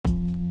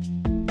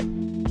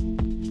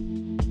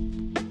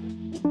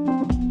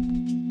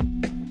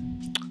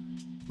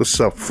What's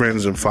up,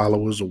 friends and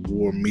followers of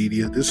War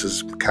Media? This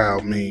is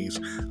Kyle Means.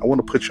 I want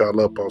to put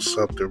y'all up on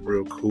something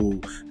real cool,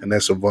 and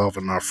that's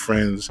involving our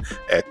friends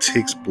at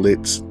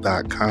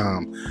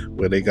TixBlitz.com,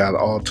 where they got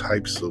all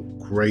types of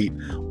great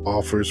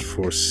offers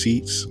for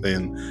seats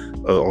and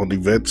on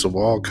events of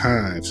all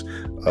kinds.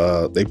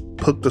 They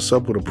hooked us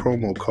up with a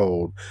promo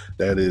code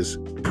that is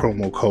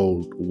promo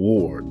code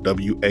WARR,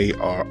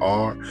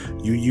 WARR.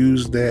 You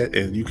use that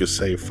and you can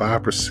save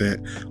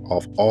 5%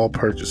 off all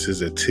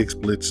purchases at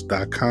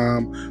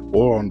TixBlitz.com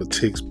or on the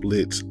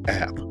TixBlitz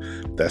app.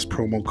 That's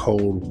promo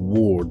code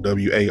WARR,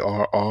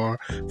 WARR,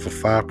 for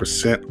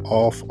 5%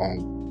 off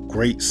on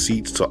great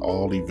seats to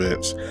all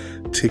events.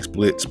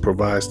 TixBlitz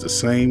provides the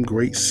same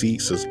great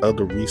seats as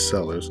other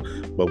resellers,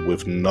 but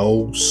with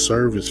no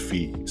service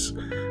fees.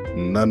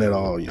 None at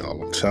all,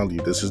 y'all. I'm telling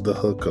you, this is the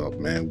hookup,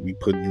 man. We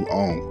putting you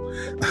on.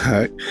 All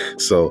right.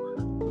 So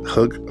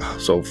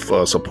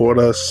support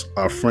us,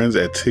 our friends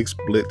at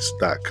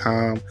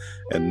TixBlitz.com,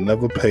 and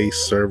never pay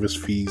service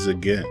fees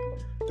again.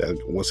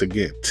 Once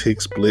again,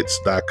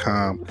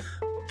 TixBlitz.com,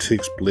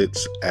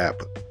 TixBlitz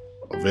app,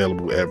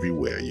 available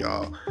everywhere,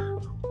 y'all.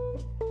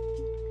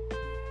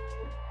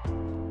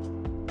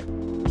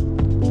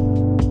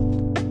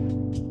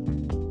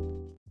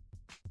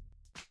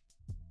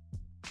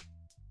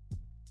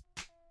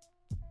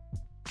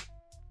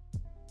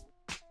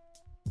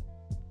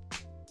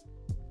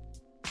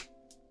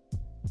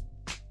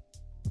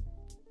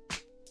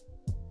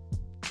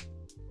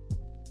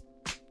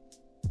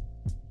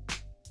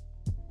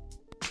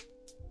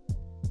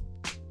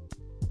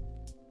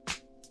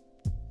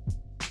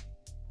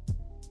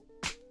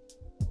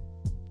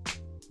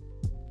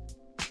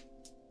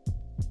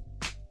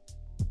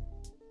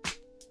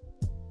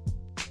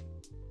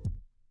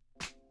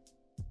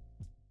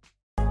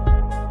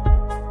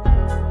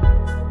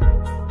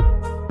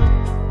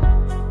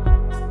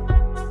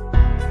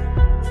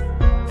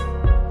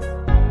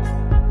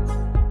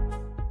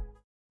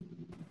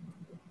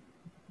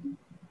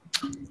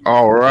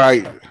 All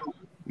right.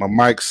 My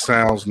mic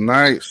sounds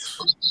nice.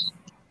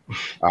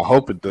 I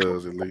hope it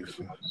does, at least.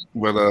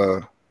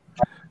 But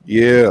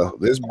yeah,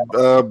 this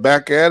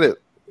back at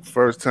it.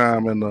 First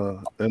time in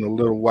a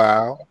little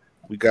while.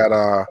 We got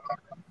our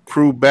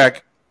crew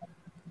back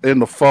in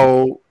the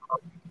fold,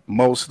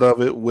 most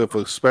of it with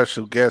a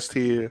special guest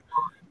here,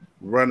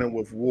 running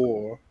with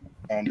War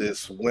on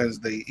this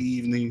Wednesday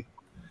evening.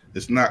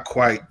 It's not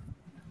quite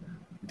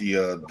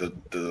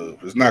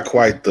it's not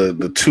quite the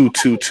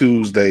 2-2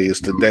 Tuesday. It's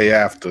the day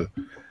after,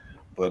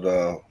 but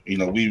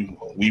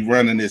we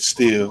running it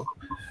still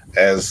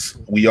as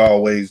we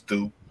always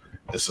do.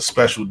 It's a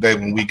special day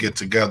when we get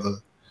together.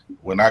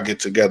 When I get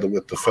together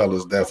with the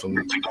fellas,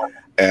 definitely,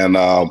 and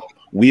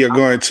we are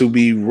going to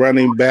be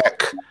running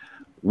back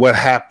what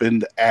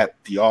happened at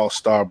the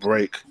All-Star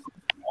break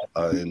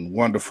in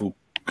wonderful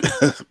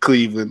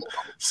Cleveland.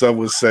 Some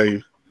would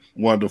say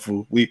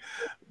wonderful.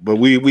 But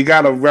we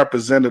got a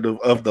representative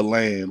of the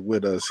land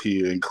with us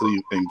here in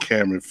Cleveland,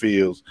 Cameron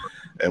Fields,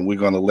 and we're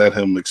going to let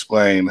him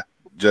explain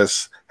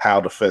just how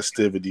the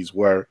festivities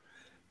were,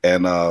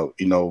 and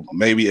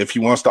maybe if he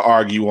wants to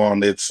argue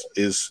on its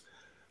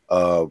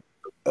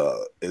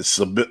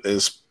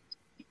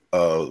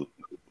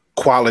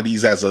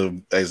qualities as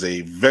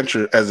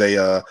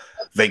a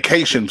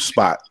vacation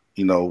spot.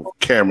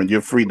 Cameron, you're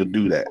free to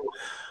do that,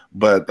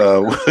 but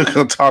we're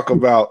going to talk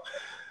about,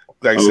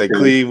 like I say,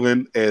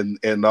 Cleveland and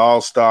the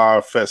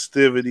All-Star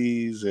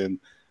festivities, and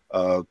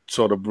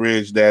sort of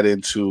bridge that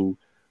into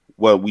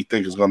what we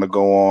think is going to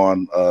go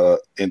on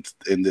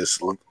in this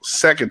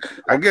second.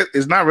 I guess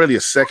it's not really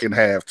a second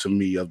half to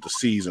me of the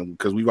season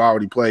because we've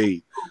already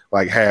played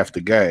like half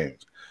the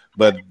games,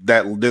 but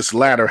this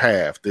latter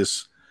half,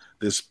 this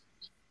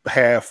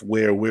half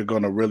where we're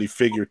going to really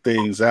figure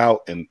things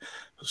out and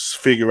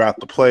figure out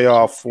the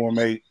playoff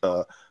format,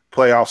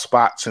 playoff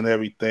spots and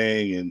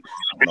everything, and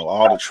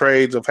all the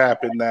trades have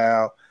happened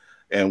now,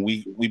 and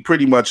we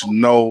pretty much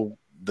know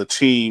the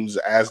teams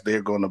as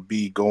they're going to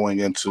be going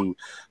into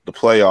the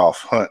playoff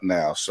hunt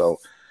now. So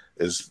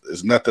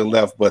there's nothing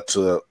left but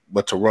to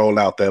roll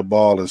out that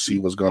ball and see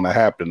what's going to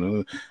happen,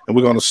 and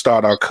we're going to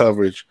start our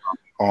coverage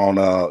on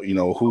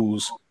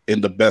who's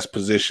in the best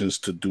positions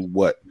to do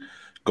what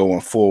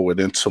going forward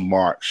into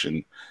March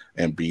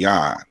and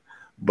beyond.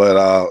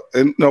 But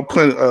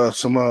plenty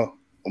some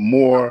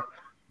more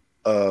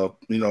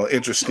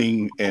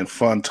interesting and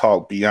fun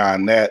talk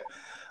beyond that.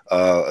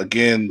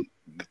 Again,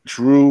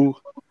 Drew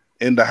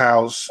in the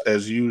house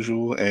as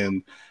usual,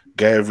 and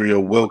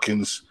Gabriel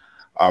Wilkins,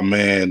 our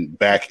man,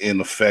 back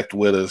in effect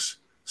with us.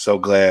 So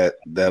glad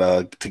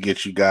that to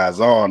get you guys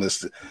on.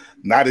 It's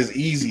not as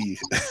easy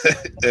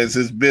as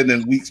it's been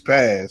in weeks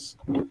past,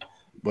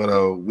 but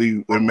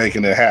we're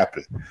making it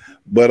happen.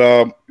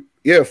 But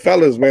yeah,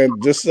 fellas, man,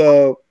 just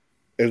as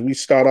we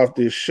start off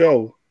this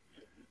show,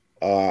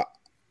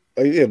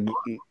 if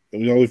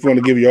you want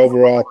to give your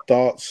overall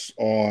thoughts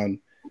on,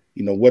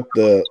 what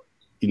the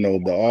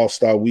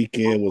All-Star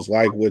weekend was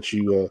like, what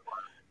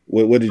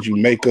did you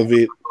make of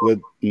it? What,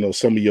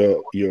 some of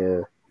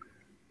your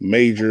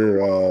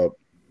major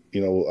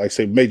like I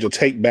say, major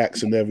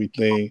takebacks and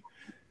everything,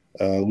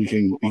 we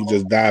can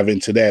just dive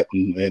into that,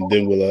 and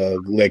then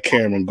we'll let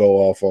Cameron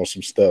go off on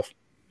some stuff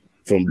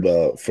from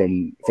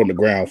the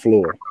ground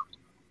floor.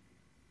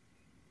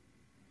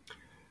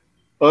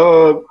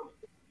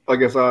 I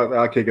guess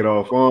I'll kick it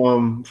off.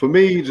 For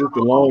me, just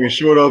the long and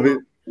short of it,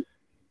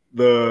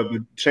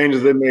 the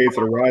changes they made to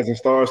the Rising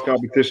Stars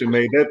competition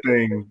made that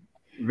thing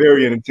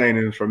very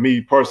entertaining for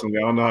me personally.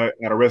 I don't know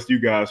how the rest of you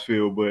guys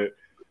feel, but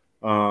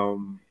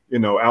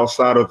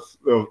outside of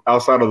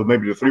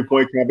maybe the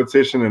 3-point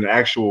competition and the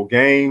actual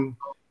game,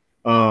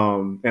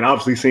 and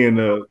obviously seeing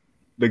the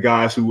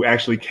guys who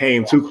actually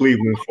came to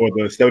Cleveland for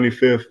the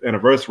 75th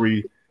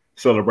anniversary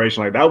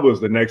celebration, like that was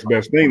the next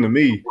best thing to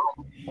me.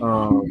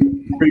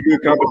 Pretty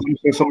good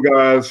competition. Some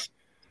guys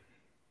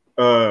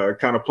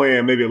kind of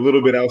playing maybe a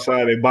little bit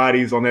outside their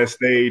bodies on that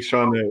stage,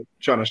 trying to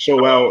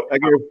show out. I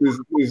guess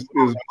is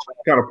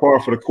kind of par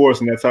for the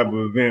course in that type of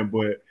event,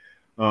 but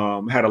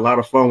had a lot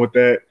of fun with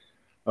that.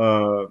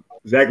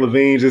 Zach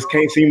LaVine just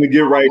can't seem to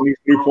get right in these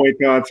 3-point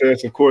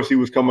contests. Of course, he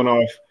was coming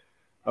off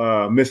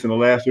missing the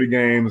last 3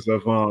 games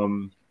of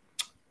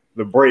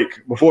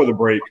before the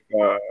break,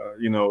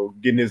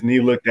 getting his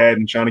knee looked at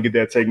and trying to get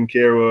that taken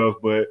care of.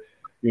 But,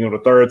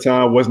 the third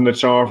time wasn't a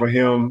charm for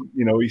him.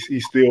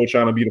 He's still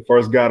trying to be the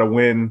first guy to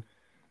win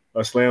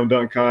a slam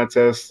dunk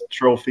contest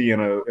trophy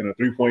and a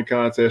 3-point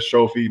contest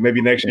trophy.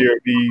 Maybe next year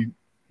would be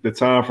the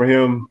time for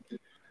him.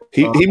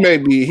 He may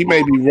be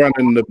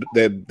running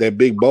that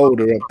big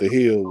boulder up the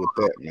hill with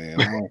that, man.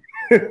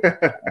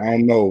 I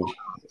don't know.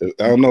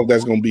 I don't know if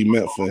that's gonna be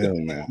meant for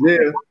him, man.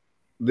 Yeah.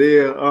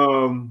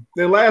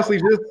 Then lastly,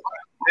 just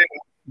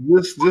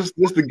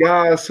the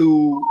guys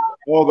who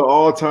all the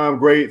all-time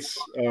greats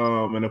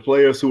and the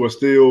players who are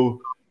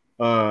still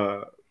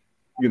doing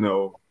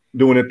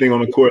their thing on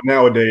the court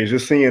nowadays.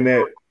 Just seeing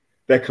that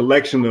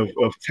collection of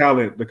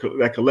talent,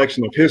 that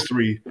collection of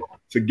history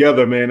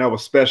together, man, that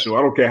was special.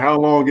 I don't care how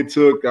long it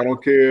took. I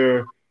don't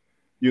care,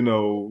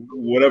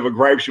 whatever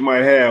gripes you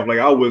might have. Like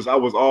I was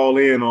all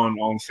in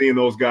on seeing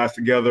those guys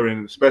together,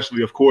 and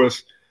especially, of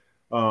course,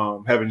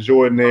 having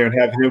Jordan there and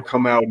having him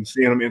come out and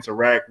seeing him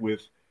interact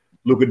with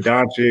Luka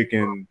Doncic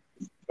and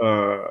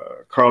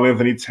Karl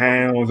Anthony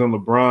Towns and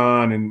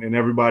LeBron and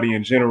everybody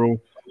in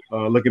general.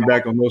 Looking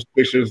back on those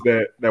pictures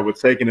that were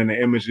taken in the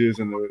images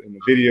and the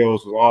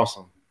videos was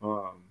awesome.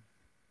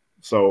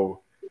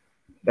 So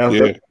that's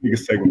the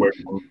biggest takeaway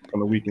from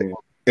the weekend.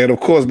 And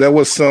of course, there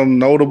was some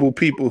notable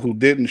people who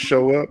didn't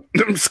show up,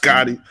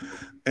 Scotty,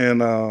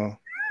 and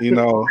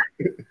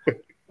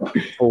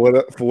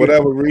for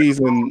whatever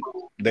reason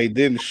they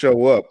didn't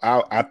show up.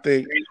 I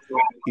think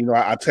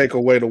I take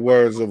away the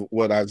words of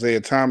what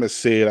Isaiah Thomas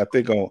said. I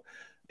think on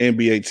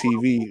NBA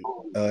TV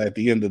at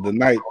the end of the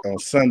night on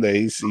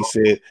Sunday, he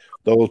said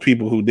those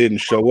people who didn't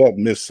show up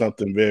missed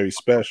something very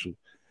special,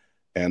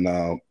 and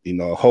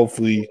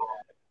hopefully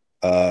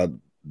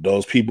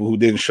those people who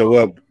didn't show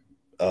up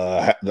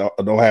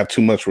don't have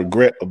too much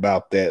regret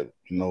about that.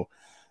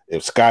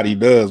 If Scotty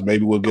does,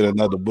 maybe we'll get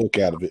another book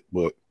out of it.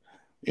 But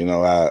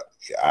I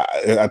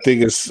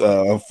think it's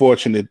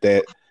unfortunate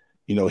that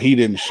he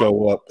didn't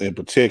show up in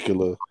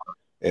particular,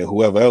 and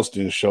whoever else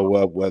didn't show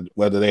up,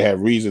 whether they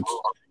have reason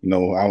to,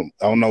 I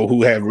don't know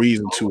who had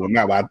reason to or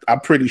not. But I'm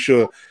pretty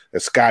sure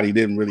that Scotty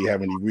didn't really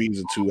have any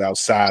reason to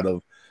outside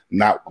of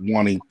not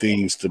wanting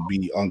things to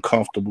be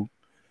uncomfortable.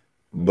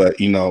 But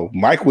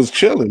Mike was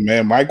chilling,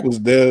 man. Mike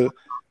was there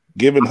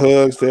giving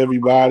hugs to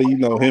everybody.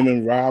 Him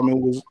and Rodman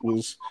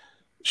was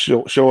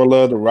showing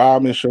love to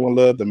Rodman, showing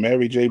love to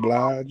Mary J.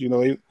 Blige.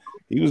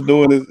 He was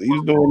doing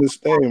his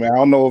thing, man. I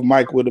don't know if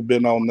Mike would have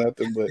been on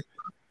nothing, but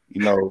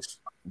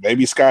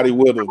maybe Scotty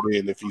would have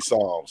been if he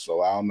saw him.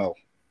 So I don't know.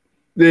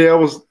 Yeah, I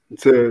was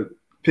to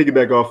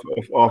piggyback off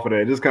of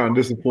that. Just kind of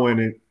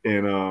disappointed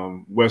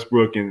in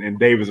Westbrook and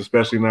Davis,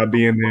 especially not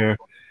being there.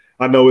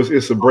 I know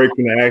it's a break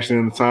from the action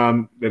and the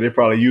time that they're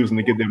probably using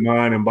to get their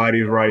mind and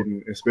bodies right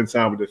and spend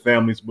time with their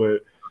families.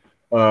 But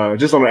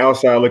just on the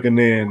outside looking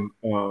in,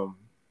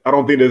 I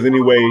don't think there's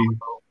any way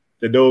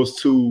that those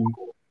two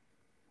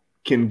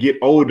can get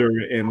older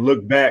and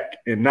look back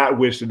and not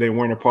wish that they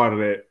weren't a part of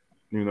that,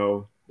 when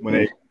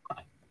they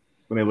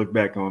look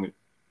back on it.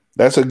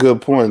 That's a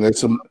good point.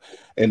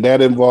 And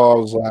that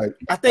involves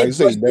I think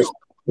that's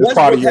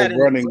part of your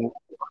running.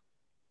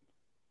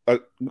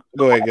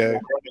 Go ahead, Gary.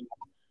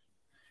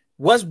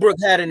 Westbrook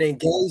had an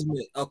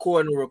engagement,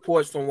 according to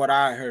reports from what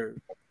I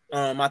heard.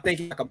 I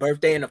think like a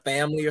birthday in the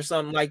family or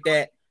something like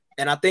that.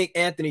 And I think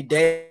Anthony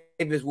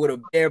Davis would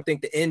have I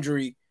think the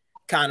injury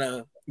kind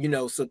of,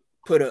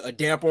 put a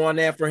damper on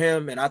that for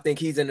him. And I think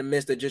he's in the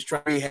midst of just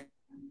trying to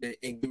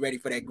get ready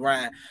for that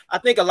grind. I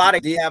think a lot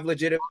of did have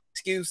legitimate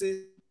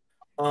excuses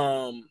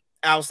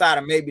outside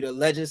of maybe the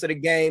legends of the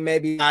game,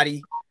 maybe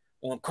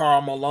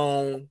Karl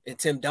Malone and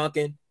Tim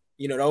Duncan.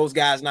 Those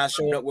guys not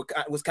showing up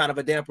was kind of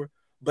a damper.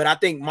 But I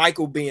think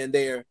Michael being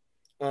there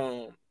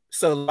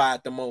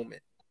solidified the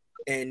moment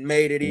and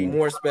made it even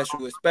more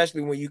special,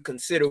 especially when you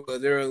consider it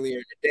was earlier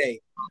in the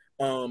day.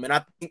 And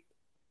I think,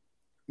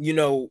 you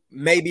know,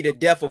 maybe the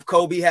death of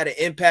Kobe had an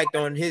impact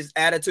on his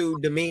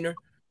attitude, demeanor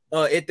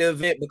at the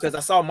event, because I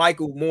saw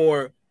Michael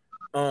more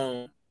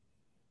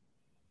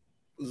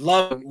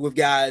love with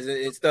guys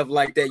and stuff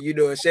like that, you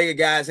know, and shake a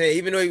guy's hand,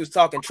 even though he was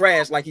talking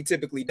trash like he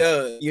typically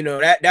does. You know,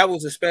 that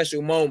was a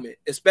special moment,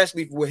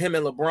 especially with him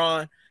and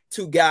LeBron,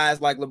 two guys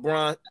like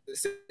LeBron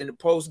in the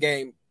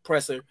post-game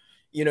presser.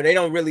 You know, they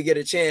don't really get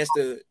a chance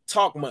to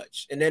talk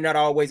much, and they're not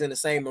always in the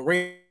same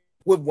arena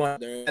with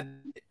one another,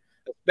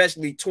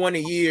 especially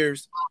 20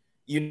 years,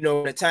 you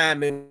know, the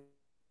time in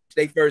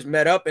they first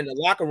met up in the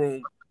locker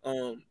room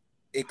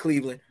in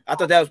Cleveland. I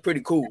thought that was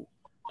pretty cool.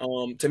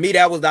 To me,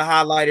 that was the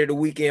highlight of the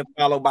weekend,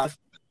 followed by,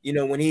 you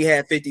know, when he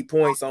had 50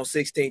 points on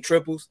 16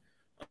 triples.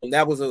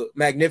 That was a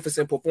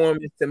magnificent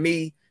performance. To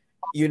me,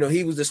 you know,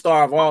 he was the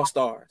star of all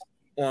stars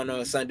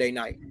on Sunday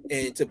night.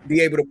 And to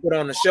be able to put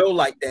on a show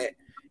like that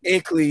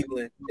in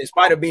Cleveland, in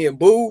spite of being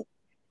booed,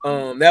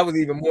 that was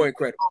even more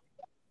incredible.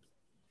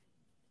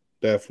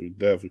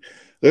 Definitely.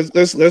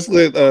 Let's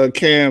let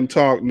Cam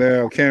talk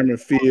now. Cameron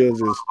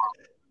Fields is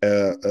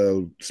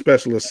a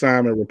special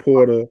assignment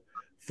reporter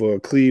for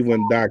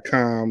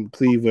Cleveland.com,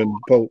 Cleveland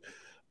Post,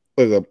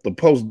 the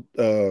Post.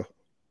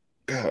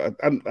 God,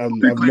 I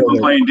Cleveland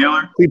Plain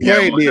Dealer.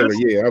 Plain Dealer,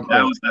 yeah.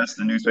 That's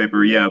the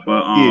newspaper, yeah.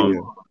 But I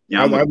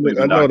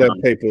know that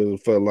paper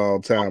for a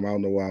long time. I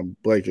don't know why I'm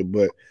blanking,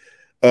 but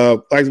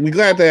like we're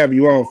glad to have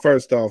you on.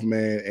 First off,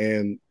 man,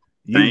 and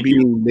you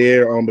being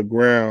there on the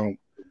ground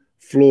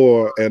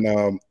floor,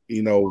 and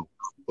you know,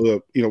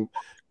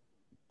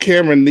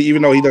 Cameron,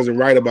 even though he doesn't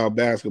write about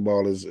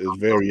basketball, is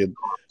very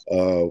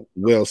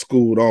well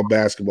schooled on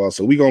basketball.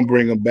 So we're gonna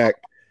bring him back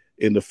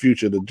in the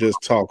future to just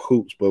talk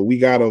hoops. But we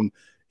got him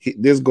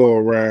this go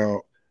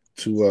around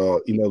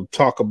to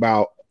talk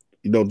about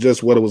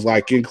just what it was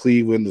like in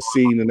Cleveland, the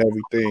scene and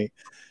everything.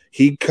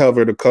 He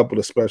covered a couple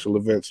of special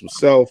events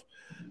himself.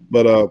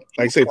 But like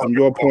I say, from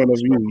your point of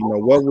view,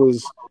 what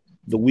was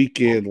the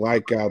weekend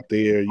like out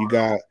there? You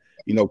got,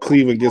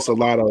 Cleveland gets a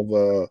lot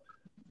of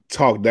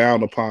talked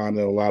down upon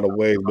in a lot of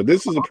ways, but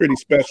this is a pretty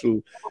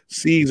special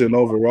season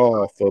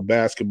overall for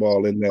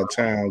basketball in that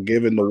town,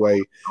 given the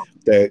way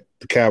that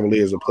the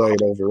Cavaliers have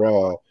played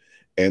overall.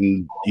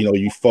 And,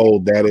 you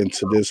fold that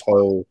into this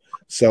whole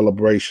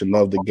celebration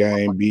of the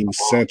game being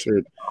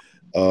centered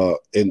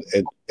in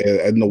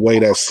the way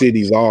that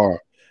cities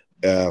are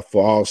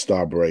for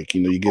All-Star break.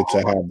 You get to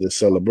have this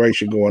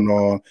celebration going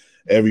on.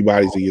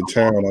 Everybody's in your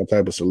town, all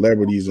type of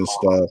celebrities and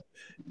stuff.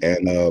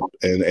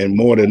 And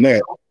more than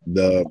that,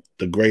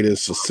 the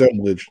greatest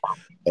assemblage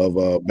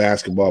of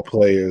basketball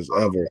players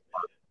ever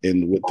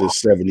with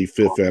this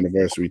 75th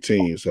anniversary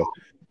team. So,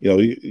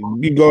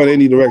 you go in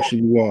any direction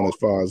you want as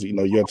far as,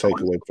 your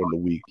takeaway from the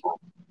week.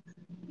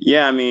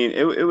 Yeah, I mean,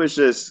 it was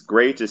just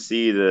great to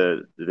see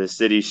the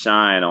city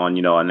shine on,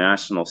 a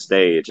national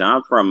stage.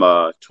 I'm from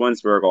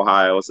Twinsburg,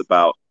 Ohio. It's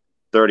about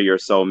 30 or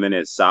so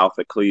minutes south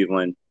of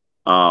Cleveland.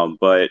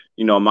 But,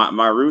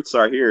 my roots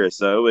are here.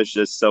 So it was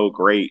just so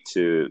great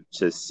to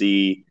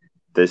see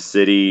the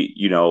city,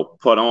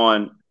 put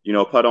on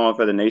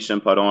for the nation,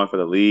 put on for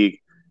the league,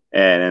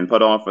 and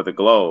put on for the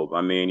globe.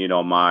 I mean,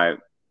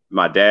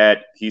 my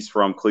dad, he's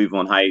from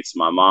Cleveland Heights.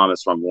 My mom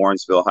is from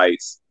Warrensville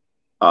Heights,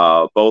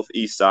 both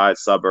east side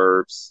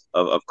suburbs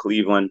of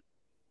Cleveland.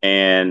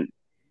 And,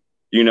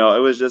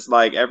 it was just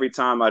like every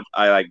time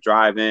I like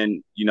drive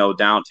in,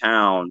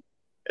 downtown,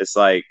 it's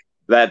like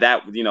that,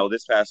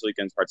 this past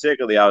weekend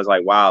particularly, I was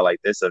like, wow, like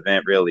this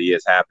event really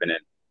is happening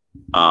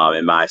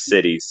in my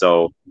city.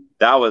 So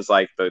that was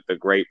like the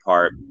great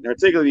part,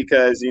 particularly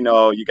because, you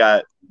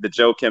got the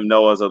Joakim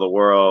Noahs of the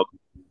world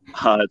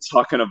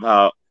talking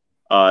about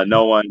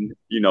no one,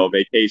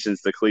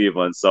 vacations to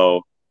Cleveland.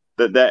 So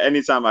that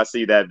anytime I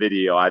see that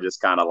video, I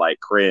just kind of like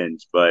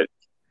cringe. But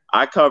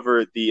I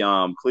covered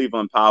the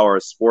Cleveland Power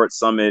Sports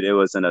Summit. It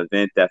was an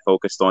event that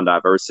focused on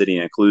diversity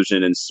and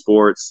inclusion in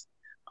sports.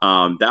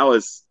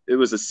 It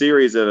was a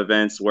series of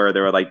events where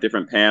there were like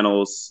different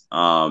panels.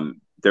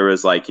 There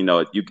was like,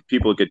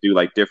 people could do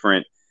like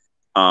different,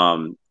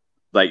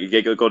 like you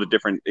could go to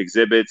different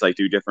exhibits, like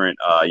do different,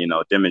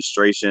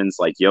 demonstrations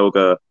like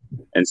yoga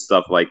and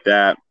stuff like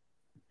that.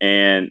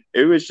 And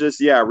it was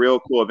just, a real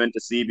cool event to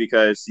see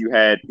because you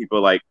had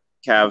people like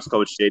Cavs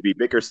coach JB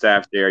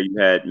Bickerstaff there. You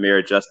had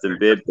Mayor Justin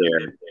Bibb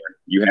there.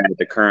 You had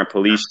the current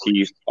police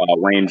chief,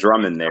 Wayne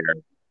Drummond there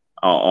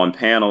on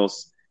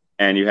panels.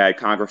 And you had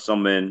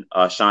Congresswoman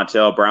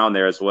Shontel Brown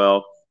there as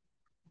well.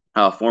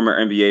 Former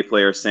NBA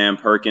player Sam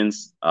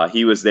Perkins,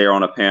 he was there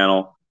on a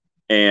panel.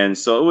 And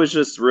so it was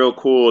just real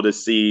cool to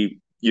see,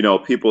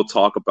 people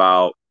talk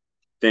about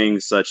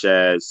things such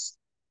as,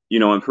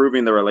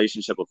 improving the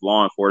relationship with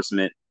law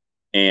enforcement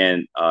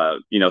and,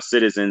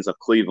 citizens of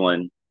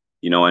Cleveland,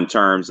 in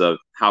terms of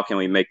how can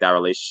we make that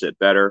relationship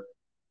better.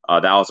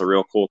 That was a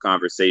real cool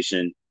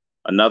conversation.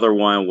 Another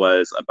one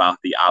was about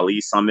the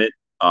Ali Summit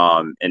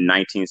in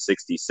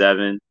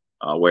 1967,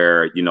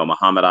 where,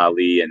 Muhammad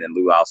Ali and then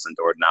Lou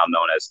Alcindor, now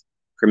known as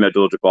Kareem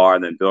Abdul-Jabbar,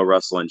 and then Bill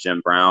Russell and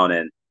Jim Brown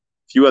and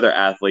a few other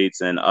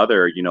athletes and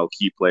other,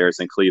 key players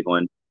in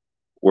Cleveland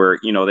where,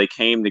 they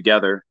came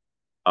together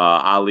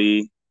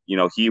Ali,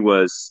 he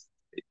was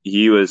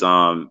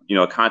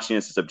a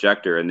conscientious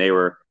objector, and they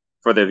were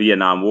for the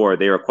Vietnam War.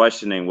 They were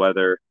questioning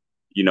whether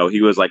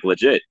he was like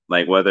legit,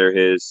 like whether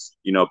his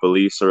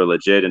beliefs are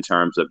legit in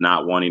terms of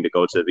not wanting to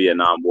go to the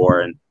Vietnam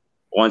War. And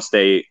once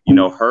they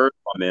heard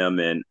from him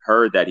and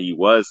heard that he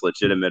was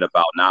legitimate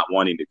about not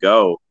wanting to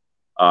go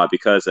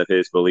because of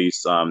his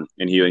beliefs, and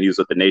he was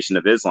with the Nation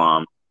of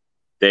Islam,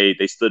 they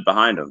stood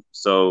behind him.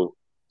 So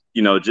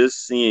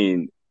just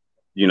seeing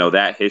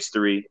that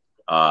history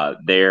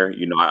there,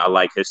 I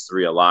like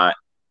history a lot.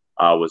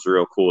 Was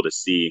real cool to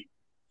see.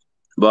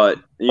 But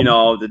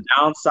the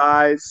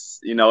downsides,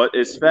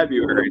 it's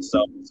February,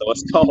 so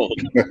it's cold.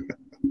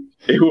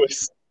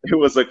 It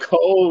was a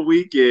cold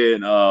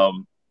weekend.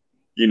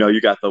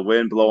 You got the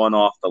wind blowing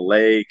off the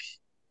lake,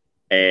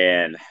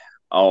 and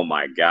oh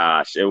my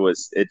gosh,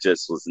 it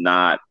just was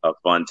not a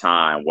fun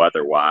time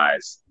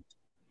weather-wise.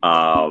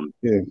 Other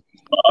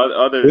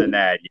than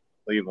that,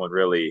 Cleveland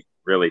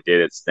really did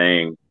its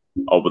thing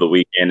over the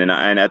weekend, and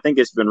I think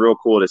it's been real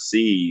cool to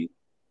see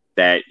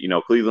that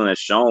Cleveland has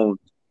shown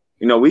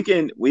we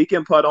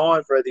can put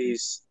on for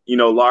these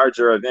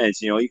larger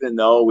events. Even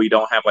though we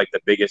don't have like the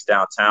biggest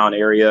downtown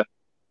area,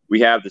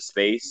 we have the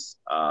space.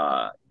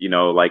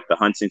 Like the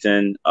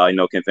Huntington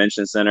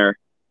Convention Center.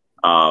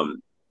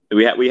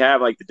 We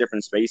have like the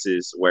different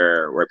spaces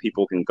where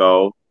people can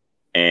go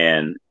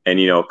and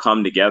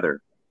come together.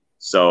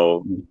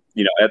 So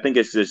I think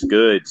it's just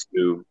good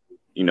to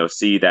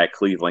see that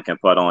Cleveland can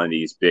put on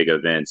these big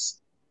events.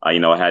 I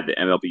had the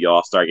MLB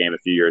All-Star Game a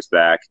few years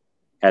back,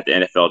 had the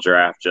NFL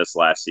Draft just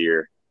last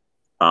year,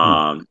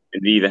 and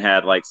we even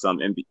had like some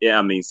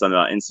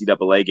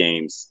NCAA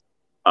games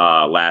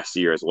last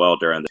year as well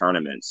during the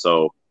tournament.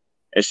 So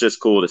it's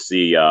just cool to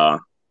see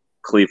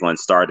Cleveland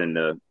starting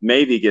to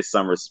maybe get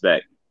some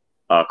respect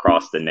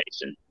across the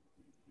nation.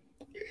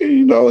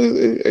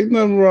 Ain't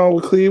nothing wrong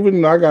with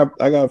Cleveland. I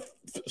got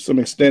some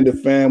extended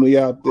family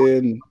out there,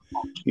 and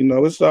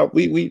it's up.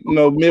 We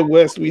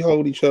Midwest, we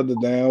hold each other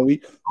down.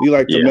 We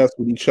like to mess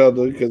with each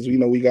other because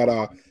we got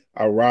our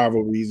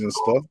rivalries and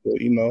stuff.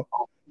 But when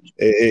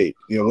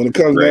it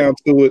comes down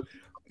to it,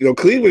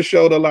 Cleveland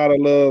showed a lot of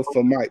love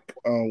for Mike.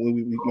 When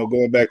we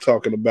going back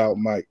talking about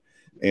Mike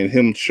and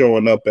him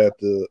showing up at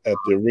the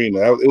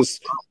arena, it was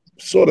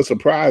sort of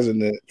surprising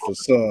that for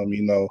some,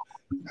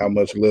 how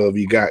much love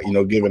he got,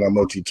 given how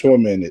much he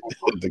tormented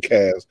the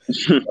Cavs,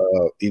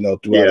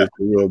 throughout his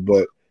career.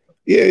 But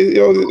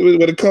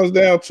when it comes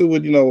down to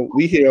it,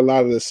 we hear a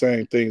lot of the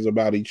same things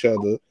about each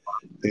other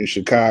in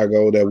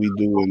Chicago that we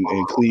do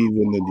in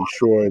Cleveland and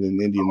Detroit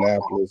and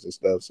Indianapolis and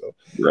stuff. So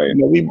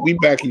we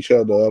back each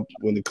other up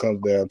when it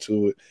comes down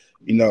to it.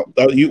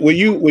 Were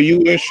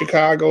you in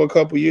Chicago a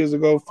couple years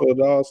ago for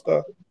the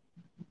All-Star?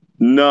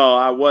 No,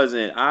 I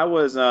wasn't.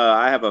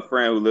 I have a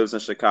friend who lives in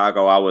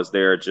Chicago. I was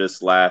there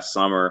just last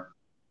summer,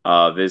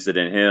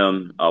 visiting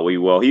him.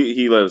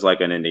 He lives like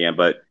in Indiana,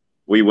 but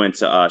we went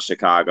to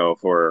Chicago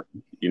for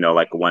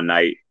like one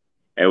night.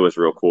 It was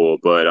real cool,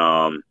 but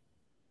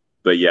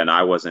yeah, no,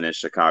 I wasn't in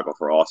Chicago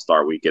for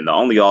All-Star Weekend. The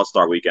only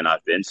All-Star Weekend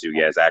I've been to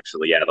is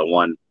actually the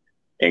one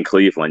in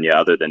Cleveland. Yeah,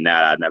 other than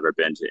that, I've never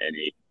been to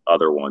any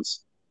other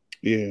ones.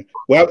 Yeah,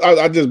 well,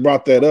 I just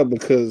brought that up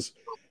because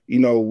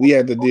we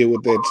had to deal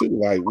with that too.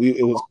 Like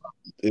it was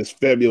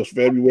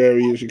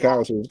February in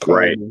Chicago, so it was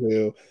cold as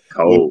hell.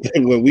 Cold.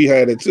 When we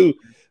had it too.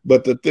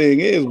 But the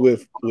thing is,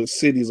 with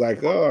cities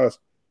like ours,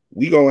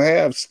 we gonna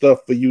have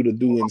stuff for you to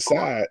do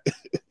inside.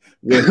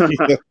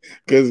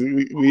 Because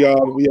we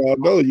all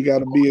know you got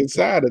to be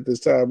inside at this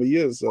time of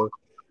year. So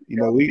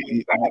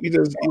we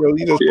just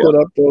put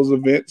up those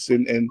events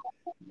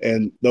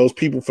and those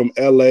people from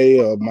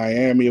LA or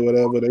Miami or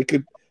whatever,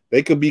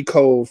 they could be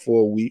cold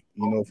for a week,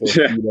 for a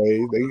few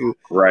days. They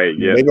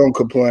could, they gonna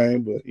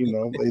complain, but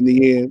in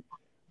the end,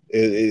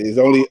 it's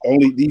only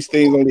these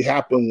things only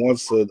happen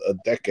once a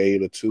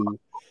decade or two.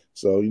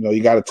 So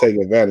you got to take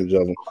advantage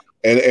of them.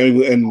 And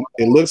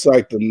it looks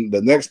like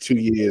the next 2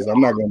 years,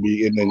 I'm not going to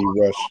be in any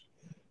rush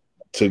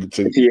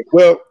to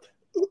well,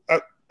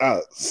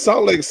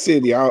 Salt Lake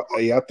City. I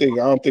don't think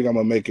I'm going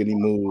to make any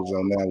moves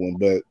on that one.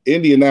 But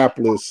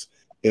Indianapolis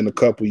in a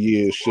couple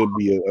years should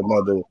be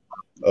another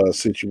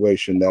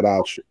situation that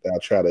I'll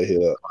try to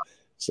hit up.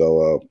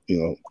 So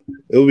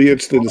it'll be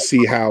interesting to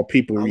see how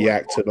people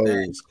react to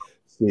those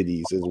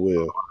cities as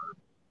well.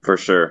 For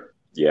sure,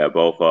 yeah,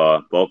 both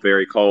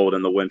very cold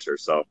in the winter,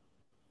 so.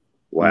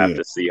 We'll have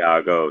to see how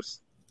it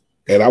goes.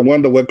 And I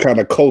wonder what kind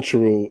of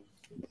cultural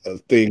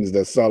things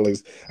that Salt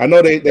Lake. I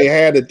know they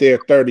had it there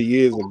 30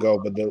 years ago,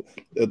 but the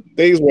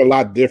things were a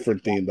lot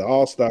different then. The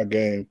All-Star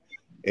game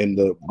and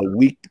the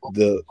week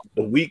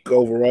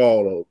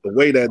overall, the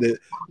way that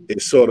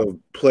it sort of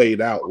played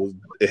out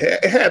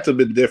it had to have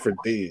been different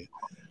then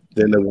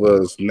than it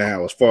was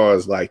now, as far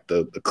as like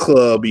the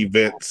club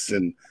events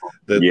and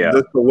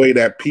the way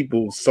that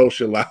people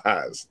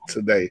socialize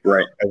today,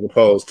 as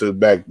opposed to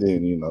back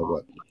then.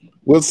 But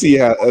we'll see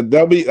how I think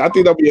that'll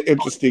be an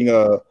interesting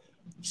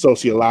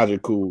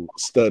sociological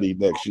study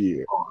next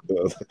year.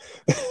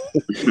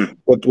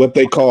 What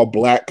they call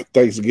Black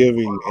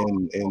Thanksgiving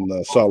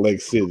in Salt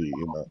Lake City,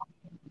 you know.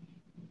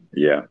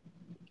 Yeah.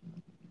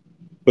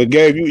 But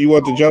Gabe, you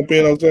want to jump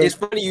in on that? It's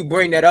funny you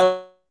bring that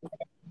up.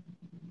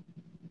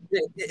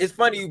 It's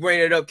funny you bring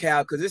it up,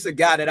 Cal, because it's a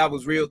guy that I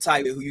was real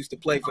tight with who used to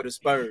play for the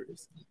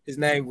Spurs. His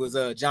name was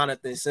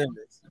Jonathan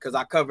Simmons, because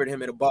I covered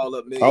him in a Ball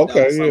Up $1 Million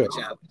Summer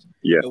Challenge.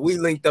 Yeah. And we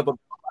linked up about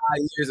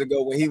 5 years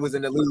ago when he was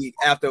in the league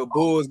after a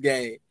Bulls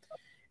game.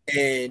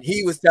 And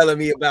he was telling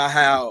me about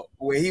how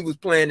when he was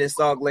playing in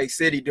Salt Lake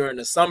City during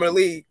the summer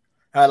league,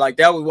 how like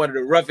that was one of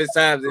the roughest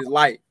times in his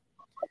life.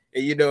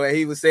 And you know, and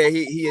he was saying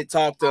he had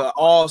talked to an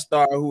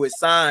all-star who had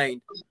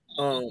signed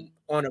on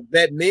a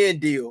vet men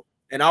deal.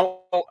 And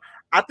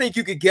I think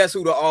you could guess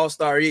who the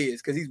all-star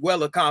is because he's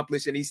well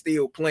accomplished and he's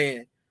still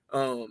playing.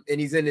 And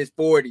he's in his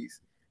 40s.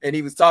 And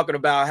he was talking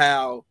about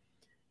how,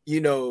 you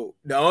know,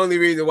 the only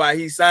reason why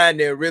he signed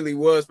there really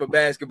was for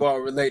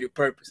basketball-related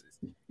purposes.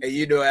 And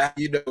you know,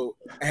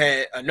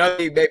 had another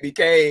thing that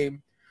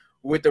became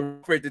with the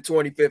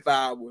 25th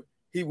hour,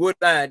 he would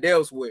find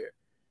elsewhere.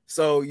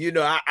 So, you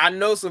know, I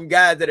know some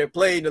guys that have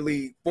played in the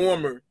league,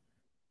 former,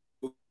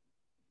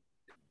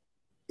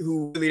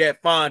 who really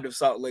that fond of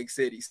Salt Lake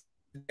City.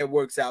 That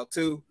works out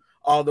too.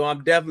 Although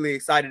I'm definitely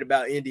excited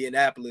about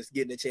Indianapolis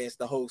getting a chance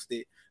to host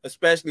it,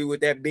 especially with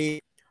that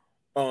being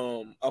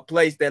a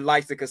place that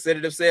likes to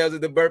consider themselves as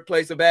the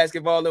birthplace of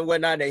basketball and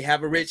whatnot. They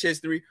have a rich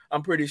history.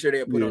 I'm pretty sure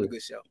they'll put on a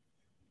good show.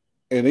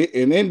 And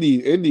in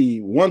Indy,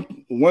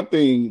 one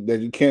thing that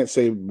you can't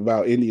say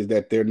about Indy is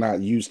that they're not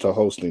used to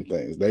hosting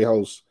things. They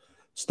host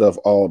stuff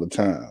all the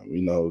time.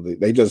 You know,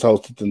 they just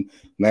hosted the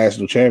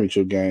national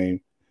championship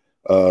game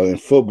in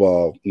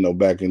football, you know,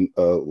 back in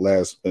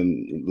last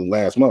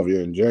month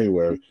here in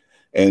January.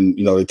 And,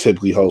 you know, they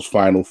typically host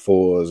Final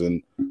Fours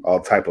and all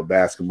type of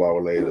basketball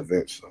related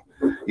events. So,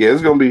 yeah,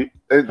 it's going to be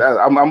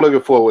I'm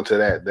looking forward to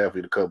that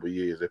definitely in a couple of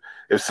years.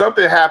 If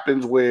something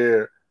happens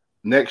where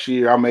next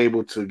year I'm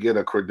able to get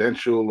a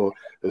credential or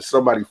if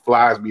somebody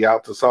flies me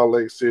out to Salt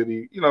Lake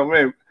City, you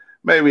know,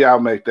 maybe I'll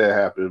make that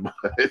happen.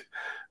 But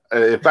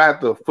if I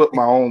have to foot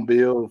my own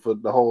bill for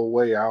the whole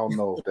way, I don't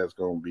know if that's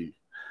going to be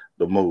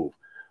the move.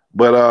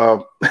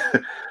 But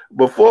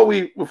before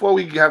we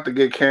have to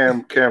get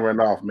Cameron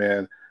off,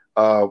 man,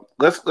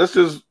 let's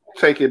just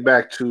take it,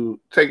 you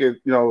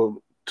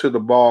know, to the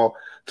ball,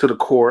 to the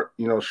court,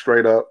 you know,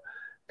 straight up,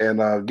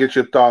 and get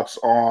your thoughts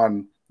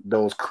on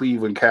those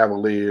Cleveland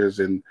Cavaliers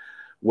and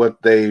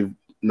what they've,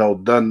 you know,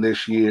 done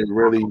this year,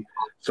 really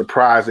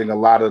surprising a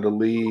lot of the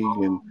league,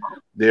 and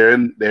they're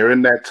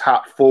in that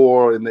top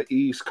 4 in the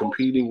East,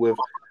 competing with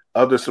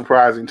other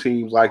surprising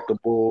teams like the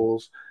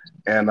Bulls,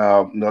 and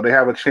you know, they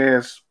have a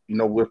chance, you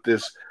know, with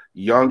this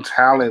young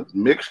talent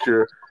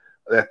mixture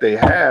that they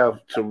have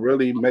to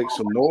really make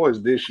some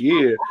noise this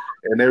year,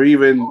 and they're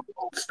even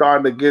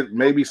starting to get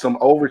maybe some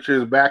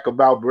overtures back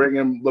about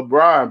bringing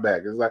LeBron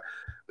back. It's like,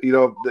 you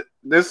know,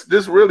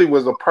 this really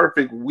was a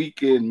perfect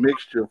weekend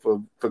mixture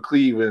for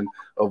Cleveland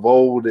of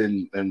old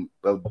and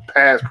of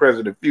past,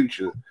 present, and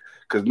future,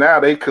 because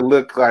now they could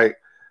look like,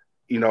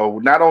 you know,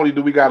 not only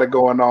do we got it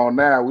going on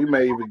now, we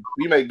may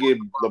get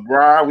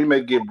LeBron, we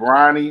may get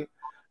Bronny,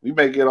 we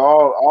may get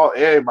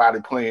everybody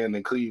playing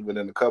in Cleveland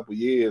in a couple of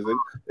years, and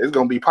it's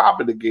gonna be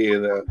popping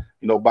again,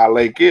 you know, by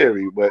Lake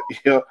Erie. But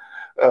you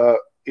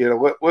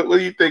know, what do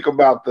you think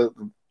about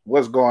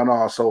what's going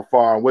on so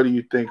far? What do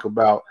you think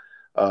about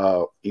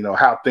you know,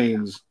 how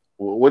things?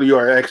 What are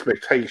your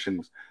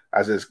expectations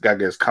as this guy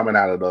gets coming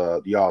out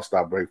of the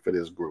All-Star break for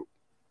this group?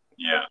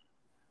 Yeah.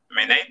 I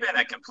mean, they've been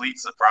a complete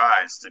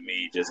surprise to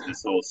me just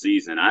this whole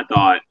season. I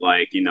thought,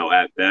 like, you know,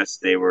 at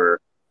best they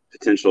were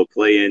potential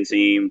play-in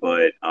team,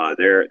 but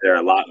they're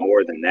a lot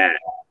more than that.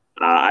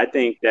 I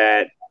think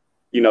that,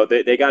 you know,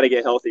 they got to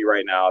get healthy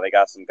right now. They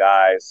got some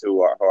guys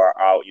who are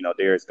out. You know,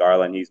 Darius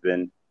Garland, he's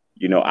been,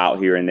 you know, out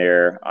here and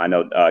there. I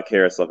know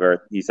Karis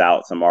LeVert, he's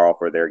out tomorrow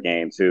for their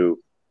game too.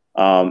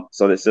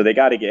 So they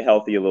got to get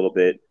healthy a little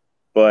bit.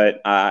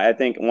 But I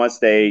think once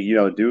they, you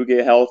know, do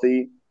get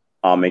healthy,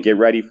 and get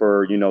ready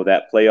for, you know,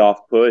 that playoff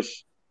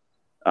push,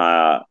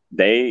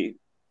 they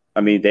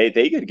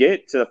could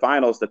get to the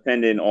finals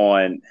depending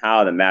on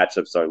how the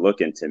matchups are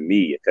looking to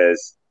me,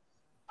 because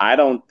I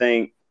don't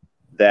think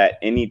that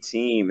any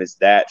team is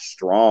that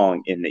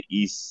strong in the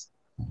East,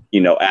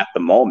 you know, at the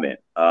moment.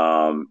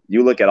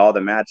 You look at all the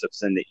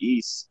matchups in the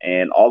East,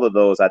 and all of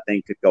those I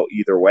think could go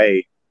either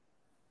way,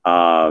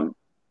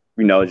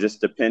 you know, just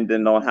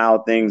depending on how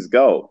things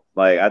go.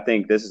 Like, I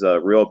think this is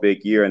a real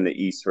big year in the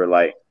East where,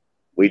 like,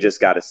 we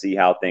just got to see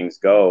how things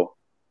go,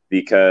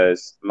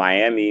 because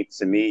Miami,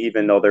 to me,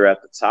 even though they're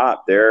at the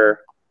top, they're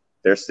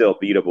still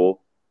beatable.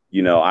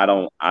 You know, I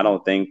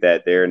don't think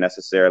that they're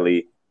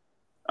necessarily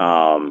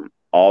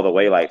all the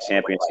way like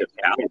championship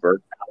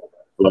caliber,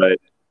 but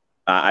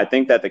I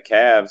think that the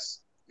Cavs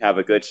have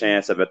a good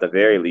chance of, at the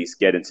very least,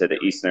 getting to the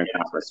Eastern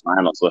Conference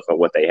Finals with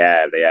what they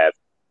have. They have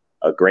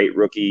a great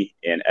rookie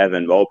in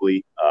Evan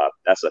Mobley.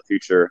 That's a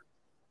future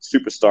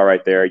superstar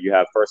right there. You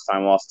have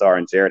first-time All-Star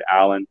in Jared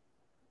Allen.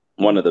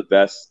 one of the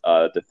best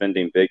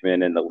defending big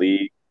men in the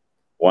league,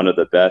 one of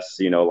the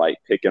best, like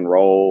pick and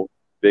roll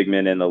big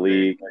men in the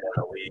league.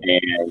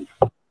 And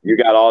you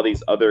got all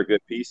these other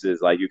good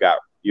pieces. Like you got,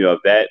 a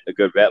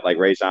good vet like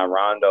Rajon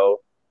Rondo.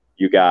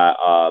 You got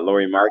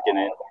Lauri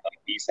Markkanen.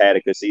 He's had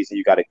a good season.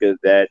 You got a good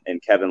vet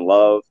and Kevin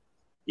Love.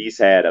 He's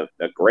had a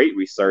great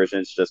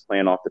resurgence just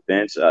playing off the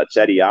bench.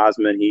 Chetty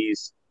Osman,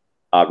 he's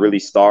really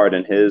starred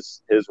in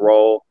his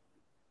role.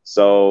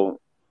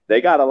 So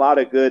they got a lot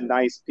of good,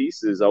 nice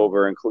pieces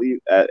over in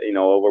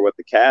over with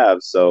the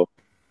Cavs. So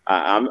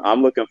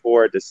I'm looking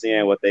forward to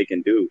seeing what they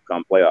can do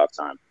come playoff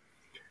time.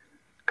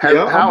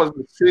 How has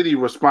the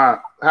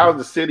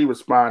city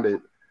responded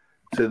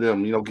to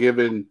them?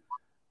 Given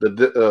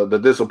the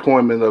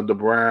disappointment of the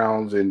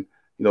Browns and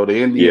the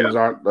Indians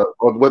aren't the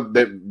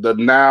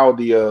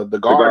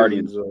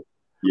Guardians.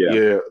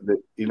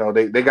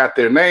 They got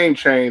their name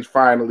changed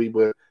finally,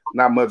 but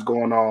not much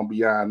going on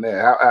beyond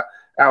that.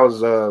 How is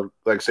the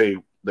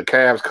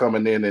Cavs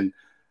coming in and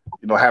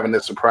having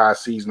this surprise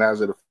season? How's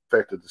it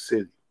affected the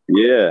city?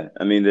 Yeah,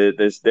 I mean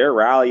they're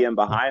rallying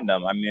behind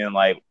them. I mean,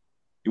 like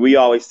we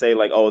always say,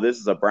 like, oh, this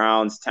is a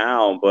Browns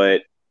town,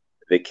 but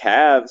the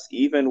Cavs,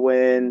 even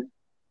when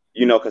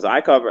because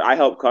I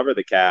helped cover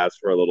the Cavs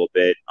for a little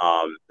bit,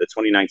 the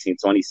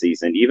 2019-20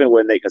 season, even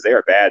when because they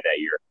were bad that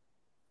year,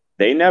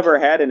 they never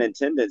had an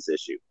attendance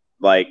issue.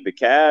 Like the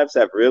Cavs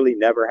have really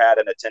never had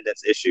an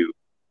attendance issue,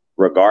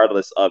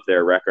 regardless of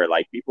their record.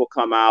 Like people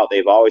come out,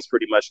 they've always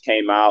pretty much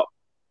came out,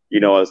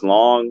 as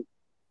long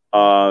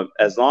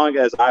as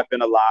I've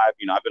been alive,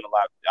 I've been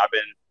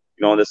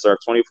on this earth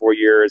 24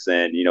 years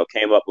and,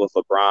 came up with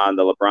the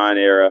LeBron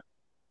era.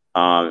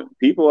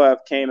 People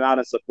have came out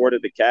and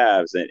supported the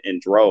Cavs in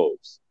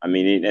droves. I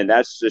mean, and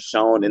that's just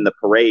shown in the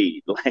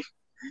parade. Like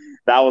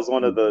that was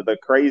one of the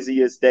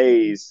craziest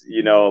days,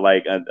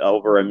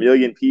 over 1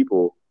 million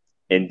people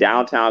in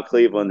downtown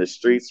Cleveland. The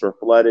streets were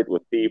flooded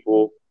with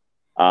people.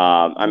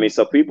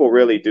 So people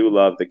really do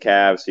love the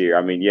Cavs here.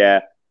 I mean,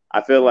 yeah,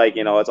 I feel like,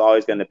 it's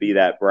always going to be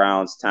that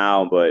Browns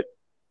town, but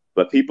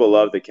people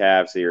love the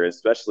Cavs here,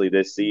 especially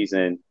this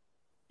season.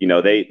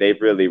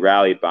 They've really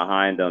rallied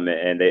behind them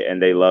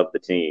and they love the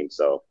team.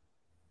 So,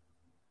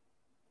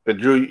 but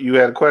Drew, you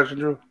had a question,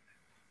 Drew?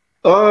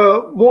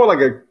 More like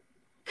a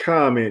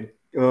comment.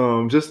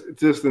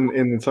 Just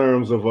in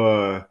terms of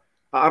I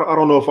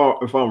don't know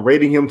if I'm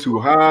rating him too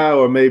high,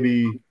 or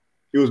maybe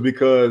it was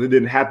because it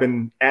didn't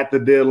happen at the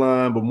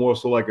deadline, but more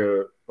so like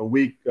a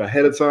week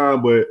ahead of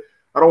time. But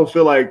I don't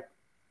feel like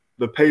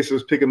the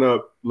Pacers picking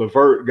up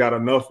LeVert got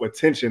enough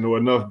attention or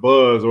enough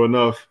buzz or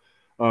enough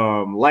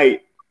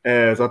light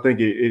as I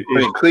think it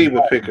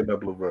Cleveland picking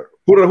up LeVert.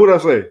 Who did I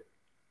say?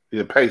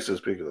 The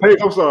Pacers picking up. Hey,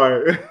 I'm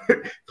sorry.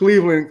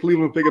 Cleveland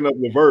picking up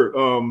LeVert.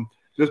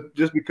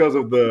 Just because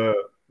of the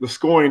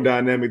scoring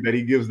dynamic that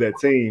he gives that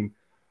team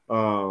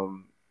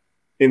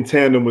in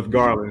tandem with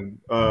Garland.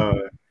 Yeah.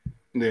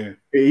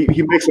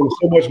 He makes them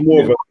so much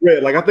more of a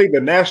threat. Like I think the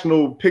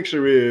national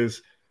picture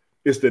is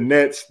it's the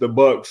Nets, the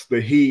Bucks,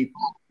 the Heat,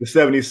 the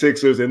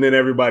 76ers, and then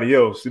everybody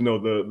else,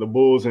 the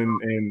Bulls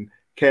and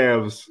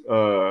Cavs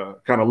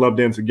kind of lumped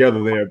in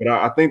together there. But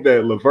I think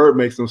that LeVert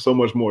makes them so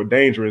much more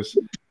dangerous.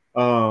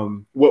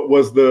 What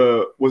was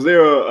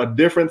there a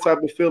different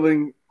type of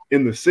feeling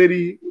in the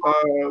city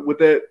with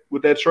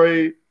that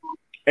trade?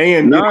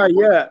 And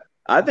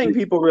I think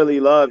people really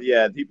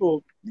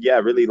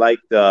really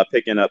liked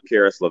picking up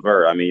Caris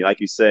LeVert. I mean,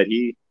 like you said,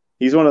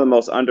 he's one of the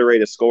most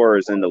underrated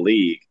scorers in the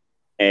league,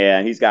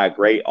 and he's got a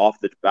great off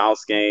the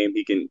bounce game.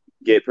 He can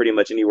get pretty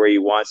much anywhere he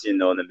wants, in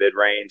the mid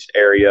range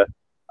area.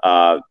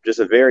 Just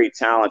a very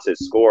talented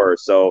scorer.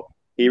 So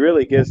he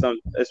really gives them,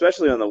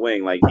 especially on the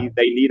wing. Like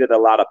they needed a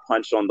lot of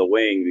punch on the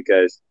wing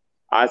because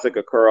Isaac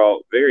Okoro,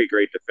 very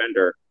great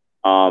defender,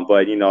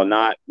 but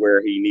not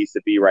where he needs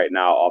to be right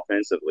now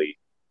offensively.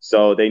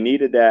 So they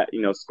needed that,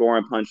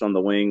 scoring punch on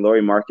the wing.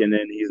 Lauri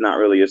Markkanen, he's not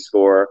really a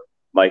scorer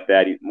like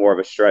that. He's more of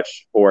a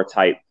stretch four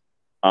type.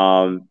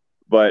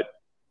 But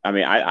I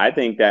mean, I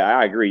think that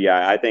I agree.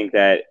 Yeah, I think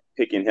that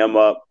picking him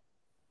up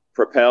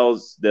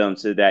propels them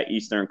to that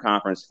Eastern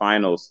Conference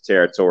Finals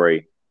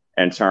territory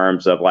in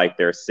terms of like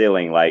their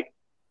ceiling. Like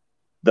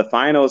the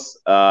finals,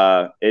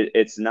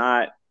 it's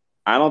not.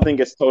 I don't think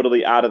it's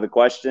totally out of the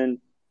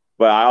question,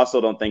 but I also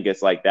don't think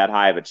it's like that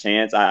high of a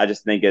chance. I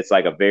just think it's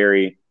like a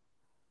very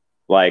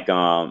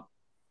I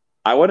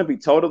wouldn't be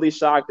totally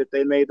shocked if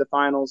they made the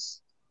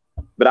finals,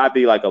 but I'd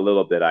be like a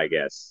little bit, I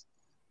guess,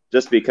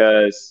 just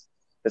because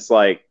it's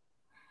like,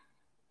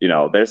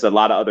 there's a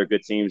lot of other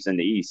good teams in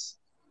the East.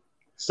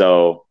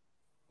 So,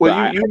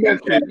 well,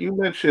 you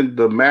mentioned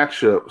the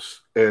matchups,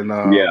 and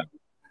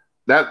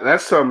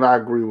that's something I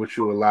agree with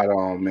you a lot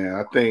on, man.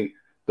 I think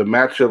the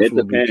matchups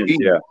will be key.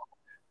 Yeah.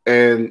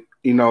 And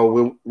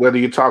whether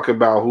you talk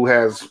about who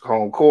has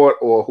home court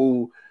or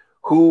who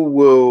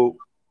will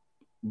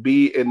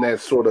be in that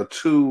sort of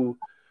 2-3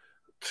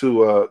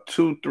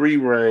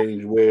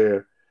 range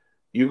where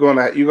you're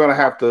gonna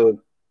have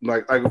to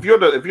like if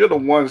you're the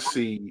 1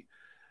 seed,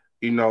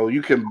 you know,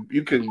 you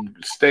can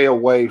stay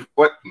away.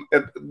 What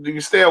do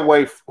you stay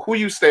away? Who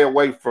you stay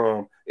away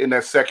from in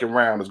that second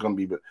round is going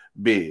to be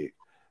big,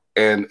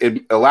 and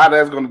a lot of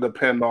that's going to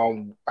depend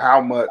on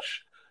how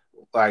much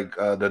like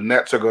the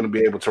Nets are going to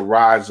be able to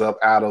rise up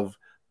out of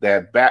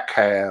that back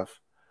half.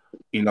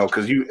 You know,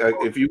 because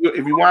if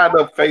you wind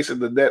up facing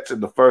the Nets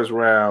in the first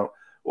round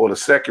or the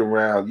second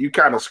round, you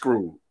kind of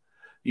screwed.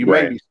 You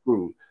may be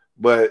screwed,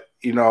 but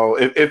you know,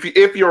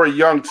 if you're a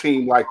young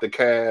team like the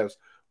Cavs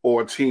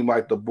or a team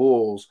like the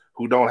Bulls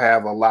who don't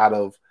have a lot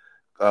of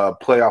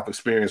playoff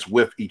experience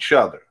with each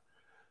other,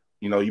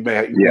 you know,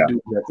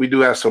 we do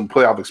have some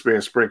playoff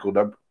experience sprinkled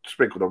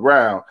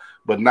around,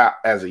 but not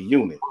as a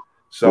unit.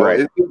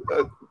 So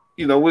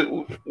you know,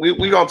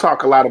 we gonna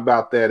talk a lot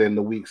about that in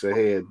the weeks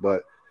ahead,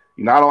 but.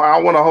 You know, I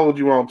don't want to hold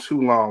you on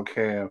too long,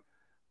 Cam.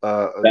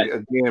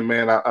 Again,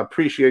 man, I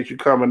appreciate you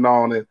coming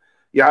on, and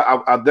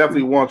I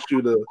definitely want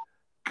you to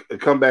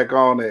come back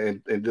on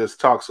and just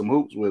talk some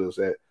hoops with us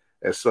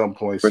at some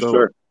point. For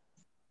sure.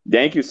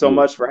 Thank you so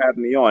much for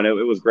having me on. It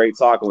was great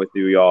talking with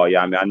you, y'all.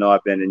 Yeah, I mean, I know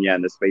I've been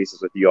in the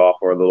spaces with y'all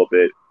for a little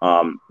bit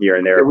here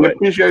and there. Yeah, we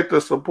appreciate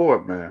the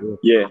support, man.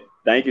 Yeah.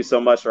 Thank you so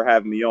much for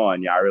having me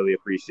on. Yeah, I really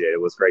appreciate it.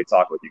 It was great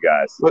talking with you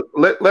guys.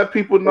 Let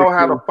people know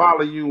how to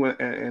follow you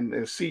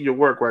and see your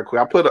work right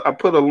quick. I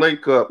put a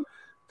link up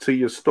to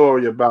your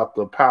story about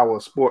the Power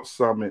Sports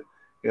Summit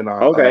in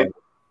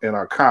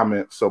our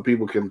comments so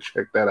people can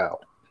check that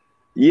out.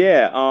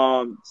 Yeah.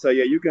 So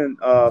yeah, you can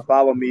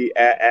follow me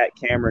at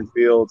Cameron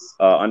Fields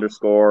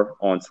 _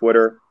 on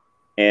Twitter.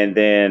 And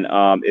then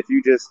if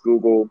you just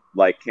Google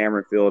like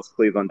Cameron Fields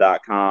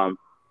Cleveland.com,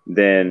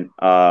 then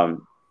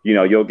you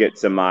know, you'll get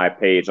to my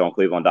page on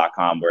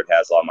Cleveland.com where it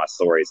has all my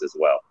stories as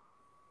well.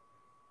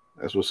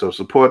 That's what's up.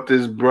 Support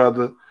this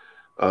brother.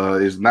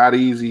 It's not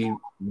easy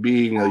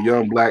being a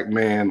young black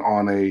man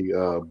on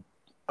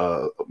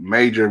a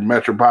major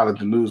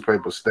metropolitan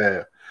newspaper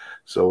staff.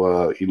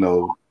 So, you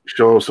know,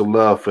 show him some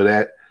love for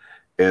that.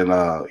 And,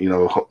 you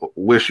know,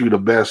 wish you the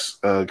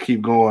best.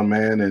 Keep going,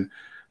 man.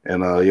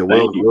 And yeah,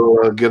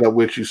 we'll get up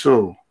with you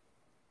soon.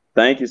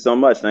 Thank you so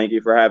much. Thank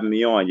you for having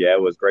me on. Yeah,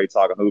 it was great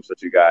talking hoops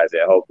with you guys.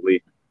 Yeah,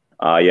 hopefully,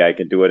 I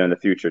can do it in the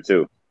future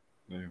too.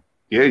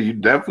 Yeah, you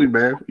definitely,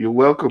 man. You're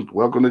welcome.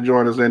 Welcome to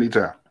join us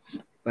anytime.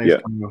 Thanks. Yeah.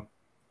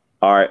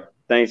 All right.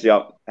 Thanks,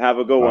 y'all. Have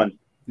a good one.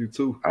 You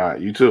too. All right,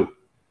 you too.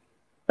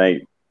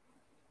 Thank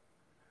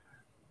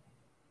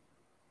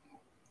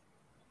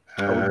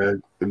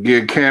you.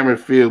 Again, Cameron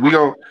Field. We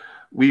go.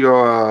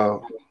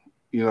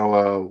 You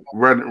know,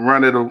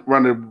 run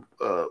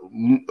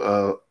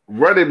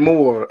it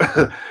more.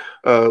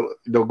 You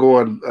know,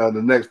 going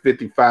the next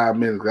 55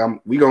 minutes.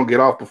 We gonna get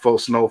off before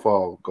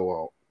snowfall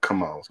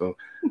come on. So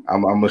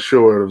I'm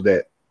assured of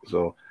that.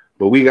 So,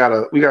 but we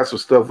got some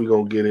stuff we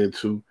gonna get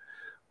into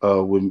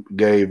with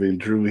Gabe and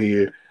Drew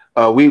here.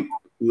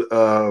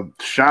 Sean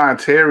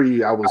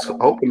Terry, I was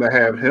hoping to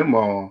have him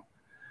on,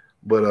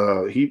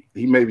 but he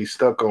may be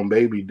stuck on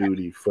baby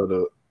duty for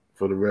the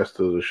rest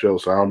of the show.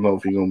 So I don't know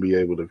if he's gonna be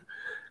able to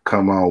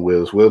come on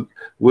with us. We'll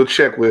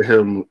check with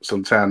him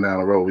sometime down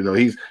the road. You know,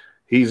 he's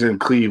in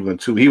Cleveland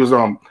too. He was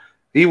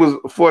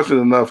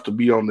fortunate enough to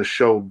be on the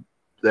show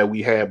that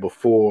we had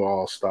before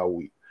All-Star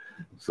Week.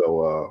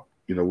 So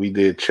you know, we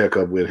did check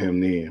up with him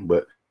then.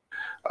 But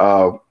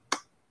yeah,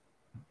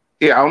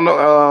 I don't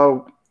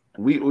know.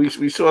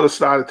 We sort of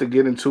started to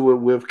get into it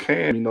with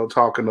Cam, you know,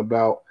 talking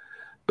about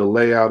the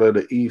layout of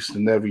the East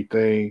and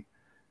everything.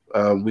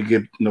 We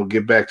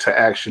get back to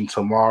action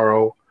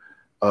tomorrow.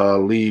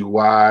 League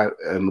wide,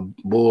 and the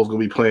Bulls gonna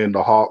be playing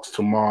the Hawks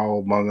tomorrow,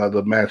 among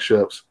other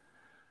matchups.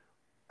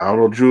 I don't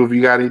know, Drew, if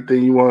you got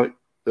anything you want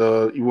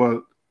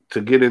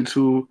to get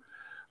into,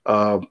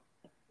 you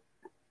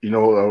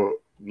know,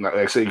 like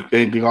I say,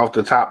 anything off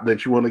the top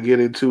that you want to get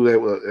into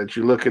that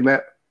you're looking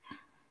at.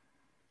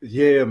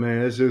 Yeah,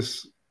 man, it's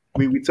just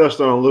we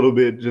touched on a little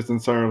bit just in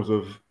terms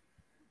of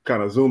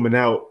kind of zooming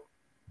out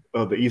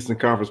of the Eastern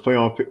Conference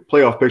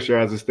playoff picture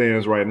as it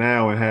stands right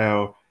now, and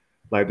how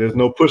like there's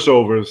no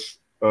pushovers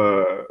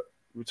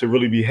to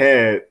really be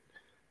had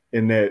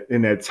in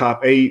that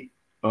top 8.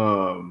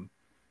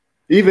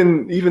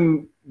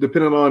 Even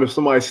depending on if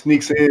somebody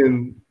sneaks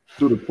in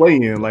through the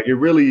play-in, like it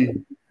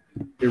really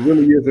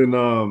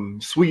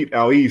isn't sweet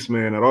out East,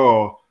 man, at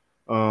all.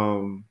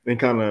 And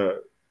kind of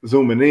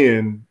zooming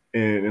in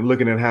and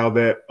looking at how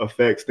that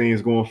affects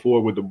things going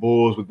forward with the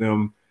Bulls, with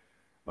them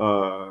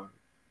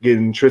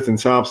getting Tristan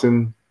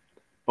Thompson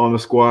on the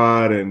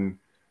squad and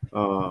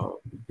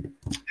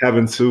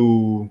having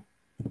to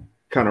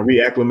kind of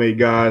reacclimate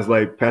guys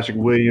like Patrick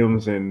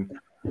Williams and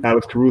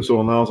Alex Caruso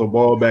and Lonzo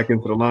Ball back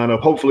into the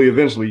lineup. Hopefully,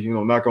 eventually, you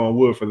know, knock on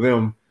wood for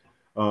them.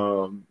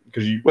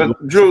 Because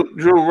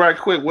Drew, right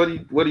quick, what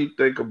do you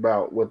think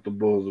about what the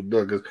Bulls have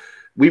done? Because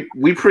they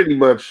pretty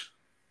much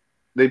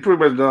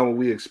done what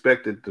we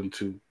expected them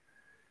to,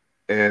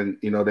 and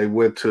you know they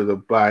went to the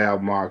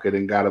buyout market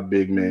and got a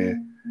big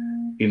man.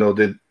 You know,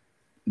 do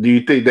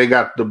you think they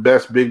got the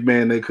best big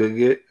man they could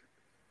get?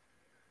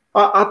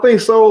 I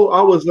think so.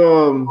 I was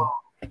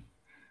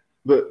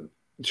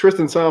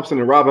Tristan Thompson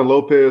and Robin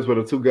Lopez were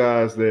the two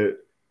guys that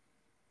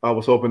I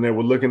was hoping they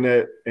were looking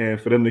at, and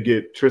for them to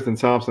get Tristan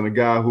Thompson, a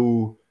guy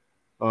who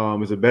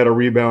is a better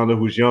rebounder,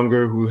 who's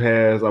younger, who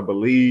has, I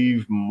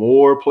believe,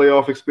 more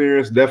playoff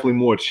experience, definitely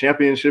more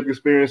championship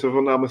experience, if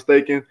I'm not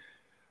mistaken.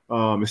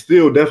 And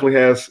still definitely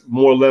has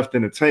more left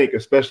in the tank,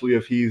 especially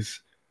if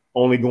he's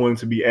only going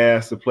to be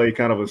asked to play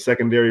kind of a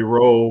secondary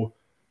role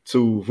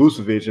to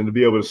Vucevic and to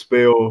be able to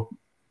spell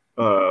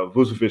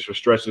Vucevic for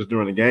stretches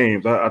during the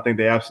games. I think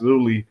they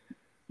absolutely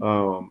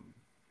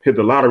hit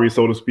the lottery,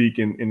 so to speak,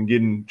 in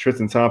getting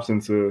Tristan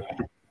Thompson to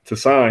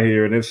sign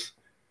here. And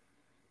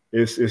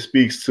it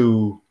speaks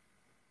to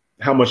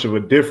how much of a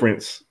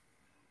difference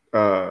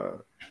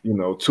 2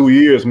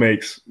 years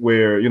makes,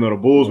 where the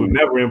Bulls were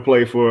never in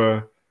play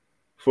for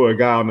a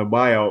guy on the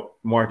buyout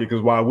market,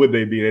 because why would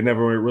they be? They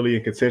never were really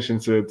in contention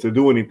to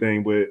do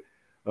anything. But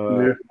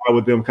why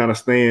would them kind of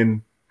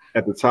staying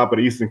at the top of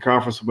the Eastern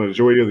Conference for the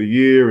majority of the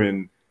year,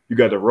 and you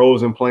got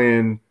DeRozan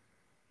playing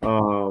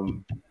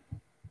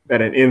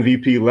at an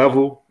MVP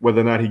level.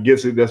 Whether or not he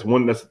gets it, that's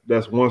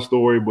one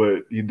story.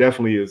 But he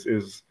definitely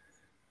is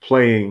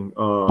playing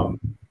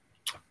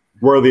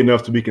worthy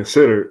enough to be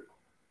considered.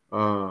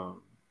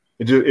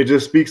 It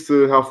just speaks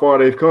to how far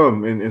they've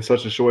come in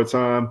such a short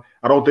time.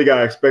 I don't think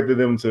I expected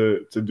them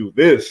to do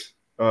this.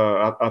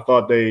 I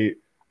thought they,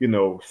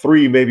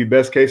 3 maybe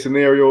best case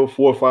scenario,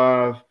 4 or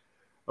 5,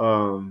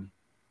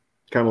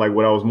 kind of like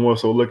what I was more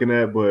so looking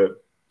at.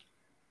 But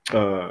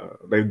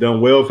they've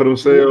done well for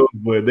themselves.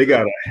 But they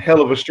got a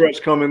hell of a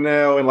stretch coming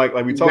now, and like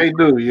we talked, they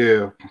do,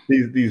 yeah.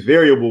 These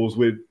variables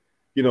with,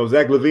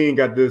 Zach LaVine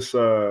got this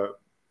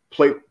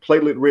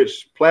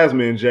platelet-rich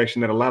plasma injection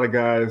that a lot of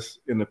guys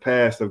in the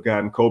past have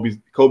gotten. Kobe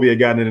had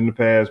gotten it in the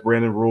past.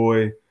 Brandon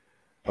Roy,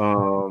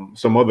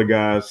 some other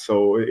guys.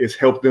 So it's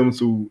helped them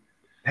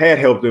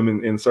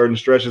in certain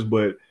stretches,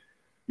 but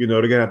they're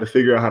gonna have to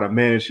figure out how to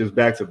manage his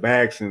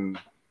back-to-backs, and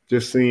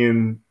just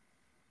seeing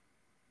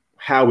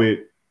how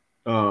it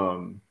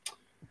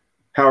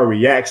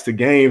reacts to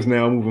games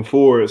now moving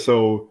forward.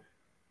 So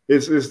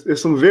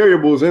it's some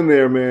variables in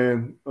there,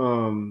 man.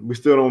 We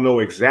still don't know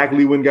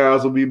exactly when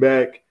guys will be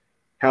back,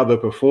 how they'll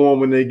perform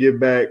when they get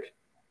back.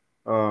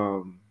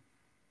 And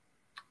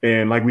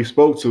like we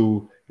spoke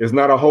to, there's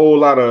not a whole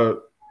lot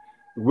of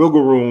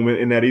wiggle room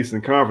in that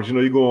Eastern Conference.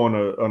 You go on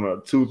a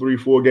 2, 3,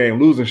 4 game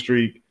losing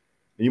streak,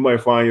 and you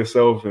might find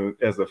yourself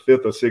as a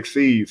 5th or 6th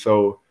seed.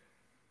 So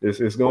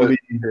it's going to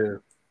be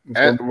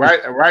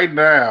right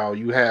now.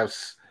 You have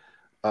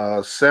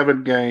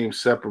 7 games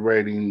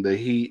separating the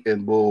Heat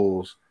and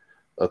Bulls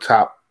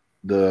atop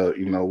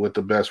with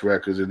the best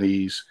records in the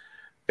East,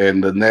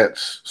 and the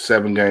Nets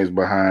 7 games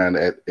behind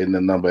in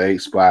the number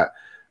 8 spot.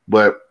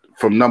 But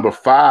from number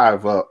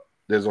 5 up,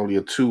 there's only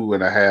a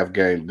 2.5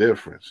 game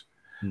difference.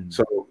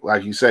 So,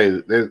 like you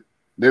say,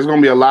 there's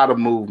going to be a lot of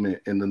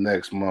movement in the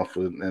next month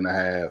and a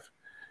half.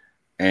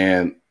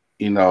 And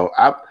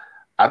I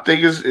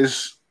think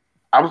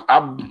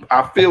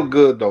I feel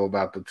good though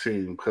about the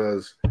team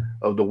because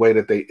of the way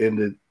that they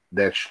ended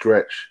that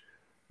stretch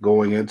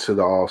going into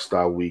the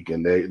All-Star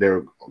weekend.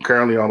 They're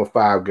currently on a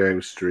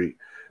 5-game streak.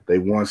 They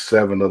won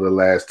 7 of the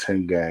last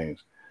 10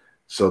 games.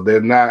 So they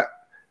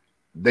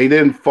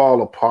didn't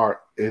fall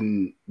apart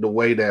in the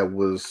way that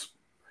was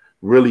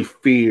really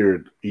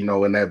feared, in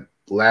that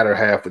latter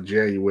half of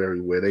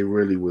January, where they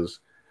really was,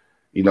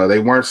 they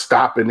weren't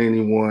stopping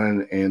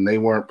anyone, and they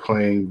weren't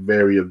playing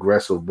very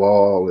aggressive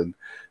ball, and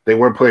they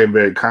weren't playing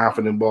very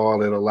confident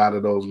ball in a lot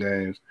of those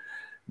games.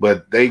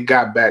 But they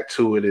got back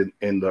to it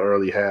in the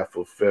early half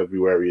of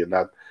February, and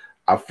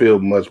I feel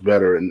much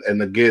better.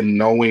 And again,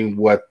 knowing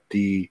what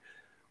the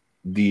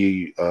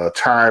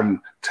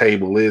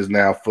timetable is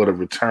now for the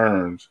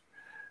returns,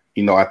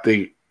 I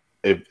think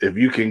if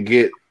you can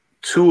get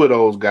 2 of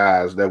those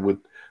guys that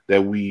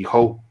we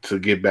hope to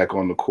get back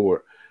on the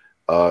court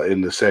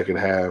in the second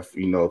half,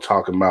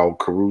 talking about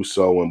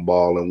Caruso and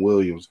Ball and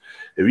Williams,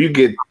 if you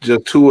get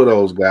just 2 of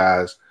those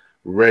guys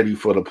ready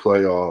for the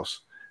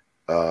playoffs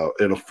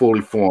in a fully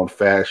formed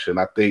fashion,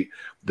 I think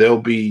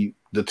they'll be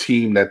the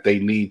team that they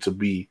need to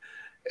be.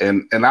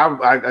 And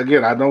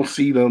I don't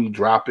see them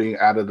dropping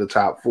out of the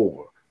top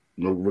 4,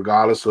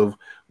 regardless of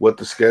what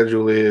the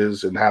schedule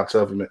is and how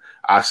tough it is.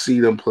 I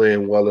see them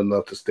playing well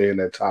enough to stay in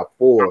that top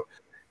 4.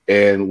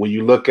 And when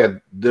you look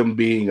at them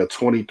being a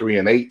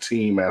 23-8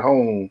 team at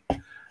home,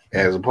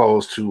 as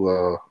opposed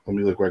to let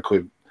me look right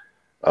quick,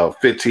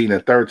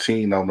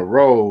 15-13 on the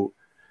road,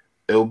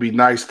 it would be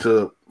nice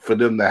for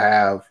them to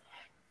have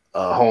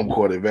a home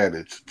court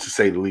advantage, to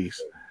say the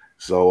least.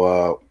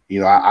 So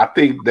I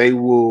think they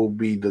will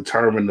be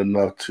determined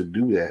enough to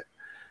do that.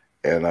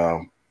 And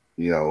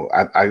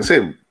like I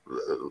said,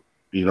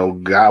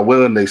 God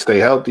willing, they stay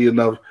healthy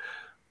enough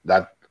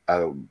that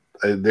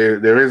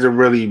there isn't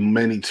really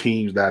many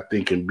teams that I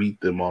think can beat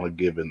them on a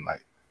given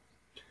night.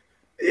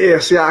 Yeah,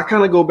 see, I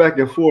kind of go back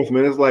and forth,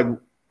 man. It's like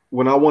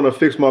when I want to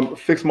fix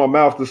my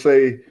mouth to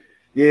say,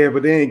 yeah,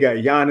 but they ain't got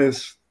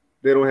Giannis.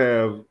 They don't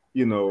have,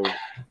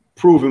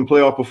 proven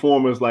playoff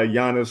performers like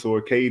Giannis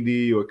or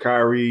KD or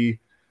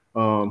Kyrie.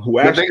 who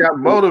but actually they got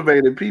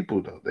motivated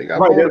people though. They got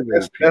right.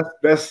 motivated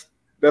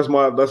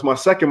That's my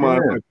second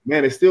mind. Yeah. Like,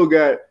 man, they still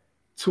got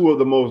two of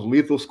the most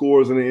lethal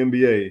scorers in the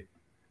NBA.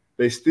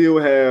 They still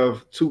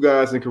have two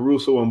guys in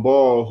Caruso and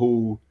Ball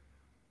who,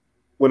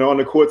 when on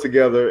the court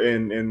together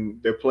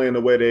and they're playing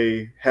the way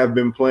they have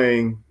been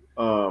playing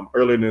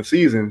earlier in the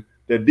season,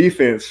 their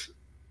defense,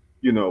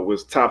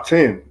 was top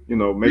 10.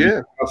 Maybe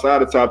outside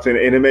the top 10,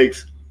 and it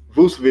makes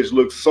Vucevic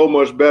look so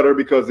much better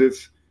because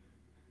it's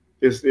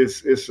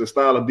a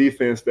style of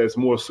defense that's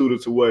more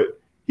suited to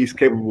what he's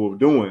capable of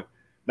doing.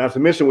 Not to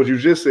mention what you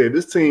just said,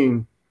 this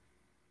team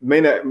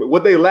may not,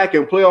 what they lack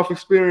in playoff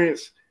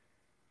experience,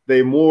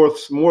 they more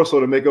so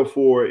to make up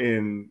for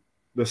in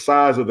the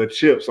size of the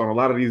chips on a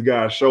lot of these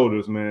guys'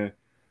 shoulders, man.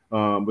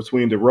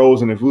 Between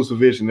DeRozan and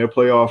Vucevic and their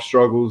playoff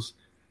struggles,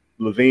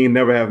 Levine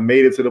never have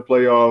made it to the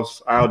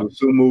playoffs. Aldo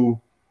Sumu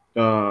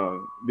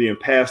being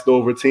passed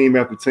over team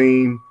after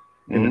team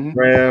in the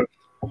draft.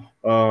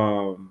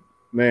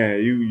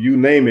 Man, you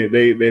name it,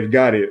 they've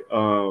got it.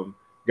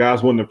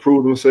 Guys wanting to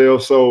prove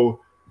themselves. So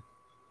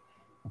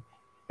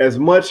as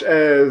much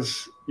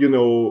as,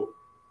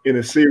 in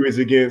a series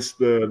against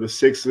the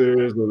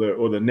Sixers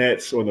or the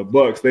Nets or the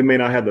Bucks, they may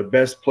not have the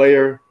best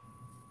player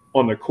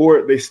on the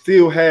court. They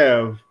still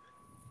have,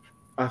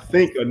 I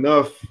think,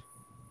 enough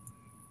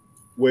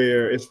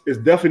where it's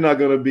definitely not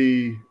going to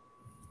be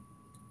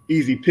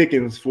easy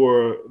pickings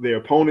for their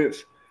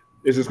opponents.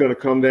 It's just going to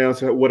come down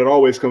to what it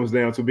always comes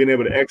down to: being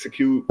able to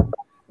execute,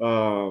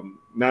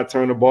 not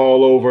turn the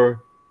ball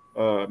over,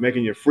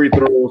 making your free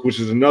throws, which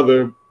is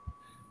another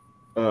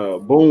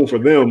boom for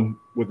them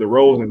with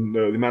DeRozan,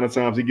 the amount of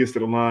times he gets to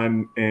the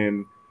line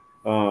and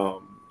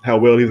how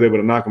well he's able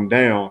to knock them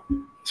down.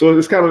 So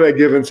it's kind of that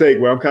give and take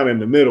where I'm kind of in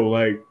the middle.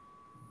 Like,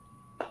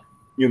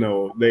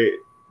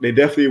 they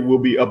definitely will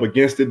be up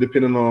against it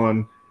depending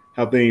on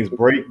how things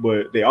break,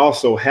 but they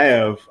also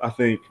have, I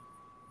think,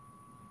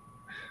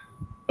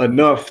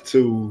 enough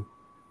to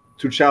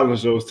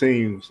challenge those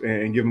teams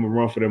and give them a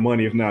run for their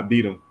money, if not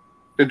beat them.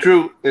 And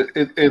Drew,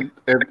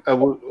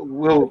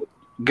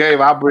 Gabe,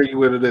 I'll bring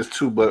you into this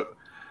too, but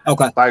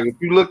okay, like if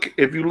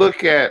you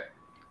look at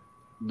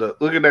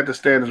looking at the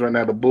standings right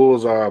now, the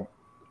Bulls are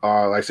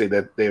like I say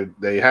that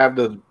they have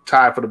the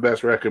tie for the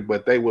best record,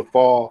 but they would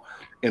fall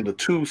in the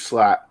 2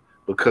 slot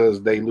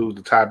because they lose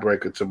the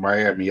tiebreaker to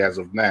Miami as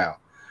of now.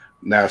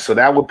 So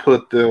that would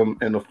put them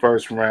in the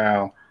first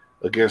round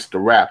against the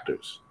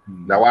Raptors.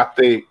 Mm-hmm. Now I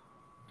think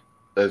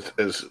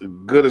as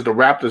good as the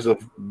Raptors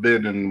have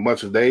been and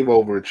much as they've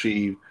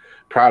overachieved,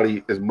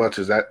 probably as much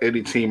as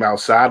any team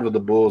outside of the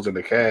Bulls and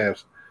the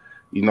Cavs,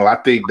 I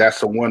think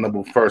that's a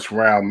winnable first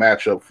round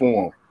matchup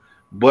for them.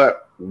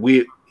 But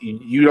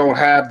you don't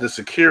have the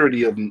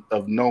security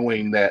of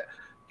knowing that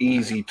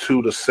easy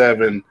 2 to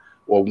 7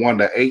 or 1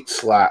 to 8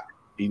 slot,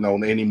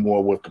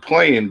 anymore with the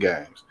playing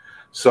games.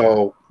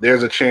 So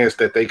there's a chance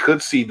that they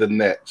could see the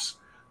Nets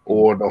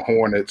or the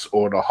Hornets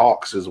or the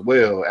Hawks as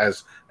well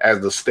as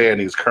the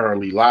standings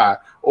currently lie,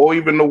 or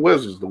even the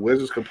Wizards. The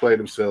Wizards could play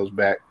themselves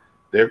back.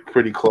 They're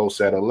pretty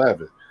close at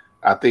 11.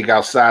 I think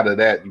outside of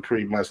that, you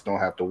pretty much don't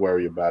have to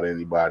worry about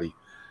anybody.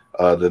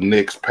 The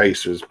Knicks,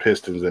 Pacers,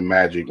 Pistons, and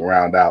Magic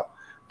round out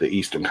the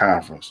Eastern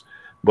Conference.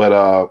 But,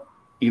 out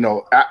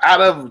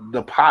of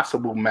the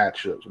possible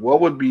matchups,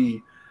 what would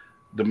be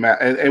the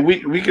and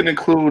we can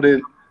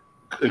include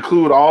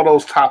all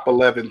those top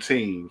 11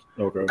 teams.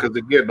 Okay. Because,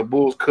 again, the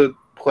Bulls could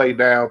play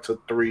down to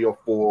 3 or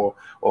 4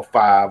 or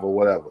 5 or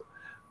whatever.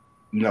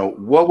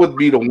 What would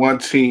be the one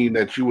team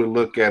that you would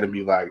look at and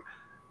be like,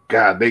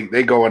 God,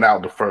 they going out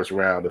in the first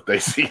round if they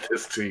see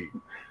this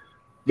team?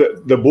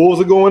 The Bulls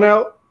are going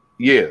out?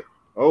 Yeah.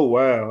 Oh,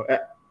 wow.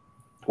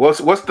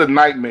 What's the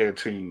nightmare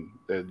team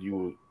that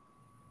you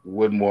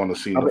wouldn't want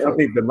to see? I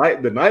think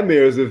the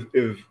nightmare is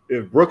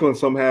if Brooklyn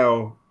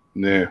somehow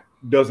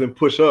doesn't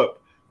push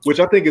up, which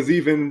I think is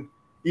even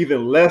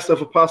less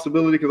of a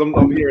possibility because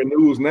I'm hearing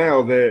news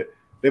now that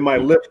they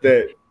might lift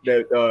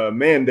that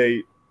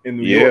mandate in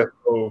New York.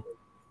 So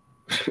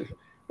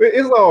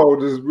it's all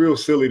just real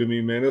silly to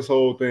me, man. This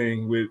whole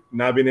thing with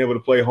not being able to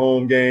play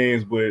home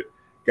games, but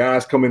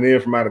guys coming in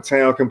from out of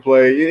town can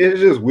play. It's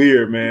just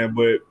weird, man.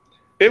 But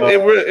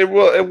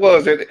it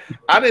was.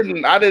 I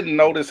didn't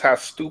notice how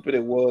stupid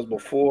it was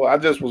before. I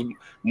just was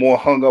more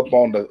hung up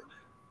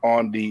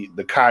on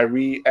the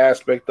Kyrie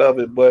aspect of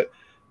it. But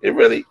it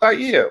really,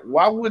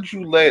 why would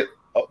you let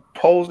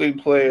opposing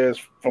players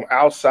from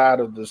outside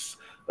of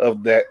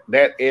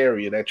that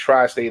area, that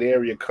tri-state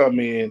area, come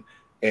in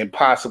and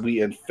possibly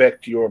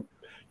infect your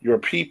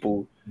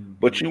people,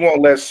 but you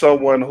won't let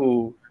someone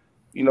who,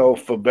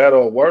 for better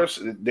or worse,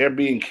 they're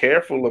being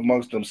careful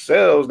amongst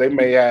themselves. They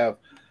may have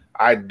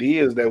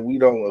ideas that we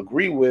don't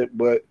agree with,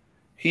 but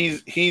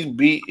he's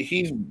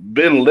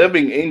been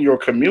living in your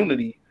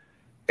community,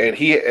 and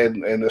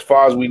and as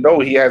far as we know,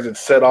 he hasn't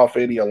set off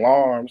any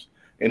alarms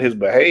in his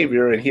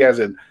behavior, and he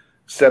hasn't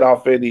set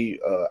off any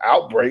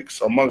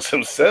outbreaks amongst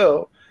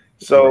himself.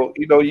 So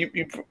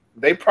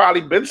they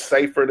probably been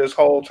safer this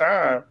whole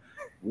time,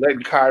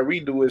 letting Kyrie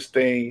do his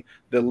thing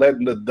than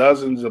letting the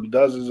dozens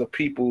of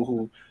people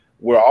who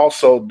we're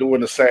also doing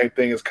the same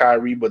thing as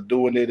Kyrie, but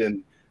doing it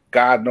in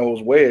God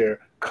knows where,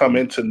 come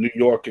into New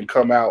York and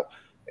come out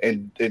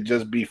and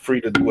just be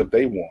free to do what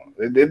they want.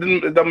 It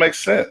doesn't make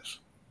sense.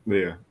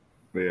 Yeah,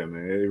 man.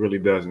 It really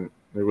doesn't.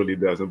 It really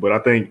doesn't. But I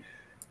think,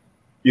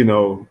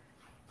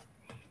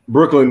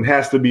 Brooklyn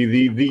has to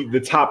be the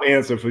top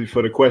answer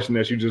for the question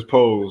that you just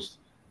posed.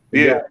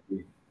 They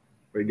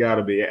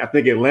gotta be. I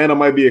think Atlanta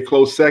might be a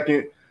close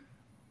second.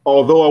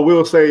 Although I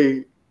will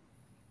say,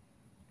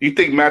 you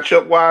think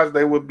matchup wise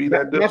they would be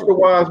that different? Matchup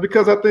wise,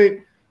 because I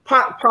think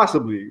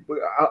possibly.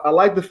 I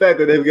like the fact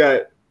that they've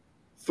got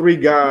three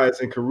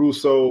guys in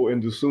Caruso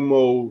and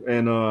Dosunmu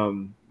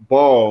and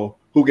Ball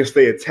who can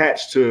stay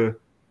attached to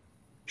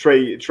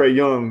Trae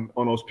Young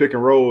on those pick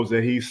and rolls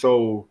that he's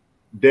so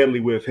deadly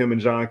with, him and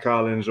John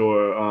Collins or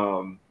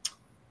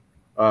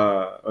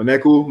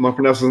Oneku. Am I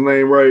pronouncing his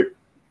name right?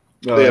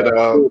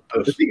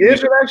 Is he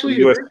injured actually?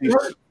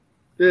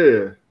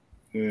 Yeah.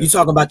 You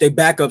talking about their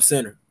backup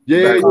center?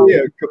 Yeah.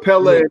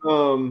 Capella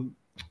and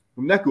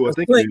Oneku. I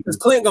think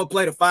Clint gonna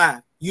play the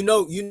 5. You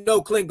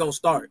know Clint gonna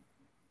start.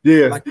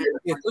 Yeah.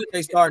 Clint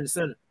they start in the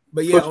center.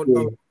 But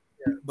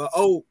but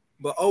O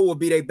will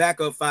be their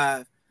backup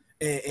 5,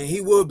 and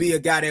he will be a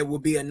guy that will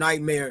be a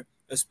nightmare,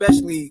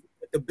 especially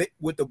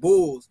with the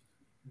Bulls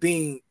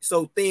being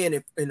so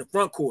thin in the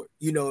front court.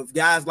 If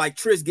guys like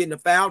Tris get into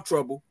foul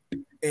trouble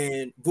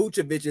and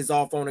Vucevic is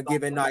off on a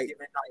given night,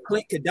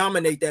 Clint could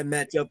dominate that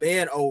matchup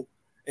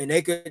and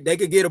they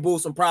could get a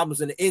Bulls some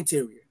problems in the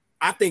interior.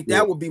 I think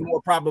that would be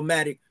more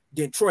problematic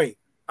than Trae.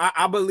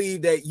 I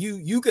believe that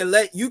you can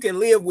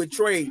live with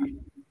Trae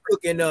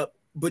cooking up,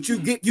 but you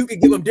can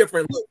give him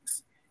different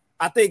looks.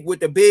 I think with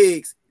the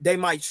bigs, they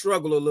might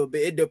struggle a little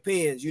bit. It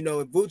depends. If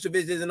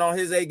Vucevic isn't on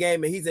his A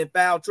game and he's in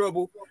foul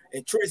trouble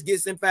and Tris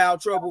gets in foul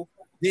trouble,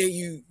 then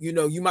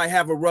you might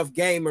have a rough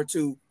game or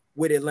two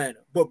with Atlanta.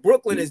 But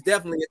Brooklyn is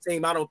definitely a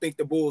team I don't think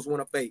the Bulls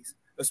want to face,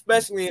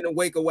 especially in the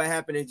wake of what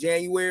happened in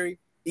January,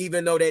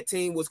 even though that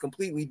team was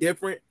completely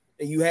different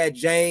and you had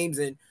James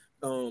and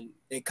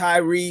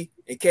Kyrie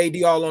and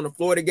KD all on the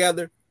floor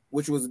together,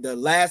 which was the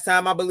last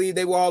time I believe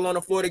they were all on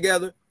the floor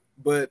together.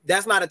 But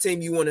that's not a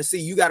team you want to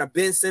see. You got a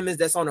Ben Simmons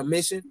that's on a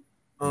mission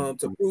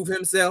to prove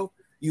himself.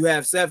 You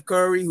have Seth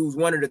Curry, who's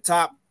one of the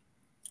top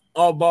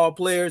all-ball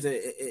players and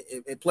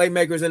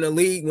playmakers in the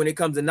league when it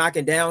comes to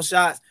knocking down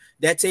shots.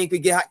 That team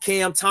could get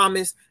Cam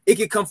Thomas. It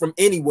could come from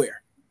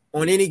anywhere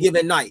on any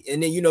given night.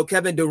 And then,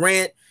 Kevin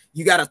Durant,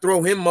 you got to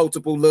throw him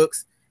multiple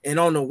looks. And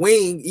on the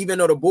wing, even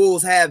though the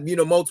Bulls have,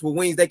 multiple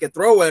wings they can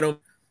throw at them,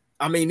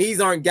 I mean, these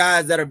aren't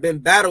guys that have been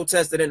battle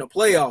tested in the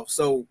playoffs.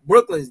 So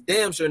Brooklyn's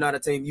damn sure not a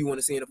team you want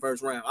to see in the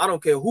first round. I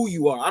don't care who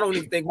you are. I don't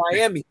even think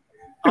Miami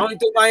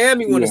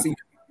want to see.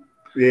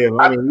 Yeah,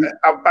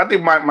 I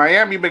think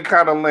Miami been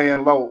kind of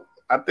laying low.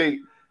 I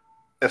think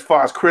as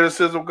far as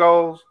criticism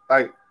goes,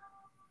 like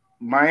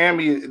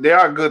Miami, they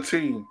are a good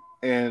team,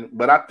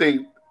 but I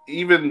think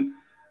even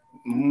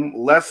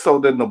less so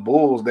than the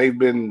Bulls. They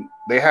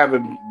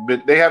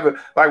haven't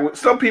like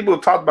some people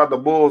have talked about the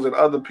Bulls and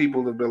other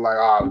people have been like,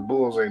 the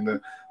Bulls ain't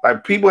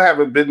like people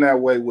haven't been that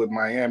way with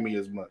Miami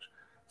as much.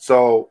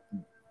 So,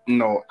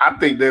 I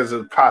think there's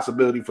a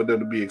possibility for them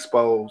to be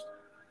exposed,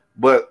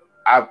 but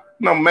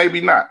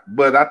maybe not.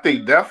 But I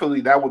think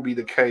definitely that would be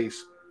the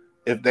case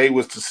if they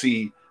was to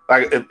see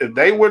like if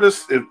they were to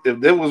if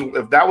that was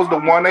the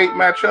 1-8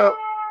 matchup,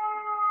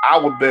 I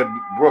would bet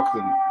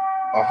Brooklyn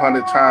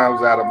 100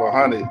 times out of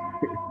 100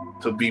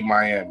 to beat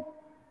Miami.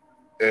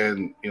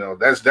 And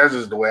that's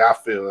just the way I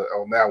feel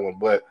on that one.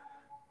 But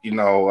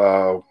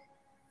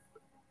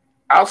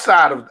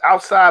outside of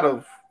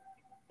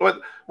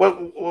what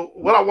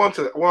I want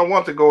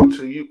to go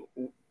to you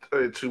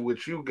to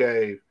what you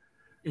gave,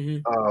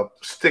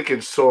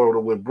 sticking sort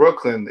of with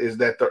Brooklyn is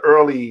that the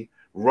early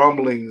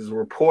rumblings,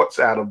 reports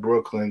out of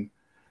Brooklyn,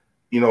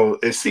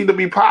 it seemed to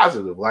be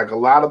positive. Like a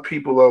lot of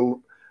people are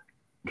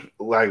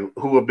like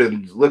who have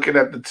been looking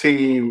at the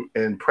team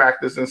and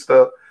practice and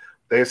stuff.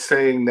 They're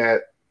saying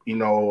that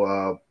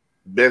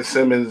Ben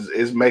Simmons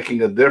is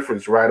making a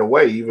difference right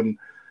away, even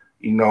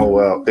in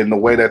the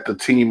way that the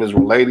team is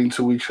relating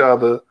to each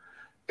other,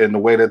 in the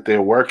way that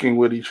they're working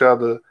with each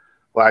other.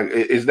 Like,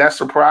 is that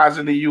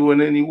surprising to you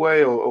in any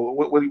way, or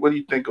what do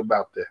you think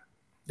about that?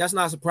 That's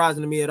not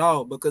surprising to me at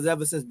all, because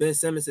ever since Ben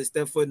Simmons has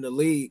stepped foot in the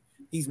league,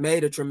 he's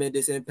made a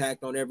tremendous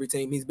impact on every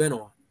team he's been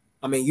on.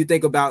 I mean, you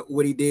think about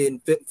what he did in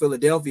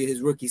Philadelphia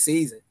his rookie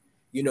season.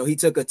 He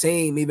took a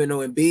team, even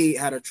though Embiid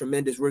had a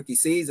tremendous rookie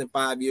season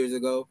 5 years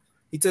ago,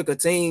 he took a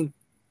team,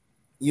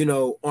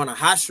 on a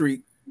hot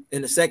streak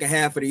in the second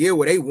half of the year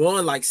where they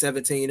won like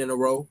 17 in a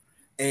row,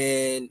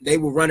 and they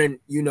were running,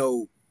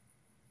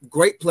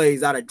 great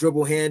plays out of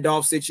dribble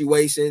handoff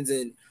situations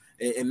and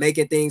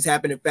making things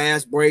happen in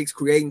fast breaks,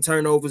 creating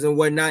turnovers and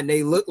whatnot. And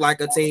they looked like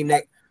a team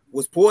that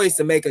was poised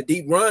to make a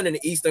deep run in the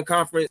Eastern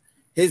Conference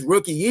his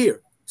rookie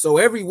year. So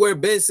everywhere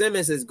Ben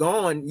Simmons has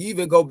gone, you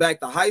even go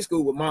back to high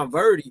school with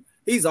Montverde,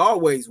 he's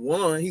always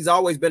won. He's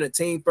always been a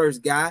team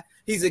first guy.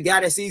 He's a guy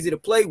that's easy to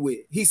play with.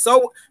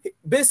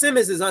 Ben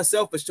Simmons is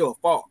unselfish to a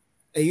fault.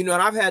 And, you know,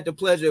 and I've had the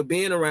pleasure of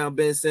being around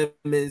Ben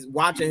Simmons,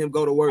 watching him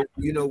go to work,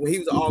 you know, when he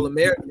was an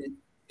All-American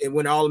and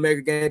when the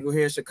All-American games were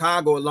here in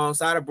Chicago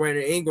alongside of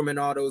Brandon Ingram and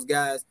all those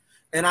guys.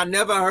 And I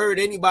never heard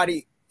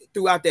anybody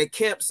throughout that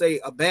camp say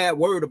a bad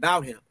word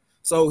about him.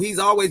 So he's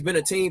always been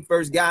a team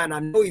first guy. And I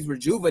know he's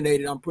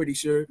rejuvenated, I'm pretty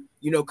sure,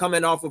 you know,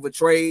 coming off of a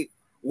trade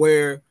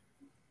where,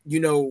 you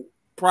know,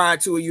 prior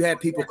to it, you had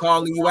people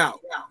calling you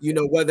out, you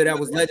know, whether that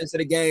was legends of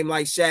the game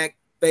like Shaq,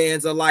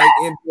 fans are like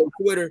NBA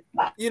Twitter.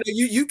 You know,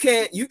 you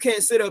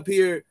can't sit up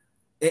here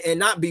and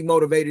not be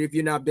motivated if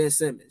you're not Ben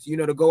Simmons. You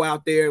know, to go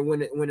out there when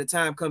the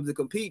time comes to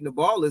compete and the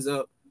ball is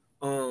up,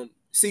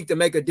 seek to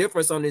make a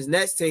difference on his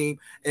next team.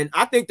 And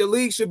I think the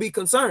league should be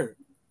concerned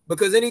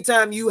because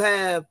anytime you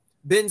have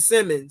Ben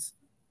Simmons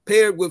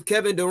paired with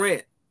Kevin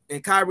Durant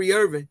and Kyrie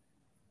Irving,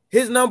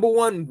 his number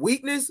one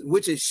weakness,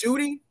 which is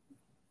shooting,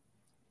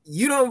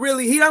 he don't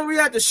really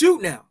have to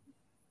shoot now.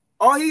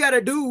 All he got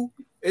to do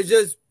is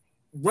just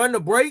run the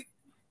break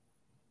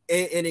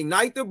and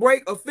ignite the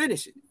break or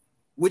finish it,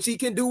 which he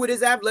can do with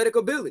his athletic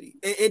ability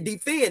and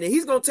defend. And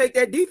he's going to take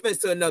that defense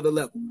to another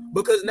level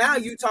because now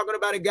you're talking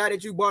about a guy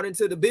that you brought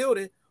into the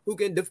building who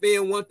can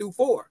defend 1 through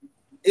 4,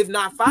 if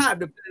not 5,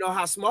 depending on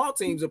how small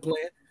teams are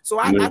playing. So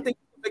I think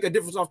it'll make a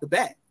difference off the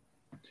bat.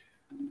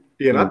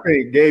 Yeah, and I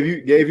think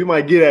Gabe, you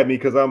might get at me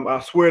because I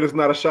swear it's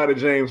not a shot at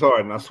James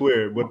Harden. I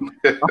swear, but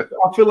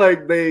I feel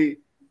like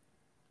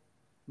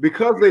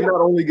because they not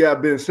only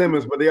got Ben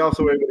Simmons, but they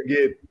also were able to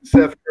get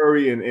Seth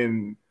Curry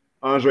and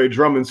Andre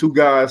Drummond, 2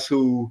 guys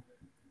who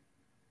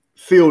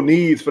fill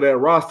needs for that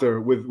roster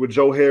with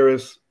Joe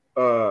Harris.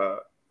 Joe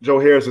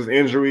Harris's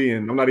injury,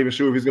 and I'm not even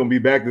sure if he's going to be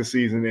back this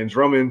season. And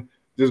Drummond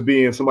just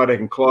being somebody that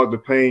can clog the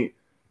paint,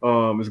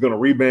 is going to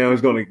rebound,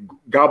 is going to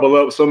gobble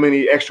up so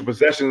many extra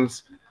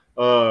possessions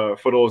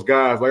for those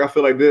guys. Like I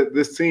feel like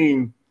this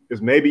team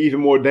is maybe even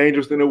more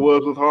dangerous than it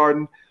was with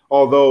Harden,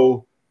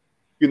 although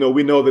you know,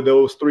 we know that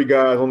those 3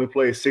 guys only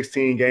played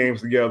 16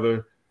 games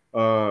together,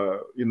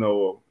 you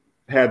know,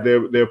 had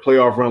their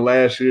playoff run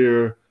last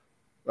year,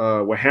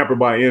 were hampered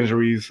by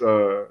injuries,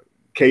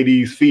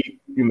 KD's feet,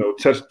 you know,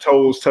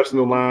 toes touching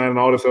the line and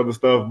all this other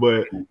stuff.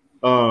 But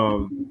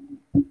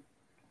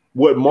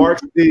what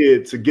Marks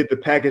did to get the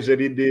package that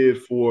he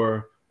did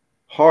for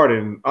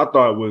Harden, I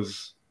thought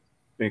was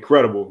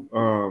incredible.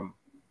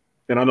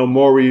 And I know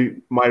Morey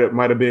might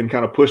have been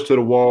kind of pushed to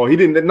the wall. He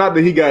didn't, not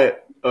that he got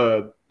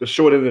the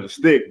short end of the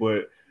stick,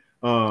 but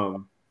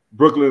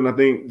Brooklyn, I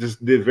think,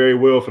 just did very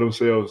well for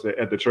themselves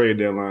at the trade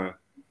deadline.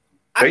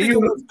 I think it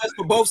was best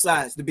for both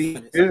sides, to be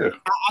honest. Yeah.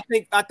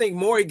 I think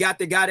Morey got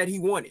the guy that he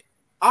wanted.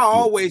 I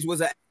always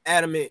was an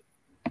adamant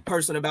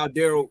person about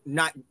Daryl.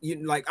 Not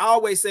like I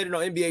always said it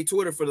on NBA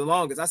Twitter for the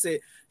longest. I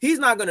said he's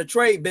not going to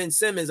trade Ben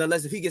Simmons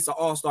unless if he gets an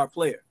all-star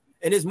player,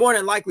 and it's more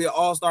than likely an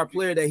all-star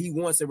player that he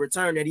wants in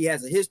return that he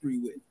has a history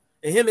with.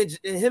 And him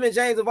and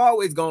James have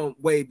always gone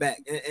way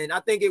back, and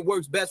I think it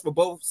works best for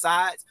both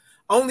sides.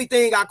 Only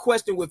thing I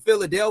question with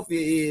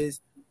Philadelphia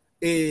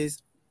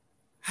is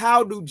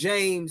how do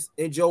James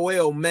and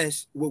Joel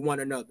mesh with one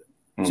another?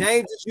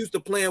 James is used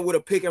to playing with a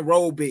pick and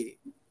roll big,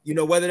 you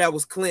know, whether that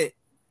was Clint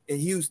in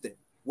Houston,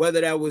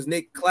 whether that was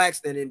Nick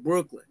Claxton in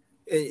Brooklyn,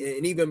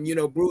 and even, you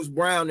know, Bruce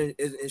Brown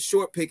in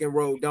short pick and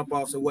roll dump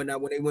offs and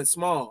whatnot when they went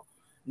small.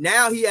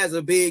 Now he has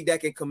a big that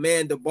can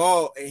command the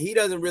ball, and he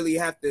doesn't really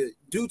have to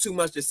do too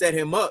much to set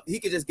him up. He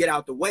can just get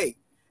out the way.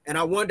 And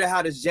I wonder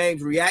how does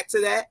James react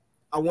to that?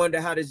 I wonder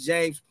how does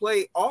James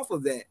play off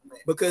of that?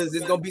 Because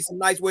there's going to be some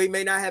nights where he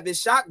may not have his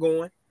shot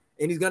going,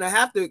 and he's going to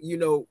have to, you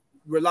know,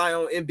 rely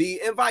on Embiid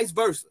and vice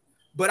versa.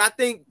 But I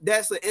think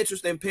that's an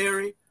interesting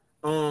pairing.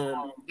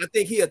 I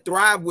think he'll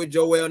thrive with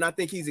Joel, and I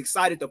think he's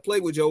excited to play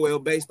with Joel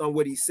based on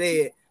what he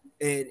said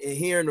and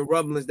hearing the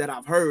rumblings that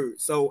I've heard.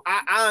 So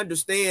I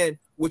understand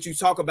what you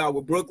talk about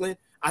with Brooklyn.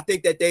 I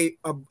think that they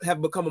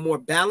have become a more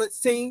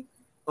balanced team.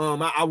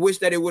 I wish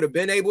that it would have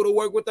been able to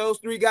work with those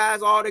 3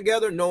 guys all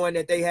together, knowing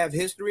that they have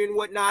history and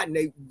whatnot, and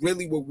they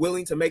really were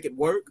willing to make it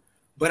work.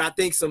 But I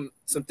think some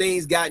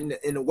things got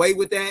in the way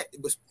with that.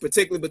 It was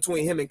particularly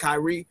between him and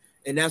Kyrie,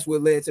 and that's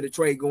what led to the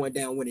trade going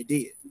down when it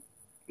did.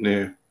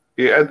 Yeah.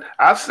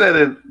 I said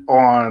it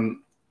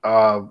on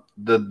on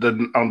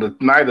the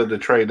night of the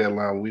trade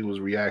deadline. We was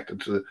reacting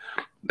to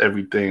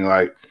everything.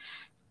 Like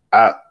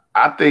I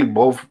think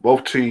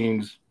both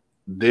teams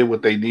did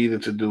what they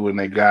needed to do, and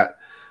they got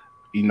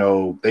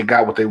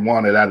what they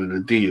wanted out of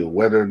the deal.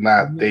 Whether or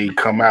not they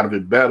come out of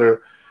it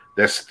better,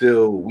 that's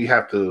still, we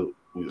have to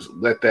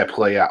let that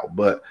play out.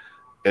 But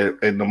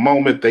in the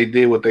moment, they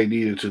did what they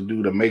needed to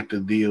do to make the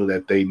deal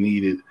that they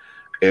needed,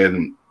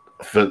 and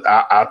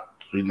I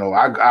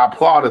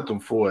applauded them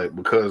for it,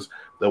 because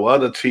there were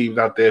other teams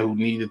out there who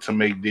needed to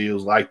make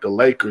deals, like the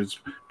Lakers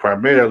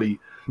primarily,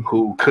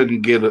 who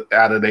couldn't get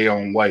out of their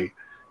own way,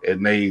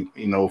 and they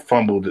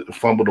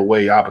fumbled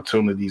away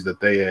opportunities that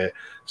they had.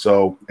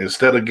 So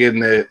instead of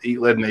getting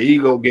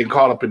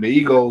caught up in the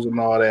egos and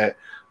all that,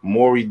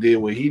 Morey did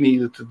what he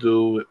needed to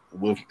do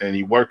and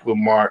he worked with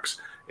Marks,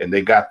 and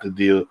they got the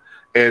deal.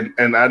 And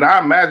I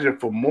imagine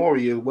for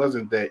Morey it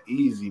wasn't that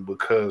easy,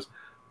 because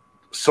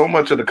so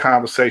much of the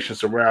conversation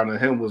surrounding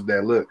him was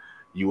that, look,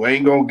 you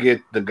ain't gonna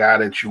get the guy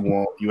that you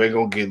want. You ain't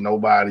gonna get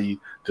nobody.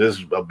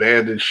 Just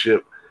abandon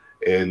ship,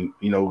 and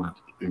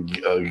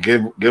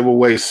give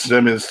away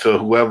Simmons to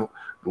whoever.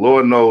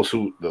 Lord knows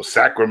who, the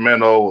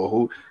Sacramento or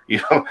who,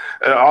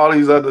 and all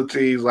these other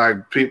teams.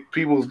 Like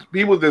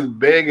people just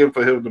begging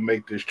for him to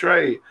make this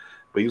trade,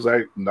 but he's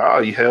like,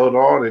 no, he held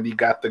on and he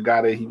got the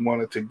guy that he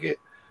wanted to get.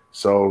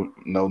 So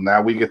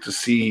now we get to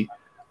see,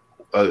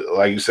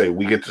 like you say,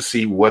 we get to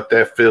see what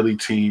that Philly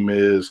team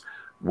is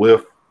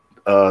with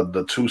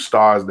the two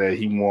stars that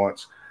he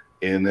wants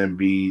in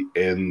Embiid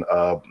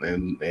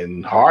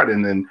and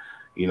Harden, and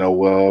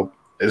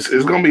it's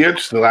going to be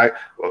interesting. Like,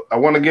 I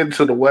want to get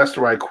into the West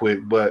right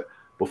quick, but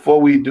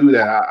before we do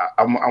that,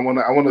 I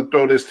want to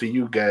throw this to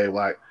you, Gabe.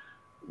 Like,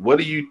 what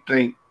do you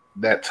think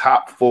that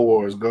top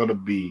four is going to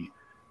be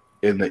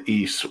in the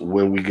East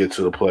when we get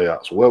to the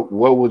playoffs?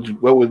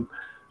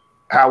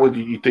 How would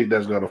you think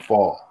that's going to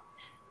fall?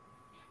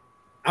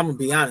 I'm gonna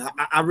be honest.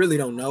 I really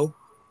don't know.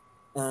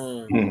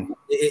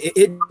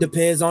 It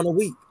depends on the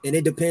week, and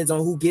it depends on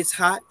who gets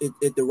hot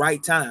at the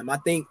right time. I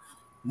think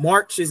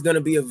March is going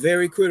to be a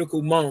very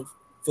critical month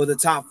for the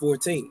top four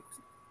teams,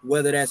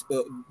 whether that's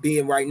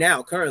being right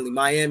now, currently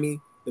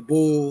Miami, the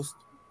Bulls,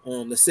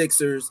 the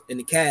Sixers, and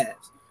the Cavs.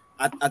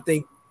 I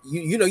think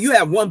you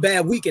have one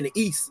bad week in the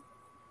East,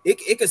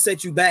 it could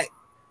set you back,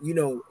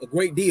 a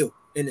great deal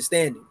in the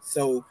standings.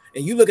 So,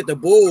 and you look at the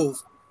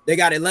Bulls, they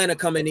got Atlanta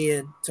coming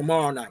in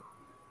tomorrow night.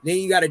 Then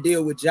you got to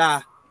deal with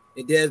Ja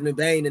and Desmond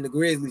Bane and the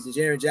Grizzlies and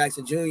Jaren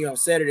Jackson Jr. on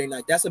Saturday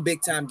night. That's a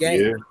big time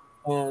game.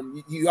 Yeah.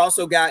 You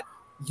also got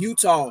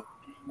Utah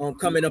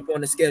coming up on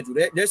the schedule.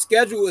 Their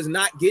schedule is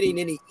not getting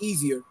any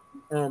easier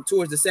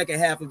towards the second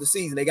half of the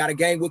season. They got a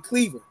game with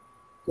Cleveland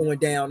going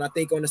down, I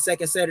think, on the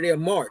second Saturday of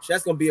March.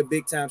 That's going to be a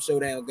big time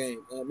showdown game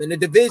in the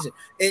division.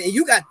 And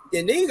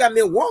then you got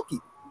Milwaukee,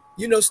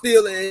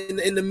 still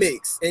in the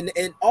mix. And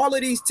all of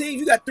these teams,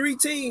 you got three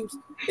teams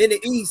in the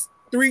East,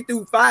 3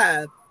 through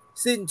 5,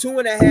 sitting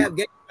 2.5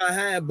 games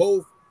behind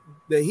both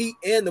the Heat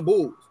and the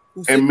Bulls.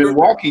 And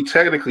Milwaukee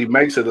technically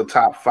makes it a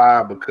top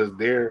 5 because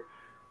they're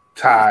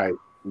tied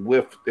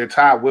with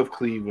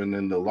Cleveland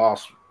in the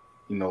loss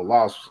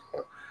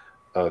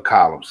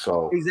column.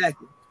 So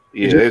exactly.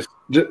 Yeah,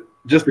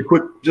 just a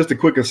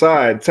quick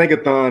aside.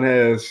 Tankathon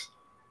has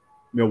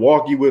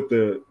Milwaukee with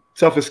the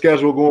toughest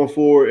schedule going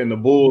forward, and the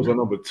Bulls are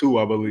number 2,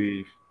 I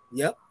believe.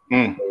 Yep.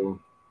 So,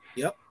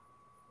 yep.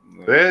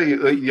 Well,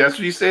 that's what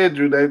you said,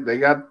 Drew. They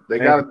got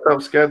a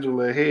tough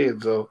schedule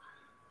ahead. So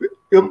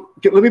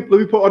let me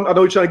pose, I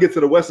know you're trying to get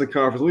to the Western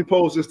Conference. Let me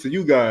pose this to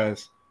you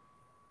guys.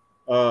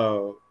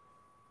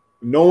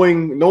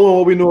 Knowing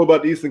what we know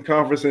about the Eastern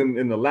Conference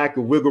and the lack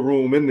of wiggle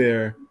room in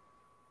there,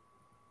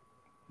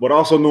 but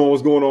also knowing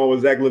what's going on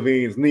with Zach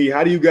LaVine's knee,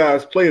 how do you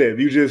guys play that?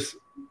 You just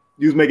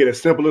make it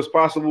as simple as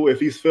possible. If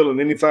he's feeling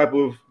any type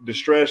of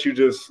distress,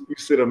 you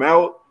sit him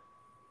out.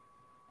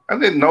 I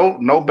think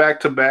no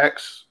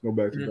back-to-backs. No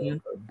back-to-back.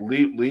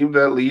 Mm-hmm. Leave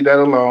that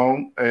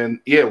alone, and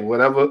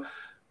whatever.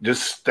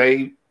 Just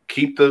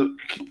keep the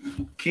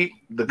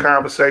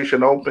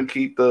conversation open,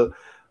 keep the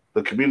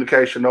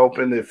communication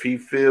open. If he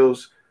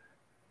feels,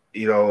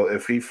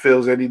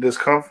 any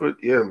discomfort,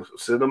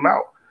 sit him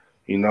out.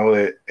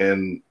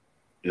 And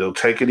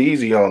take it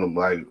easy on him.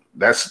 Like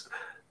that's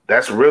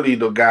really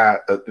the guy.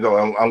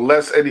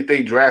 Unless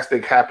anything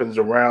drastic happens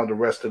around the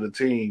rest of the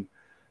team,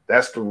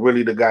 that's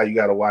really the guy you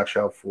got to watch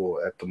out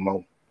for at the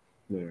moment.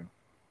 Yeah,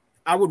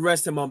 I would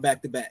rest him on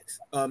back-to-backs.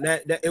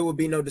 That it would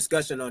be no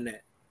discussion on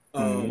that.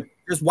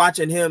 Just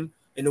watching him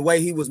and the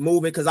way he was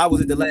moving, because I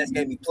was at the last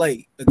game he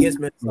played against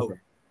Minnesota.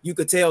 You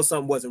could tell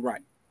something wasn't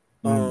right.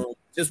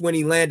 Just when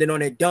he landed on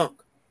that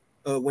dunk,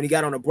 when he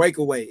got on a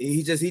breakaway,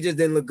 he just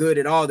didn't look good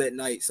at all that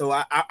night. So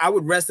I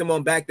would rest him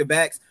on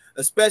back-to-backs,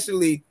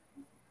 especially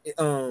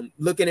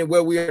looking at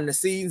where we are in the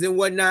seasons and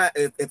whatnot.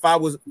 If I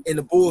was in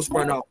the Bulls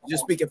front office,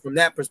 just speaking from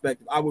that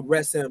perspective, I would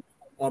rest him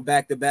on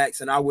back-to-backs,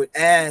 and I would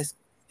ask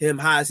him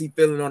how is he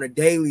feeling on a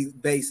daily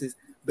basis,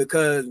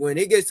 because when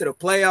it gets to the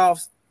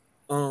playoffs,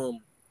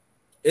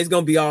 it's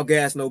gonna be all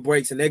gas, no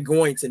brakes, and they're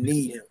going to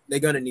need him. They're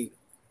gonna need him.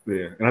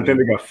 Yeah, and I think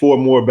they got 4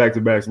 more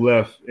back-to-backs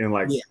left, and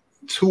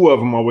 2 of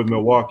them are with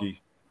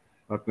Milwaukee,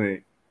 I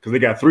think, because they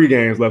got 3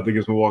 games left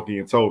against Milwaukee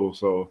in total.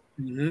 So,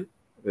 yeah,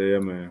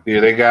 man.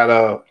 Yeah, they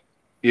got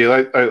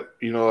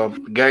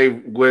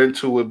Gabe went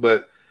into it,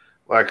 but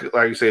like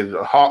you said,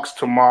 the Hawks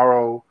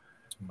tomorrow,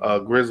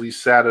 Grizzlies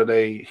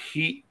Saturday,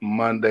 Heat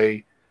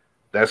Monday.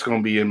 That's going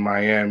to be in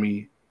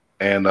Miami,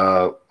 and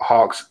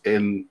Hawks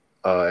in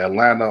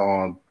Atlanta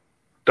on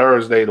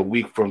Thursday, the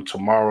week from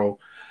tomorrow,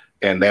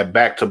 and that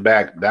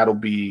back-to-back, they'll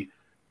be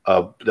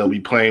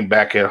playing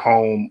back at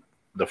home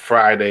the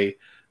Friday,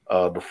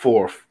 the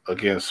 4th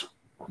against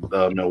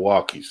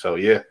Milwaukee. So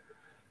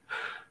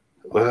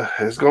well,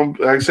 it's gonna,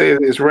 like I say,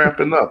 it's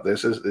ramping up.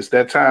 It's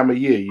that time of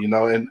year,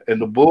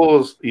 and the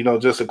Bulls,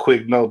 just a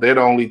quick note, they're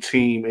the only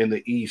team in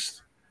the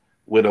East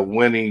with a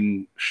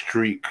winning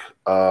streak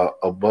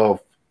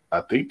above,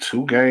 I think,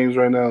 2 games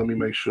right now. Let me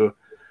make sure.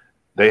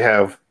 They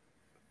have,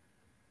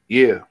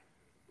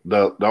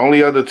 the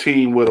only other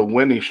team with a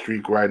winning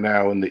streak right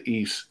now in the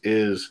East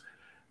is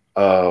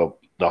the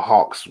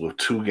Hawks with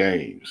 2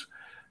 games,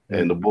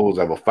 and the Bulls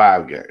have a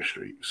 5-game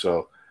streak.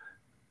 So,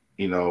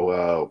 you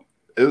know,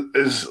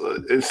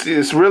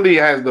 it's really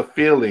has the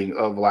feeling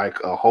of like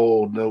a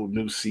whole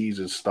new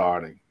season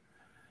starting,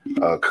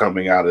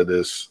 coming out of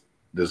this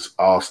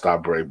All-Star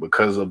break,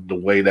 because of the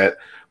way that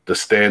the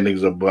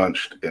standings are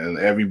bunched, and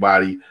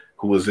everybody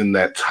who was in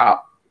that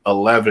top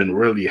 11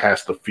 really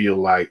has to feel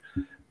like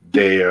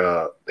they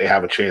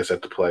have a chance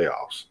at the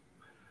playoffs.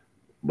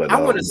 But I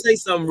want to say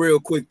something real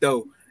quick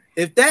though.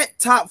 If that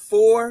top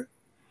 4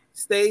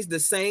 stays the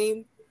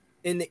same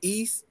in the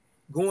East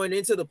going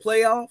into the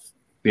playoffs,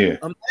 yeah,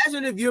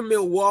 imagine if you're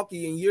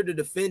Milwaukee and you're the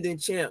defending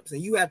champs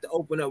and you have to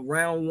open up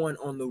round 1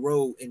 on the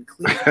road in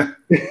Cleveland.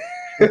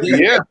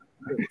 yeah,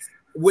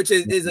 which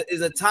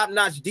is a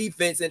top-notch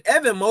defense. And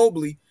Evan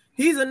Mobley,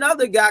 he's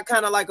another guy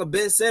kind of like a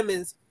Ben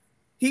Simmons.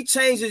 He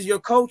changes your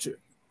culture.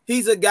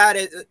 He's a guy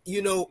that,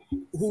 you know,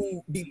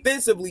 who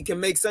defensively can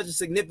make such a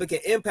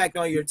significant impact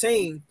on your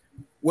team,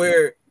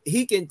 where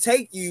he can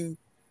take you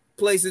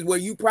places where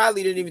you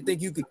probably didn't even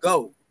think you could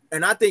go.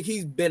 And I think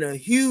he's been a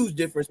huge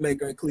difference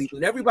maker in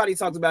Cleveland. Everybody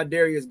talks about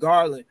Darius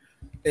Garland,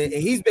 and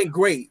he's been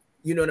great,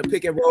 you know, in the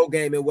pick and roll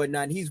game and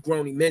whatnot. And he's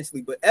grown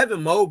immensely. But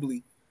Evan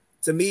Mobley,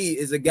 to me,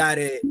 is a guy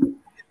that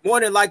more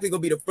than likely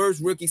going to be the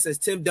first rookie since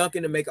Tim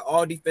Duncan to make an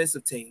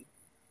all-defensive team,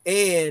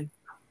 and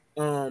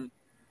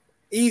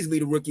easily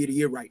the rookie of the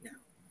year right now.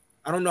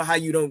 I don't know how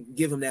you don't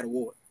give him that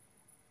award.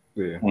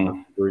 Yeah,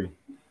 I agree.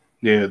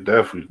 Yeah,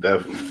 definitely.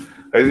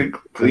 I think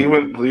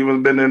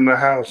Cleveland's been in the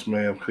house,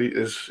 man.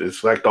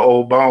 It's like the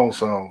old Bone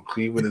song.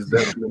 Cleveland is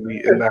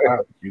definitely in the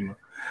house, you know.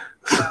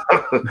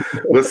 So,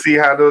 we'll see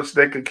how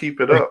they can keep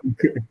it up.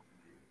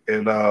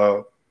 And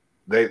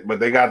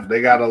they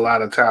got a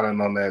lot of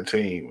talent on that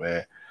team,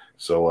 man.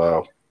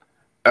 So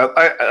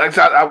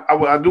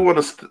I do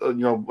want to, you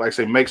know, like I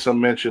say, make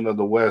some mention of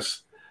the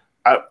West.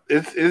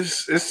 It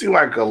seems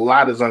like a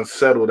lot is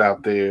unsettled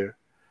out there.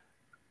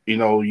 You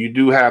know, you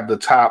do have the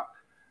top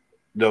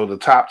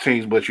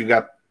teams, but you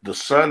got the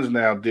Suns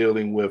now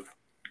dealing with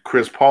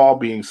Chris Paul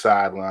being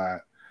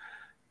sidelined,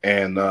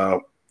 and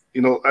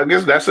you know, I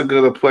guess that's a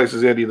good place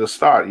as any to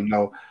start. You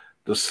know,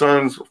 the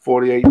Suns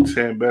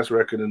 48-10, best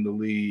record in the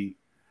league.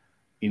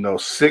 You know,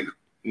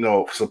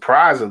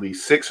 surprisingly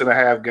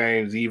 6.5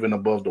 games even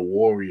above the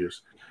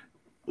Warriors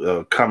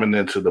coming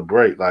into the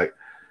break. Like,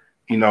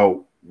 you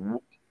know,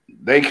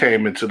 they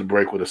came into the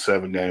break with a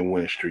 7-game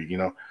win streak. You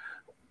know,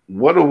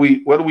 what do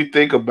we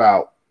think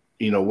about,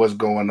 you know, what's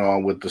going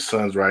on with the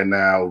Suns right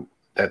now,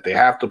 that they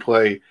have to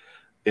play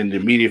in the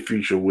immediate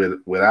future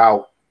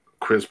without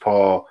Chris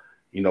Paul?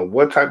 You know,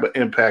 what type of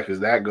impact is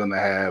that going to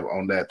have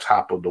on that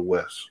top of the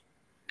West?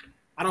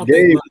 I don't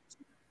think much.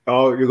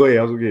 Oh, you go ahead.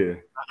 I was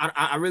good.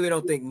 I really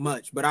don't think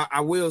much, but I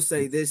will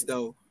say this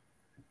though.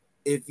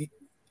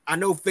 I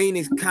know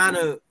Phoenix kind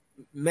of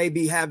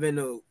maybe having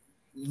to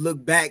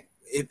look back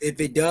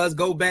if it does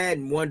go bad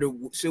and wonder,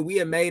 should we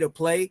have made a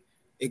play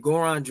at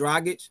Goran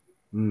Dragic?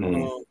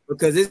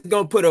 Because it's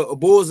gonna put a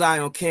bullseye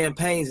on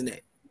Campaign's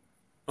neck.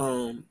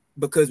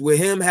 Because with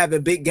him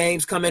having big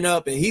games coming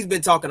up, and he's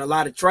been talking a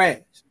lot of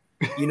trash,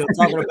 you know,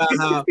 talking about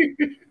how,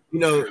 you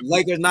know,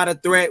 Lakers not a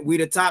threat, we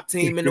the top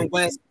team in the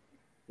West.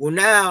 Well,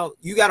 now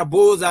you got a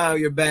bullseye on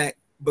your back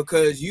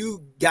because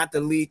you got to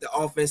lead the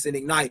offense and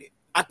ignite it.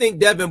 I think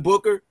Devin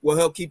Booker will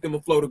help keep them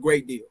afloat a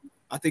great deal.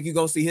 I think you're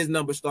gonna see his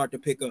numbers start to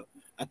pick up.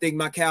 I think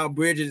Mikal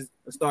Bridges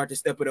will start to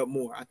step it up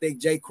more. I think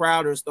Jay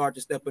Crowder will start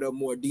to step it up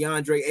more.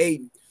 DeAndre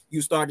Ayton,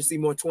 you start to see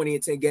more 20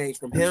 and 10 games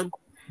from him.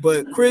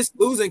 But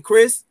losing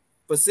Chris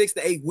for 6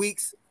 to 8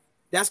 weeks,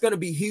 that's going to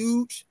be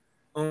huge.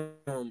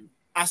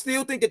 I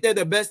still think that they're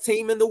the best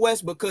team in the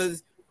West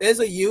because as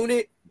a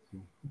unit,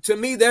 to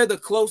me, they're the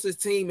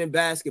closest team in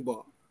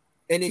basketball.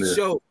 And it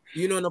showed.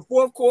 You know, in the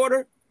fourth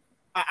quarter,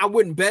 I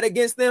wouldn't bet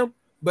against them,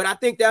 but I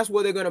think that's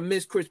where they're going to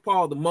miss Chris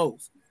Paul the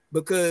most,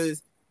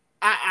 because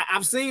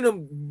I've seen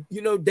him,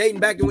 you know, dating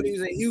back to when he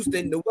was in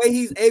Houston, the way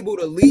he's able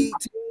to lead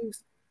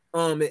teams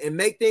and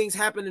make things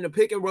happen in the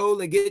pick and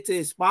roll and get to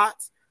his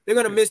spots. They're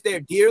going to miss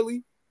that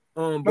dearly.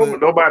 But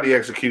nobody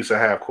executes a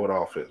half-court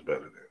offense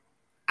better than him.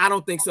 I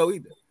don't think so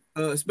either,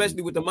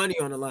 especially with the money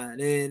on the line.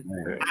 And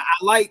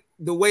I like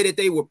the way that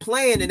they were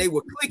playing and they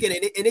were clicking,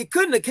 and it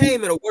couldn't have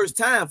came at a worse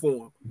time for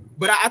them.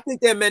 But I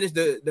think they managed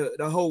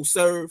the whole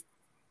serve.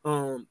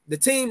 The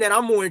team that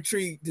I'm more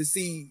intrigued to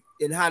see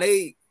and how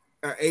they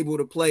are able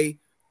to play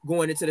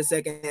going into the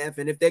second half,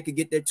 and if they could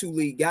get their 2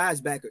 lead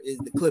guys back, is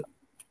the Clippers.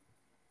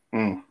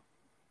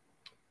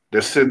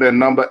 They're sitting at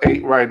number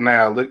 8 right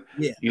now.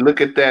 You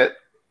look at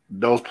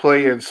those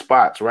playing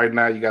spots right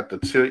now. You got the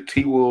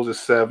T-Wolves at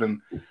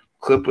 7,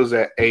 Clippers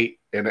at 8,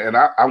 and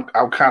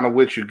I'm kind of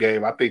with you,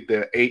 Gabe. I think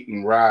they're 8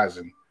 and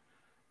rising.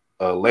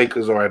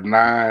 Lakers are at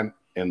 9,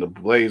 and the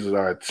Blazers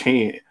are at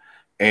 10,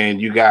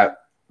 and you got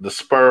the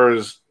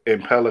Spurs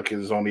and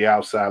Pelicans on the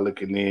outside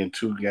looking in,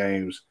 2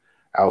 games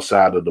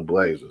outside of the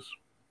Blazers.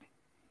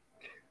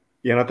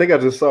 Yeah, and I think I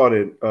just saw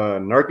that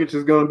Nurkic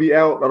is going to be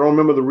out. I don't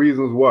remember the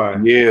reasons why.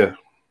 Yeah.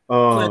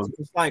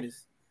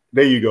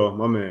 There you go,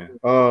 my man.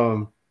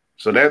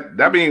 So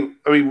that mean,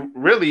 I mean,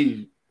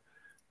 really,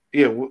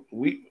 yeah.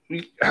 We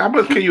how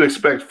much can you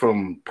expect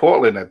from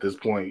Portland at this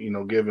point? You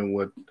know, given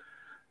what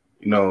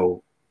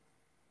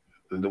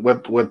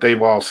what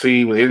they've all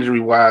seen with injury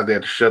wise, they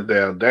had to shut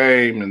down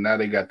Dame, and now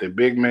they got their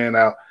big man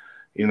out.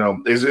 You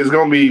know, it's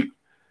going to be,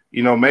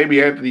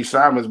 maybe Anthony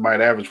Simons might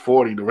average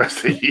 40 the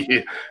rest of the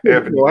year.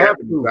 Anthony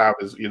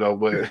Simons,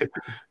 but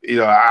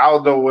I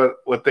don't know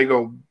what they're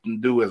going to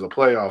do as a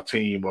playoff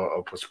team or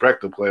a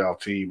prospective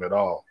playoff team at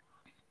all.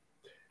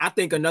 I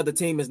think another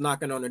team is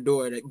knocking on the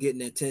door to getting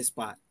that 10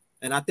 spot,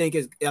 and I think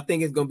it's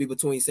going to be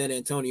between San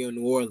Antonio and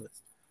New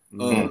Orleans.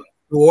 Mm-hmm.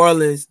 New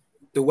Orleans,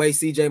 the way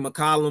CJ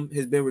McCollum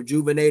has been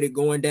rejuvenated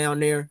going down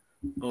there,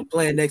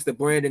 playing next to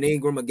Brandon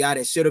Ingram, a guy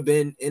that should have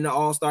been in the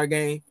All-Star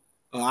game.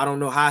 I don't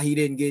know how he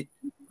didn't get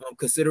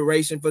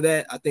consideration for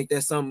that. I think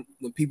that's something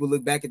when people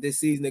look back at this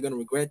season, they're going to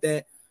regret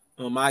that.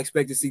 I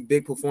expect to see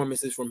big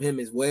performances from him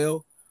as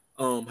well.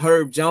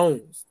 Herb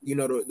Jones,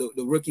 the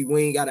rookie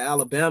wing out of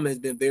Alabama, has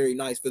been very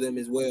nice for them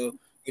as well,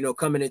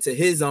 coming into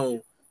his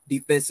own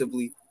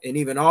defensively and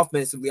even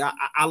offensively.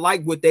 I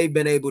like what they've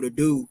been able to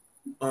do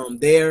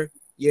there.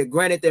 Yeah,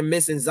 granted, they're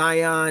missing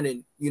Zion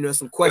and,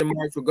 some question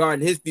marks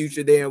regarding his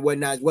future there and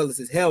whatnot, as well as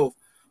his health.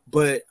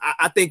 But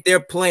I think they're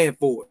playing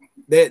for it.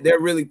 They're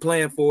really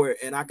playing for it.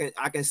 And I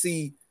can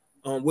see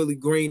Willie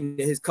Green and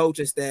his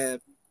coaching staff,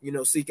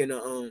 seeking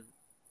to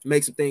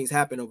make some things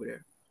happen over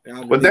there.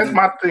 But that's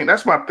my thing.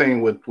 That's my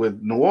thing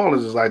with New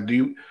Orleans is like,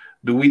 do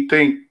we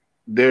think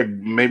they're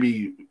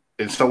maybe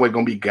in some way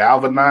going to be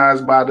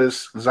galvanized by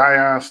this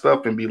Zion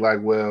stuff and be like,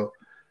 well,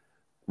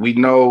 we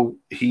know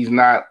he's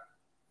not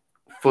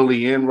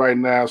fully in right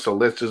now, so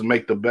let's just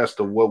make the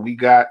best of what we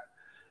got.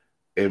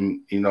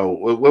 And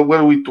what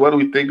do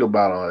we think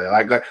about all that?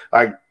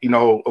 Like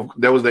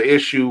there was the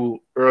issue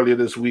earlier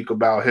this week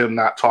about him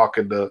not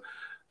talking to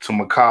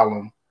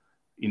McCollum.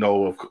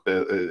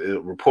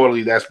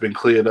 Reportedly that's been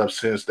cleared up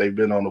since they've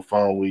been on the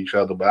phone with each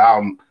other.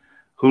 But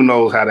who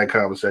knows how that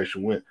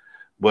conversation went?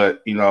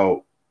 But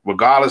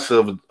regardless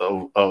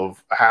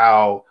of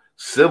how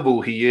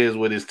civil he is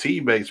with his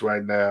teammates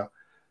right now,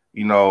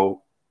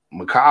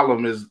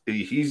 McCollum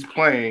he's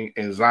playing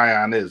and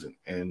Zion isn't.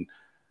 And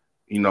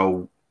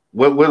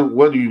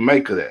what do you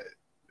make of that?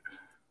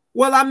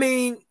 Well, I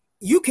mean,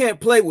 you can't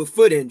play with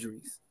foot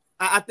injuries.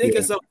 I think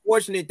it's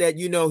unfortunate that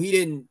he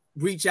didn't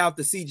reach out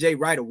to CJ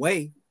right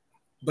away,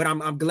 but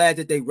I'm glad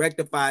that they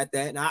rectified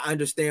that. And I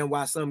understand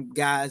why some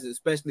guys,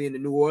 especially in the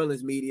New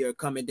Orleans media, are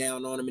coming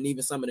down on him, and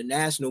even some of the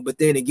national. But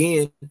then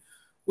again,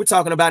 we're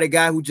talking about a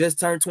guy who just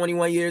turned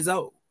 21 years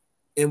old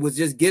and was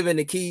just given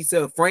the keys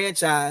to a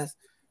franchise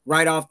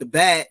right off the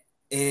bat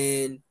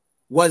and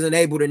wasn't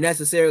able to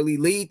necessarily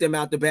lead them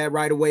out the bat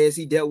right away as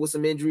he dealt with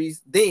some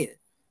injuries then.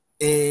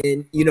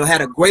 And,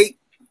 had a great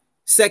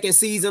second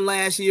season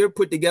last year,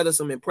 put together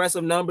some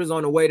impressive numbers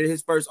on the way to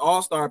his first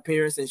All-Star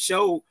appearance and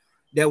showed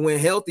that when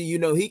healthy,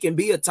 he can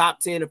be a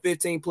top 10 or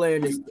 15 player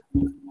in this.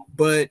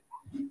 But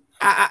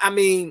I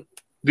mean,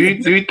 do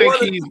you think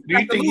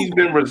he's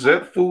been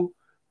resentful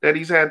that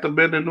he's had to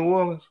bend in New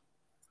Orleans?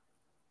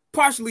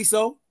 Partially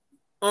so.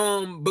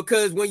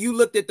 Because when you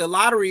looked at the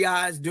lottery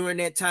odds during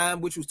that time,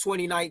 which was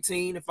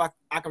 2019, if I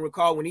can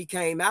recall when he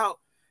came out,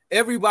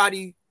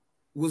 everybody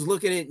was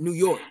looking at New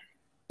York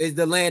as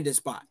the landing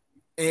spot.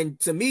 And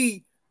to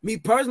me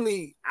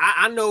personally,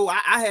 I know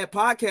I had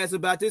podcasts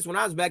about this when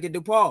I was back at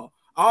DePaul.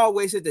 I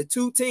always said the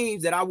two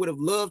teams that I would have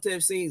loved to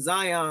have seen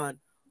Zion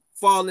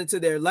fall into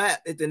their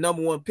lap at the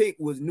number one pick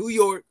was New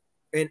York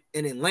and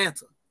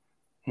Atlanta.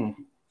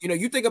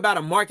 You think about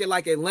a market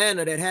like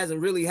Atlanta that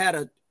hasn't really had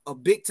a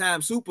big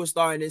time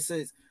superstar in it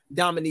since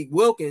Dominique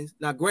Wilkins.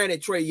 Now,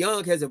 granted, Trae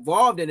Young has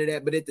evolved into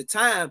that, but at the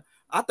time,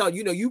 I thought,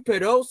 you pair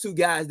those two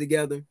guys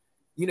together,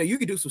 you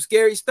could do some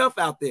scary stuff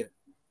out there.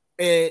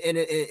 And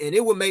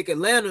it would make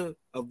Atlanta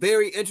a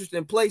very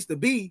interesting place to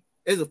be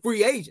as a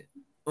free agent.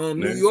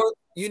 New York,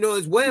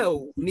 as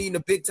well, needing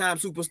a big time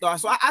superstar.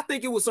 So I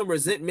think it was some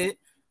resentment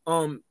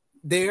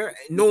there,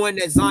 knowing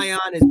that Zion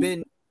has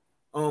been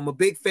a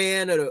big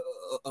fan of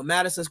the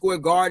Madison Square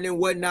Garden and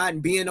whatnot,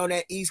 and being on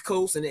that East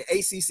Coast and the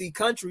ACC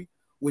country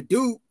with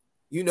Duke,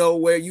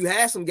 where you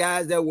had some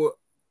guys that were,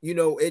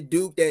 at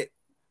Duke that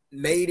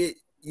made it,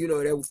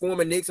 that were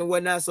former Knicks and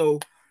whatnot. So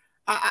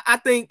I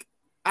think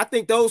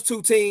those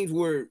two teams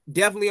were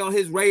definitely on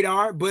his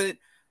radar, but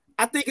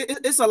I think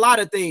it's a lot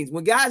of things.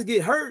 When guys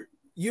get hurt,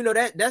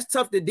 that's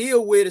tough to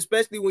deal with,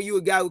 especially when you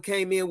a guy who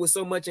came in with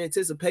so much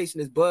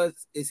anticipation as buzz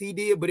as he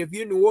did. But if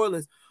you're New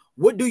Orleans,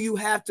 what do you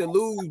have to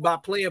lose by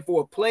playing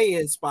for a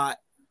play-in spot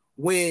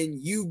when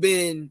you've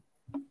been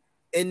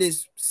in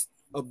this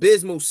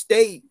abysmal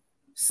state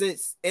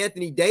since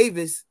Anthony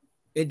Davis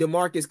and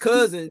DeMarcus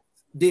Cousins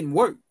didn't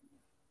work?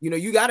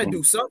 You got to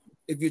do something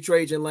if you're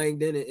Trajan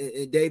Langdon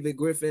and David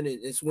Griffin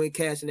and Swin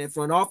Cash in that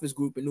front office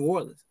group in New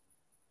Orleans.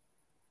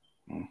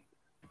 That's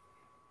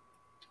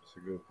a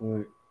good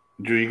point.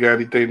 Drew, you got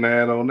anything to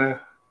add on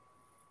that?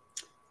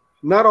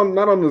 Not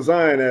on the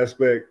Zion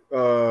aspect.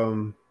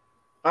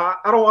 I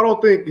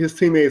don't think his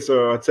teammates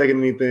are taking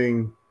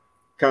anything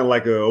kind of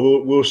like a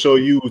we'll show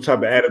you type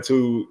of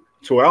attitude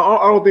to it.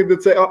 I don't think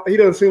he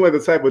doesn't seem like the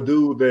type of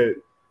dude that,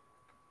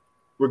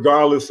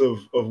 regardless of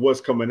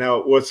what's come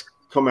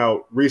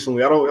out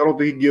recently, I don't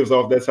think he gives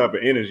off that type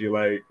of energy.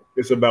 Like,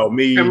 it's about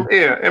me. And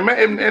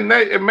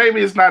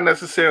maybe it's not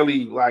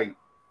necessarily like,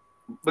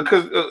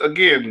 because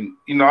again,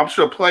 I'm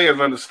sure players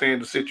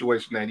understand the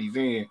situation that he's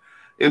in.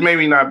 It may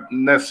be not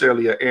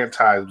necessarily an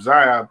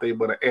anti-Zion thing,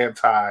 but an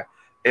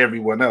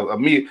anti-everyone else. I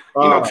mean,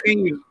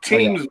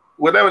 teams,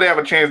 whatever they have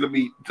a chance to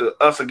be to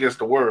us against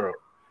the world,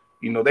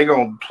 they're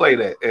gonna play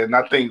that. And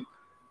I think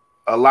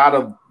a lot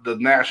of the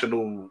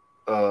national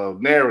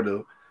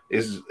narrative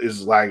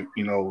is like,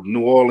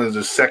 New Orleans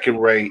is second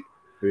rate.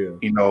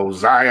 Yeah.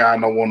 Zion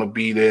don't want to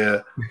be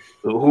there.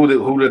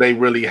 Who do they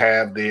really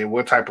have there?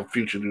 What type of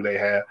future do they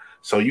have?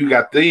 So you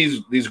got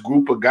these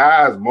group of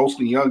guys,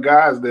 mostly young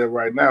guys there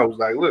right now, who's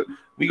like, look,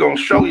 we gonna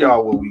show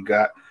y'all what we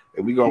got,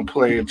 and we gonna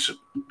play into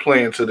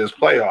this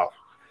playoff.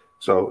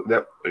 So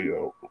that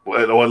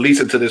or at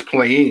least into this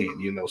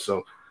play-in,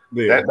 So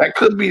yeah.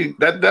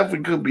 that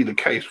definitely could be the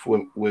case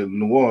with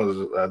New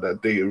Orleans.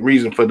 That the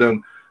reason for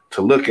them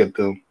to look at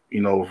them,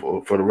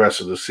 for the rest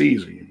of the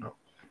season,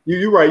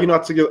 You're right.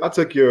 I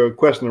took your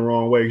question the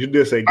wrong way. You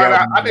did say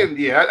Galvin. I didn't.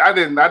 Yeah, I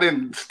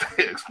didn't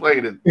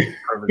explain it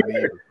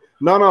perfectly.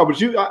 No, but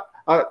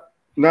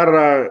now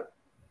that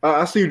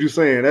I see what you're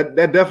saying.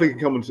 That definitely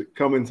can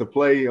come into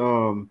play.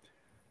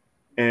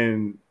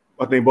 And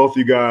I think both of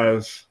you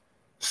guys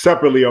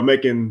separately are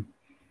making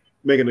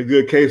a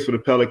good case for the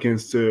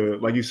Pelicans to,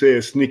 like you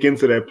said, sneak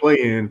into that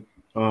play-in.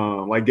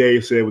 Like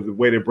Gabe said, with the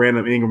way that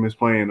Brandon Ingram is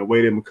playing, the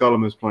way that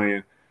McCollum is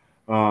playing,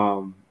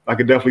 I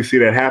could definitely see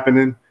that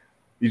happening.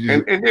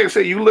 And then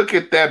say you look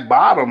at that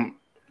bottom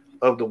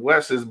of the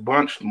West is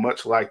bunched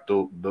much like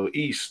the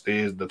East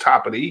is the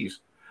top of the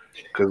East,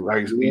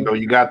 because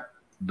you got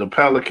the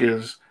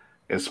Pelicans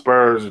and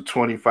Spurs at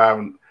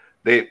 25.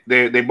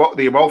 They're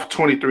both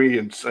 23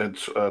 and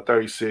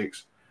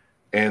 36,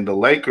 and the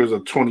Lakers are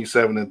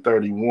 27 and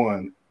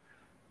 31.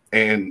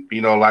 And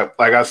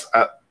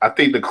I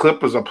think the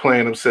Clippers are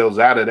playing themselves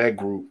out of that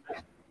group.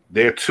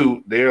 They're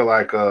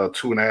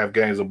 2.5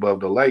 games above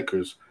the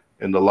Lakers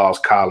in the loss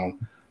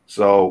column.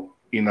 So,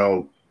 I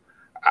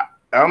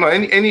don't know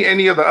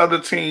any of the other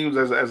teams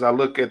as I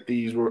look at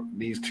these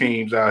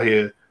teams out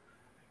here.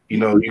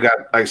 You got,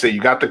 like I said,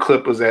 you got the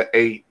Clippers at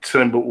 8.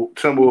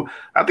 Timberwolves.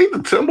 I think the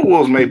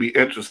Timberwolves may be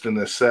interesting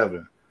at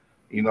 7.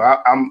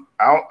 I'm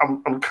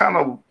kind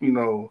of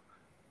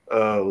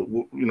a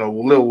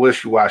little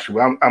wishy-washy.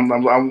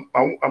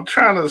 I'm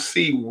trying to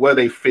see where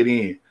they fit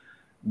in.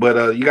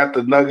 But you got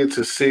the Nuggets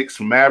at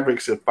 6,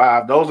 Mavericks at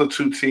 5. Those are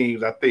two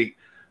teams I think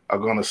are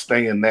going to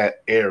stay in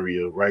that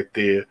area right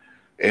there.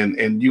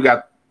 And you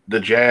got the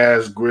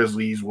Jazz,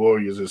 Grizzlies,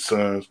 Warriors, and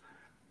Suns.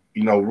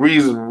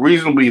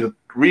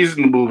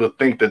 Reasonable to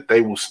think that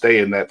they will stay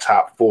in that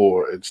top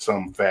 4 in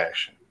some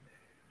fashion.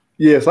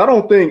 Yes, I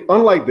don't think,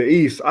 unlike the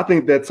East, I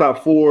think that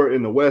top 4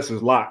 in the West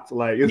is locked.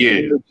 Like,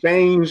 it's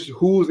changed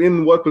who's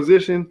in what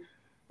position.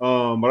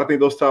 But I think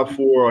those top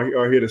 4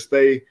 are here to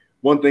stay.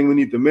 One thing we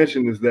need to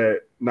mention is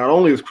that not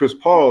only is Chris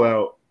Paul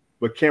out,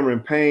 but Cameron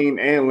Payne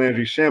and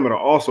Landry Shamet are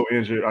also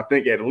injured. I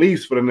think going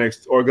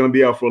to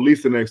be out for at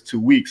least the next 2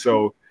 weeks.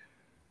 So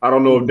I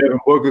don't know if Devin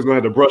Booker's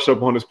going to have to brush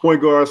up on his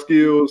point guard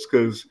skills,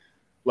 because,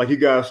 like you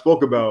guys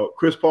spoke about,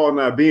 Chris Paul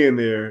not being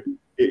there,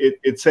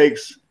 it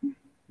takes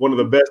one of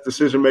the best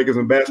decision makers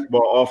in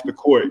basketball off the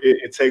court.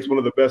 It takes one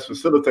of the best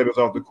facilitators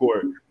off the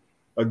court.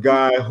 A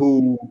guy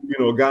in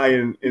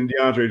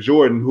DeAndre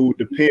Jordan, who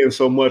depends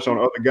so much on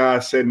other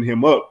guys setting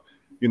him up.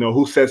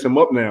 Who sets him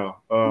up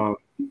now?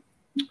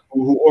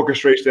 Who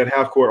orchestrates that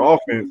half-court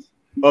offense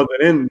other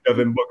than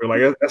Devin Booker?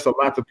 Like, that's a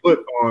lot to put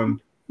on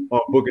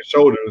Booker's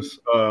shoulders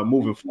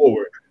moving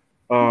forward.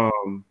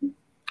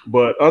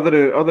 But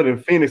other than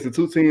Phoenix, the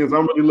two teams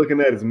I'm really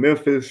looking at is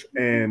Memphis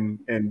and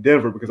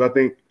Denver, because I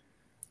think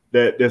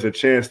that there's a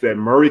chance that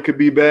Murray could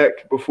be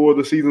back before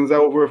the season's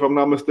over, if I'm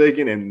not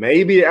mistaken, and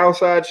maybe an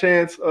outside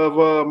chance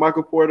of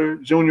Michael Porter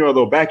Jr.,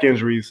 although back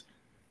injuries,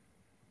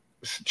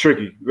 it's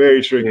tricky,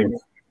 very tricky. Yeah.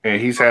 And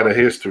he's had a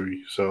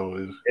history,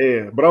 so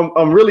but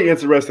I'm really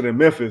interested in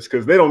Memphis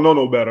because they don't know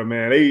no better,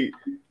 man. They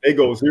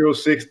go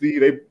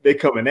 0-60. They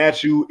coming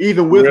at you.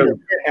 Even with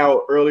them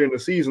out earlier in the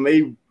season,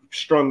 they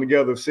strung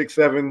together 6,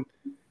 7,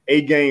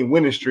 8 game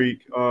winning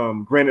streak.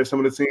 Granted,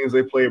 some of the teams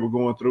they played were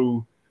going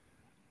through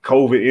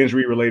COVID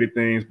injury related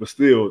things, but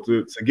still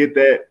to get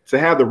that, to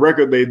have the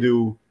record they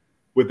do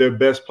with their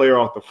best player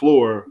off the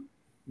floor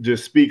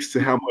just speaks to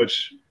how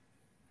much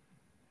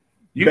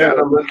you got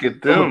to look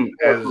at them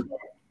as.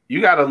 You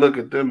got to look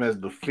at them as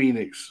the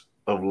Phoenix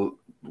of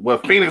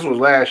what Phoenix was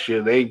last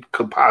year. They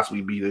could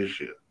possibly be this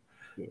year,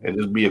 and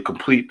just be a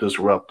complete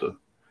disruptor,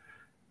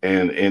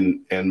 and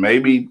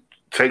maybe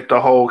take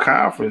the whole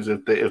conference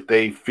if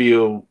they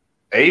feel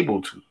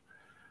able to.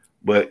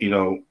 But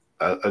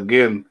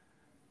again,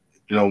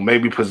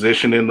 maybe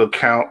position in the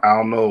count. I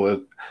don't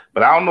know,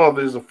 but I don't know if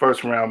this is a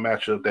first round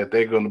matchup that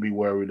they're going to be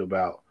worried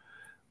about.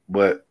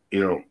 But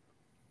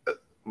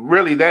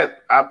really, that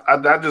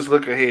I just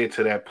look ahead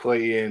to that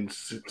play-in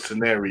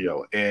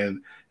scenario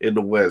and in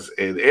the West,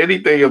 and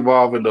anything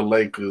involving the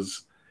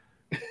Lakers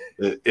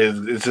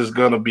is just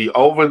going to be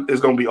over.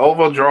 It's going to be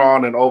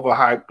overdrawn and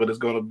overhyped, but it's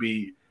going to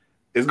be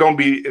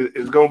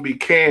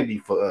candy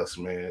for us,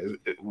 man.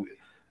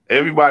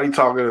 Everybody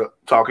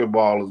talking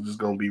ball is just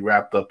going to be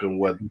wrapped up in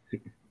what's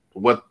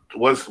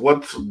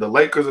the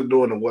Lakers are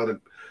doing and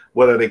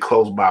what are they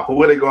close by?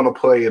 Who are they going to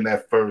play in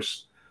that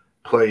first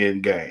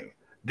play-in game?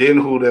 Then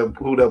who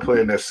they'll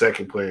play in that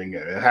second play-in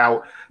game, and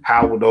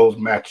how will those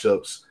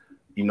matchups,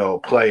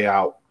 play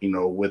out,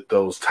 with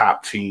those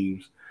top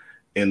teams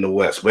in the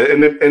West? But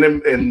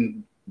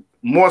and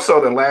more so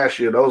than last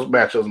year, those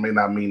matchups may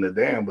not mean a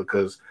damn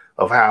because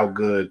of how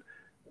good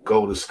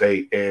Golden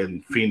State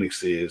and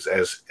Phoenix is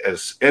as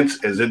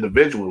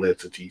individual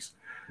entities.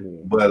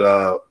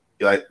 But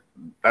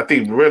I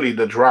think really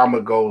the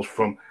drama goes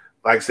from,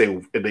 like I say,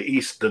 in the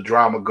East, the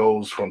drama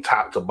goes from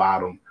top to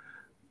bottom.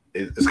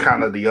 It's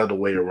kind of the other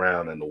way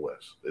around in the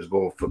West.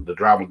 The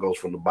drama goes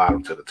from the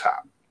bottom to the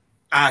top.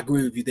 I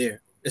agree with you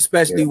there,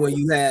 especially when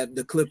you have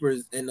the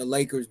Clippers and the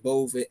Lakers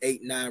both at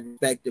 8-9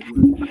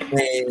 respectively.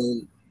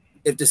 And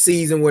if the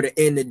season were to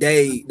end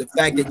today, the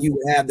fact that you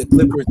would have the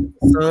Clippers and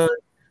the Suns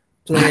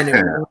playing in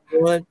round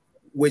one,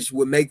 which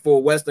would make for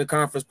a Western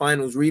Conference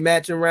Finals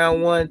rematch in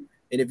round one,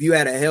 and if you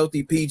had a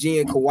healthy PG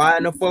and Kawhi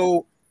in the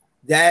fold,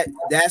 that's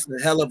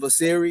a hell of a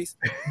series.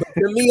 But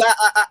for me,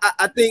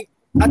 I think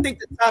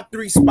the top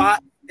three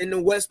spot in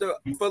the West are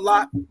for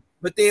lock.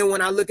 But then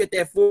when I look at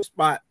that fourth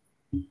spot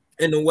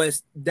in the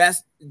West,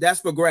 that's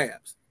for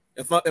grabs.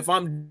 If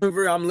I'm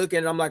Denver, I'm looking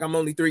and I'm like, I'm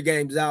only 3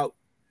 games out.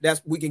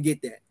 We can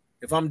get that.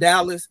 If I'm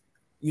Dallas,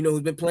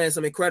 who's been playing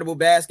some incredible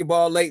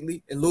basketball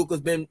lately, and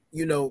Luka's been,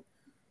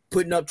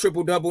 putting up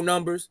triple-double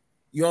numbers,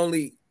 you're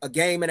only a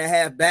game and a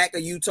half back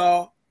of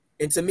Utah.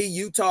 And to me,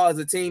 Utah is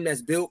a team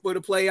that's built for the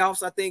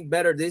playoffs, I think,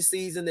 better this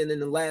season than in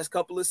the last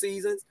couple of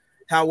seasons.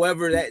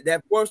 However,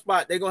 that fourth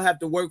spot, they're going to have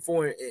to work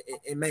for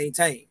and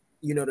maintain,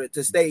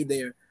 to stay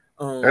there.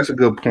 That's a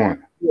good point.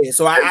 Yeah,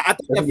 so I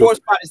think that fourth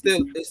spot is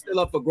still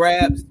up for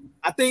grabs.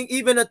 I think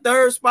even a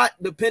third spot,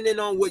 depending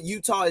on what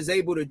Utah is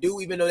able to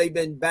do, even though they've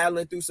been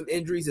battling through some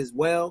injuries as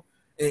well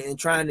and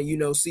trying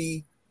to,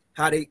 see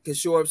how they can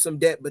shore up some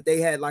depth. But they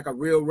had like a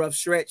real rough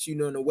stretch, in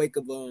the wake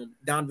of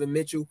Donovan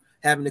Mitchell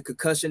having a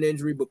concussion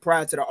injury. But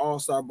prior to the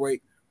All-Star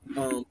break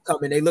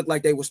coming, they looked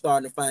like they were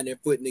starting to find their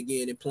footing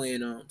again and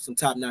playing some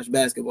top-notch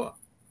basketball.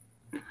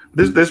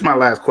 This is my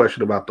last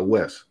question about the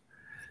West.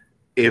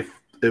 If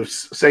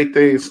say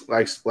things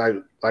like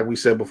we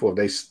said before,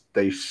 they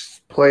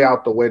play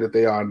out the way that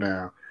they are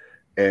now,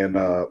 and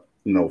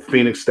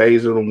Phoenix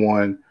stays in the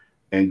 1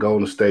 and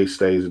Golden State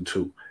stays in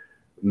 2.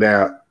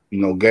 Now,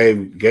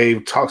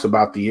 Gabe talks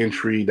about the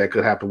intrigue that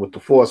could happen with the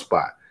 4th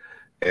spot,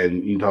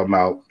 and you talking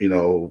about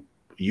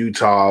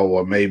Utah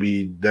or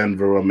maybe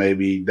Denver or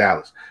maybe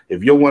Dallas.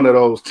 If you're one of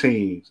those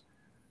teams,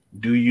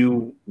 would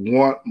you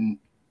want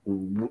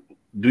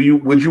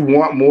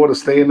more to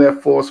stay in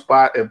that 4th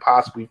spot and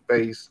possibly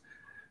face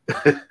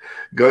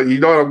go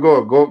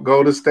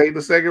to State in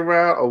the second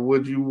round, or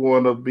would you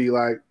want to be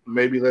like,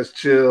 maybe let's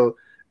chill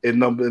in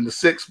the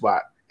 6th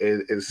spot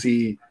and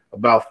see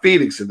about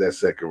Phoenix in that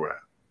second round?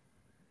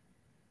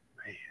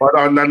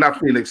 Or not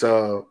Phoenix,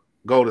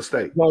 Golden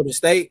State. Golden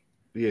State?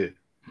 Yeah.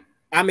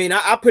 I mean,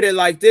 I put it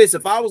like this.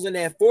 If I was in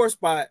that 4th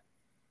spot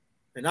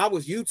and I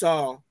was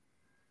Utah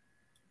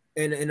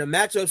and the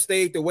matchup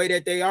stayed the way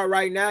that they are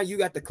right now, you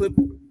got the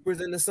Clippers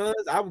and the Suns,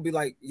 I would be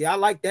like, yeah, I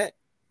like that.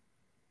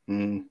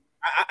 Mm.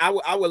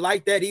 I would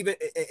like that even.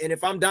 And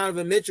if I'm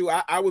Donovan Mitchell,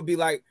 I would be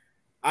like,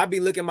 I'd be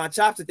licking my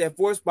chops at that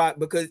 4th spot,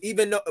 because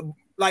even though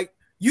like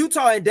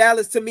Utah and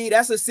Dallas, to me,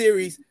 that's a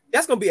series.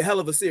 That's going to be a hell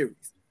of a series.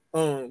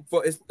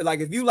 It's like,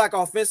 if you like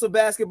offensive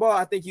basketball,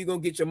 I think you're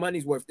going to get your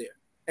money's worth there.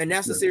 And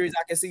that's a series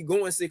I can see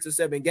going 6 or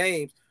 7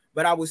 games,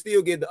 but I would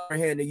still give the upper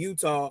hand to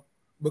Utah,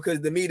 because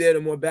to me, they're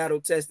the more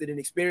battle-tested and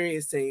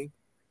experienced team.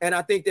 And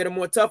I think they're the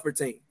more tougher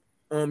team.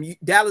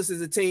 Dallas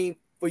is a team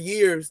for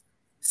years,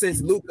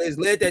 since Luka has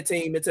led that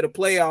team into the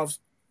playoffs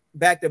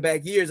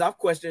back-to-back years. I've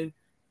questioned,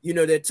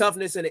 their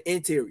toughness in the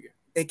interior.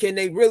 And can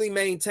they really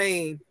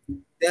maintain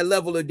that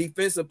level of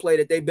defensive play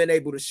that they've been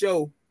able to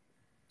show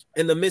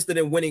in the midst of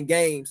them winning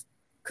games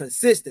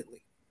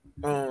consistently?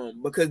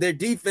 Because their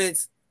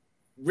defense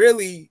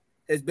really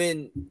has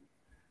been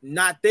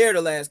not there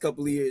the last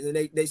couple of years,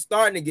 and they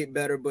starting to get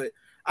better, but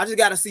I just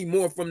got to see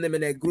more from them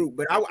in that group.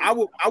 But I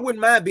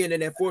wouldn't mind being in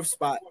that 4th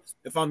spot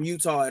if I'm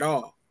Utah at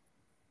all,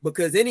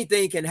 because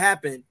anything can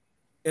happen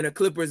in a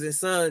Clippers and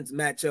Suns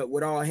matchup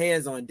with all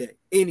hands on deck.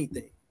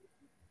 Anything.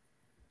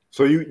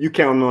 So you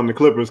counting on the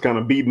Clippers kind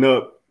of beating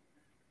up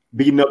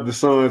the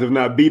Suns, if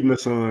not beating the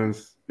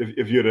Suns,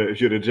 if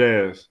you're the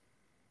Jazz?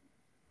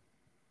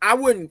 I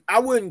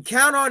wouldn't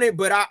count on it,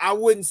 but I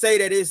wouldn't say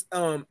that it's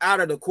out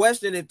of the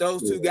question if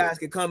those two guys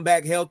could come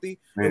back healthy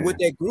and with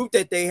that group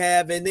that they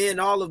have, and then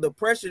all of the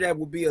pressure that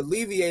will be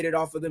alleviated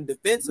off of them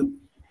defensively,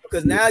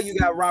 because now you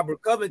got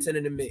Robert Covington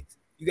in the mix,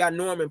 you got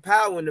Norman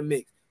Powell in the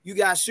mix, you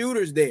got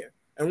shooters there.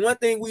 And one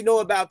thing we know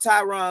about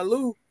Tyronn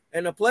Lue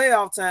in the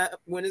playoff time,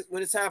 when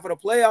it's time for the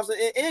playoffs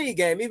in any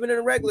game, even in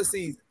the regular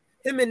season,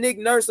 him and Nick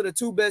Nurse are the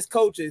two best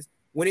coaches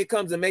when it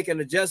comes to making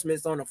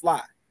adjustments on the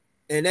fly.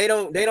 And they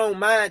don't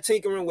mind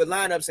tinkering with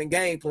lineups and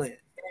game plan.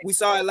 We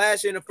saw it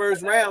last year in the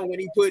first round when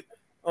he put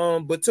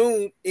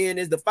Batum in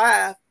as the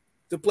 5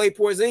 to play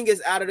Porzingis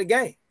out of the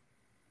game.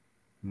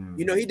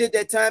 You know, he did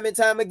that time and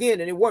time again,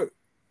 and it worked.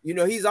 You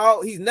know,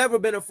 he's never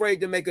been afraid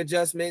to make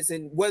adjustments,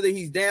 and whether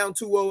he's down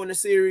 2-0 in the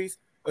series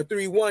or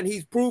 3-1,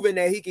 he's proven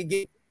that he can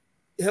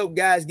help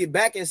guys get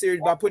back in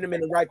series by putting them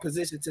in the right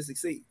position to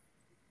succeed.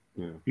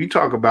 Yeah. You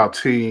talk about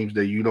teams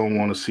that you don't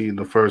want to see in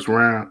the first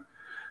round.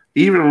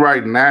 Even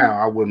right now,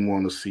 I wouldn't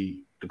want to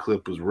see the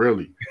Clippers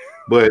really.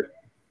 But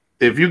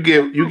if you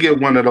get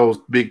one of those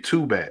big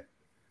 2-back,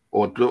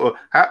 or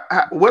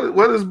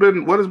what has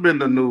been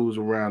the news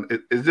around?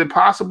 Is it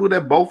possible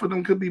that both of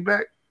them could be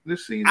back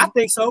this season? I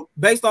think so,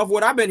 based off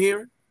what I've been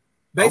hearing.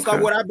 Based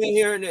off what I've been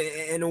hearing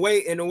and the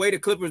way the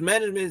Clippers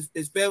management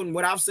is felt and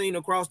what I've seen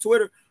across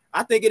Twitter,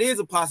 I think it is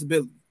a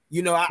possibility.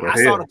 You know, I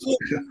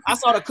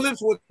saw the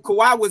clips when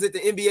Kawhi was at the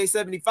NBA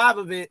 75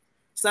 event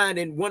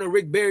signing one of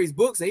Rick Barry's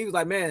books, and he was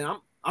like, "Man,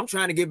 I'm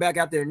trying to get back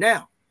out there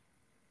now."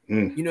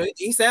 You know,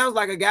 he sounds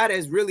like a guy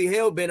that's really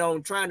hell-bent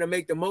on trying to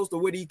make the most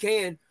of what he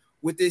can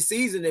with this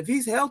season. If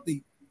he's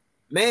healthy,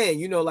 man,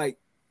 you know, like,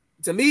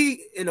 to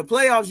me, in the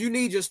playoffs, you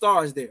need your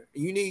stars there.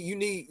 You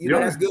know,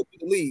 that's good for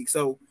the league.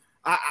 So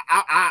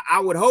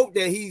I would hope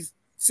that he's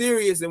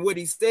serious in what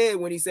he said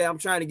when he said, "I'm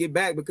trying to get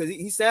back," because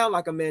he sounds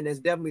like a man that's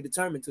definitely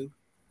determined to.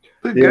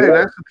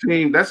 Yeah,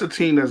 that's a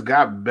team that's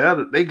got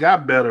better. They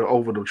got better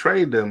over the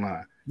trade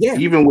deadline. Yeah,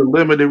 even with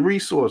limited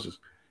resources.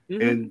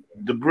 And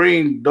to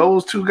bring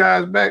those two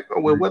guys back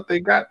with what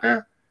they got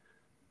there,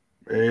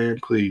 man,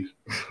 please.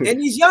 And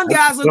these young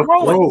guys are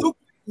growing.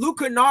 Luke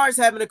Kennard's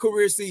having a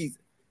career season.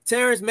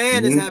 Terrence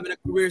Mann is having a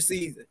career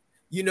season.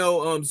 You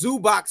know,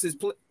 Zubac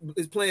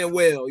is playing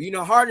well. You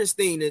know,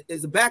 Hardenstein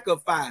is a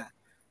backup 5.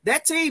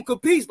 That team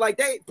competes. Like,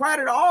 prior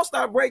to the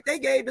All-Star break, they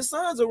gave the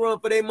Suns a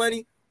run for their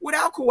money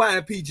without Kawhi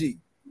and PG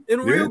in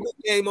a real good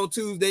game on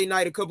Tuesday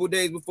night, a couple of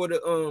days before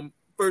the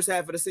first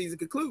half of the season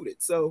concluded.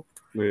 So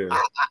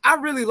I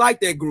really like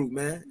that group,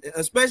 man,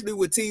 especially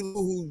with T. Lue,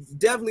 who's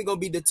definitely gonna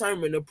be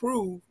determined to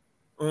prove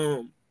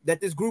that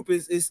this group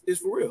is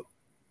for real.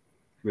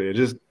 Yeah,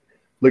 just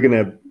looking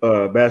at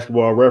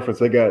Basketball Reference,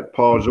 they got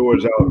Paul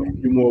George out a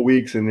few more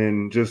weeks, and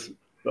then just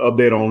the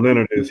update on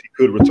Leonard is he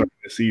could return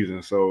this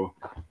season. So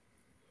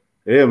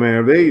yeah,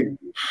 man,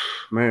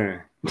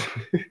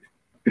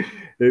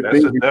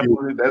 that's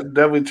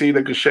definitely a team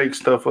that could shake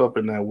stuff up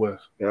in that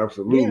West.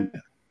 Absolutely.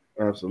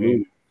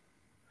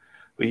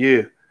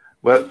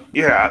 But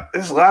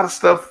there's a lot of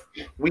stuff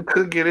we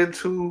could get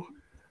into,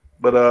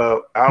 but I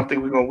don't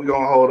think we're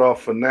gonna hold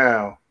off for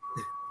now.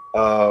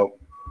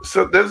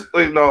 So there's,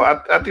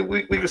 I think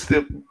we can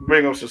still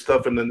bring up some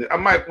stuff in the. I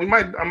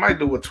might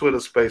do a Twitter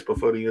space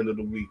before the end of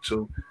the week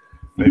too.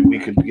 Maybe we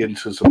can get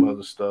into some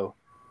other stuff.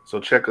 So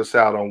check us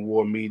out on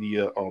War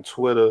Media on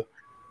Twitter.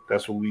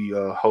 That's where we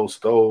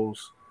host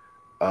those.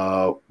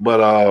 One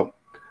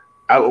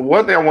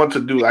thing I want to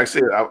do, like I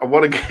said, I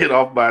want to get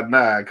off by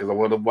 9 because I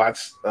want to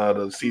watch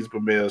the season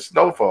premiere of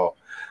Snowfall.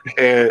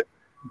 And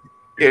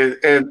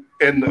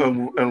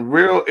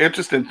real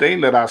interesting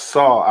thing that I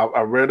saw,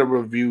 I read a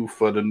review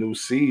for the new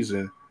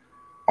season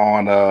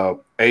on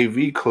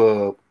AV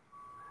Club,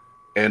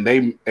 and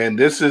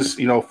this is,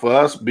 for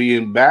us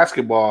being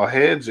basketball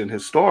heads and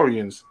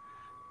historians,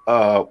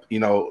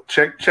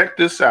 check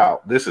this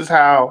out. This is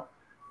how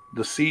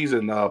the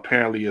season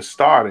apparently is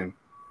starting.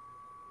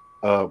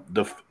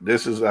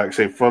 This is, like I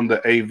say, from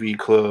the AV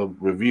Club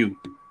review.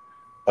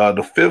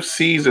 The 5th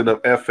season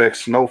of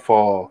FX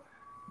Snowfall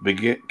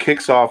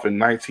kicks off in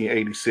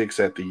 1986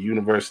 at the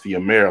University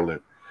of Maryland.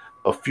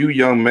 A few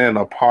young men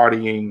are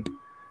partying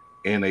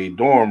in a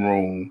dorm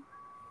room,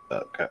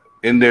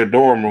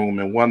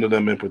 and one of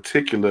them in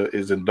particular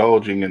is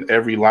indulging in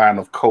every line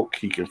of coke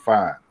he can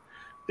find.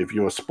 If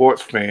you're a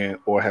sports fan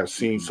or have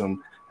seen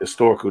some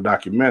historical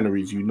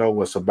documentaries, you know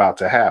what's about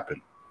to happen.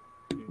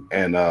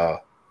 And I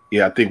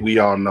think we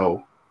all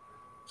know.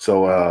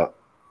 So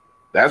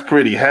that's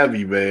pretty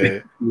heavy,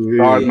 man.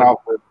 Starting off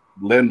with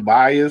Len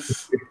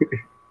Bias,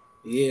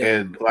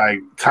 and like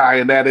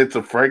tying that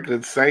into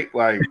Franklin Saint,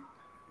 like,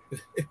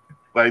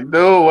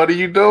 no, what are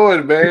you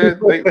doing, man?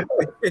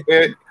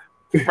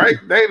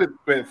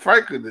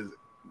 Franklin is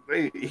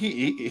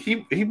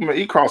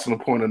he crossing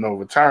the point of no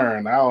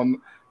return. I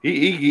don't.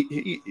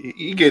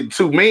 He getting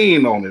too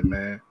mean on it,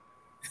 man.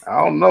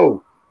 I don't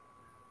know.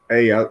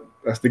 Hey,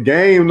 that's the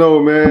game,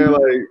 though, man.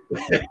 Like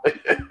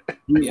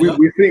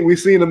we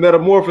seen the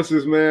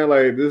metamorphosis, man.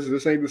 Like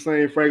this ain't the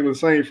same Franklin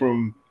Saint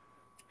from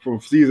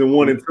season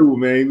 1 and 2,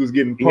 man. He was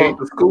getting punked. He ain't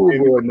the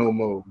schoolboy no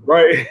more,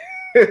 right?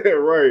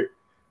 Right.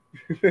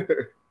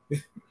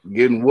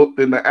 Getting whooped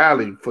in the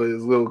alley for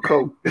his little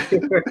coat.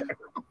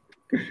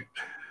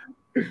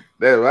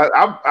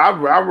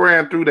 I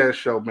ran through that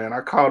show, man.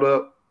 I caught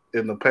up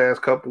in the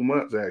past couple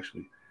months,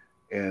 actually,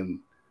 and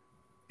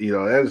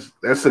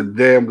that's a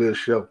damn good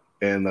show.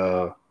 and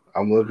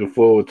I'm looking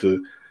forward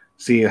to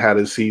seeing how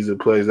this season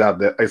plays out.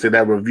 That I said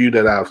that review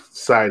that I've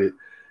cited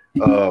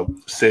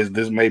says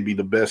this may be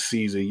the best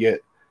season yet.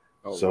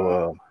 Oh, so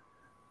wow.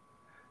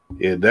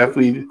 Yeah,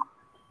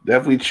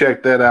 definitely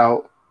check that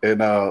out. And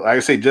like I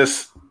say,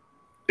 just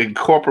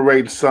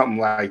incorporate something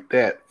like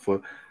that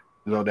for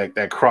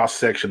that cross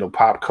section of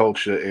pop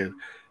culture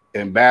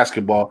and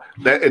basketball.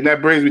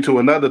 That brings me to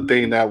another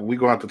thing that we're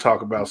going to have to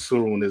talk about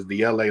soon is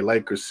the LA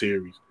Lakers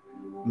series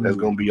that's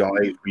going to be on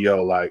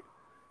HBO. Like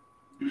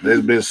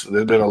there's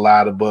been a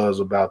lot of buzz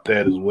about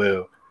that as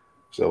well.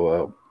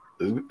 So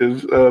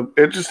it's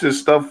interesting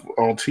stuff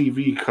on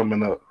TV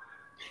coming up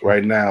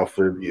right now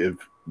for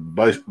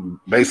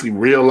basically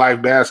real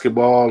life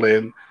basketball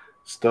and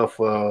stuff.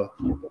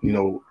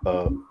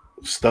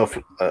 Stuff.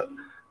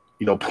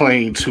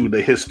 Playing to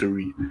the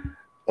history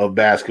of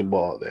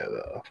basketball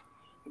that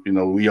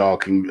we all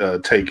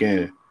can take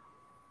in.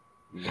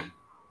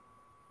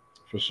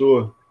 For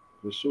sure.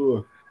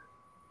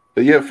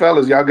 But yeah,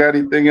 fellas, y'all got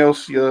anything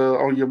else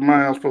on your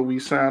minds before we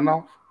sign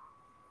off?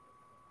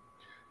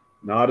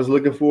 No, just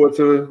looking forward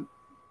to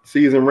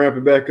season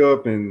ramping back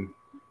up, and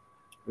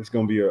it's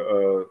gonna be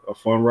a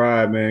fun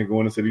ride, man,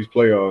 going into these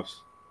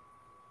playoffs.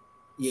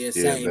 Yeah,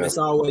 same. Yeah, it's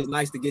always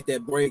nice to get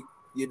that break.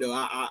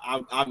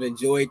 I've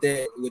enjoyed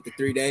that with the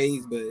 3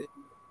 days, but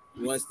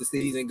once the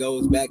season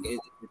goes back in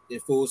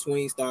full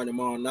swing starting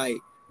tomorrow night,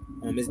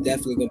 it's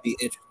definitely going to be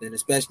interesting,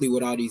 especially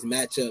with all these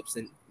matchups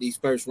and these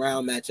first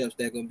round matchups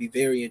that are going to be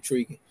very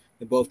intriguing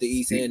in both the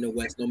East and the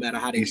West, no matter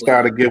how they play. You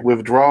start to get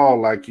withdrawal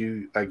like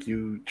you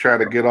try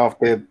to get off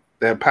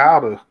that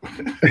powder.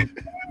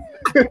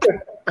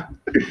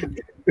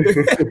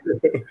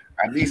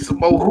 I need some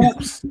more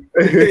hoops.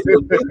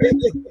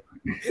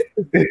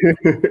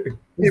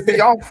 Get me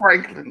off,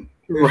 Franklin.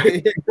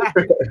 Right.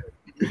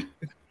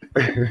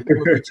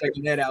 We're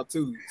checking that out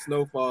too.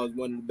 Snowfall is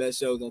one of the best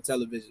shows on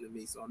television to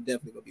me, so I'm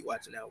definitely gonna be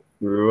watching that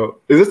one.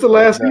 Is this the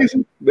last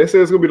season? They say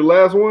it's gonna be the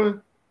last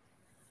one.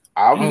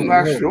 I'm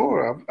not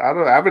sure. I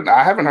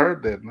haven't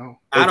heard that. No,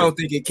 I don't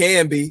think it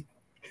can be.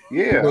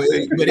 Yeah, but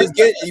it's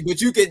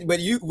getting. But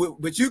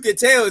you can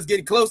tell it's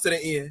getting close to the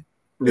end.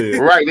 Yeah.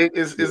 Right.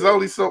 It's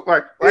only so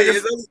it's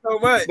only so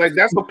much. Like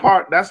that's the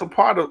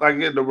part of like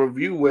in the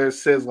review where it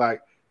says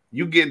like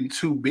you getting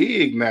too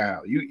big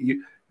now.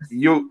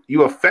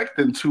 You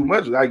affecting too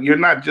much. Like you're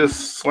not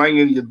just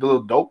slinging your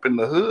little dope in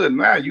the hood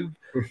now. You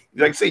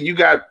like say you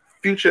got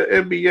future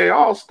NBA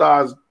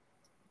All-Stars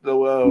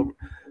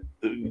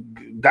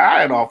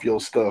dying off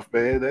your stuff,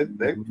 man.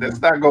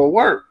 That's not gonna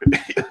work.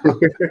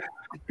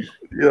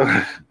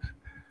 Yeah.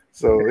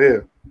 So yeah.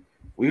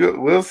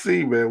 We'll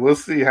see, man. We'll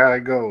see how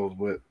it goes.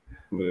 But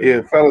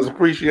yeah, fellas,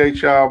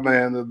 appreciate y'all,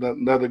 man.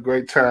 Another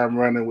great time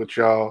running with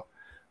y'all.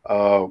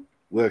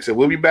 Like I said,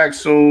 we'll be back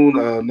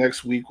soon.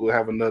 Next week we'll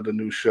have another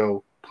new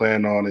show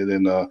planned on it.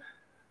 And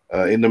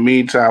in the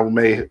meantime, we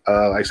may like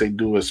I say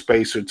do a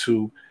space or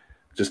two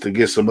just to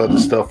get some other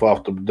stuff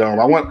off the dome.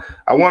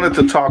 I wanted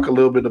to talk a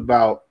little bit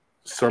about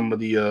some of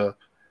the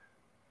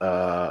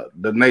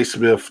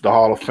Naismith, the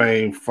Hall of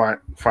Fame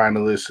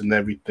finalists and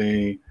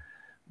everything.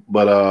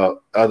 But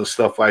other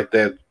stuff like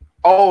that.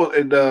 Oh,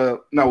 and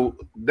no,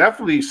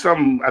 definitely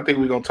something I think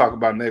we're gonna talk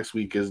about next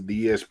week is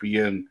the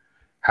ESPN,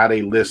 how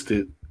they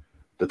listed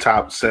the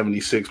top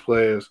 76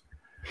 players.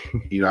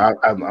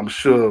 I'm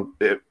sure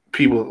that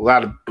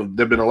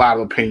there've been a lot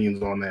of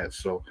opinions on that.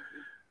 So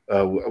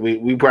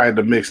we probably have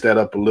to mix that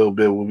up a little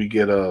bit when we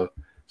get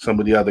some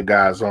of the other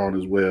guys on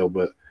as well.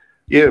 But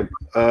yeah,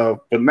 for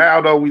now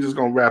though, we just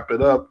gonna wrap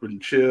it up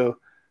and chill,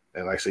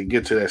 and like I say,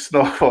 get to that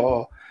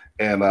Snowfall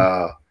and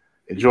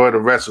enjoy the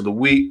rest of the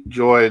week.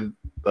 Enjoy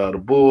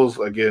the Bulls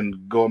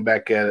again, going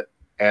back at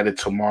it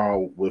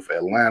tomorrow with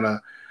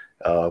Atlanta,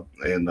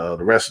 and the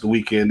rest of the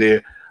weekend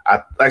there.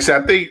 I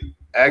think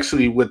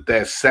actually with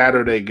that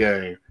Saturday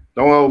game,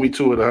 don't hold me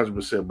to it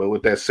 100%, but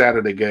with that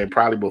Saturday game,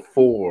 probably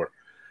before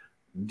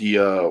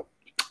the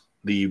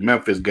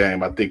Memphis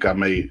game, I think I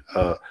may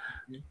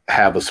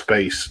have a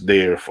space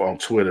there on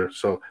Twitter.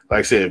 So, like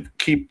I said,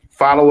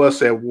 follow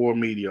us at War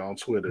Media on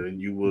Twitter, and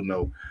you will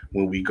know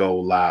when we go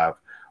live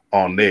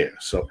on there.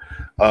 So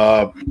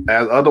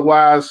as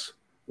otherwise,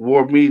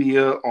 War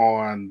Media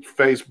on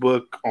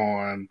Facebook,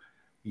 on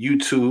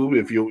YouTube,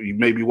 if you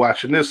may be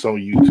watching this on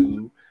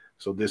YouTube.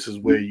 So this is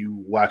where you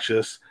watch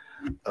us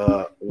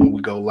when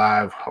we go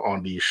live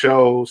on these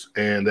shows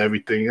and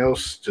everything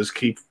else. Just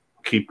keep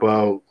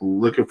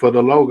looking for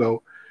the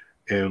logo,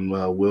 and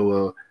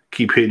we'll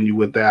keep hitting you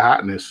with that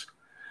hotness.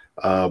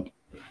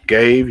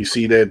 Gabe, you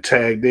see that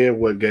tag there,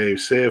 what Gabe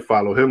said,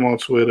 follow him on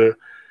Twitter.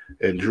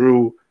 And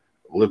Drew,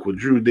 look what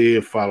Drew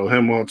did. Follow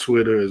him on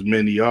Twitter, as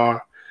many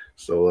are.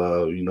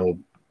 So,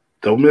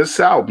 don't miss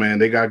out, man.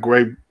 They got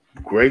great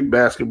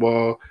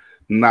basketball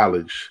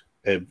knowledge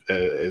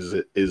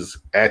is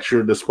at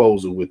your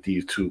disposal with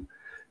these two.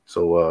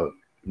 So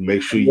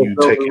make sure you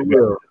take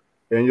it.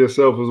 And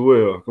yourself as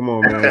well. Come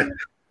on, man.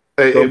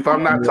 Hey, if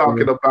I'm not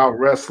talking about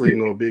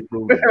wrestling or Big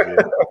Rudy,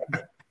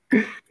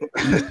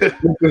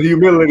 the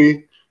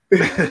humility.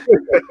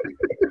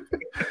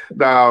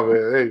 Nah,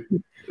 man. Hey,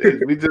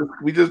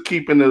 we just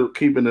keeping it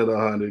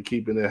 100,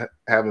 keeping it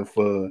having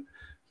fun,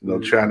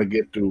 trying to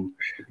get through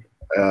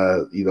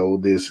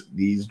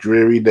these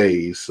dreary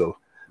days. So,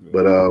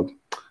 but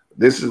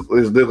this is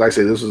like I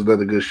said, this was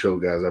another good show,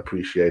 guys. I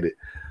appreciate it.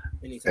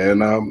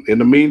 Anytime. And in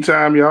the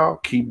meantime, y'all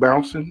keep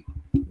bouncing.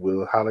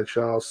 We'll holler at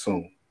y'all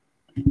soon.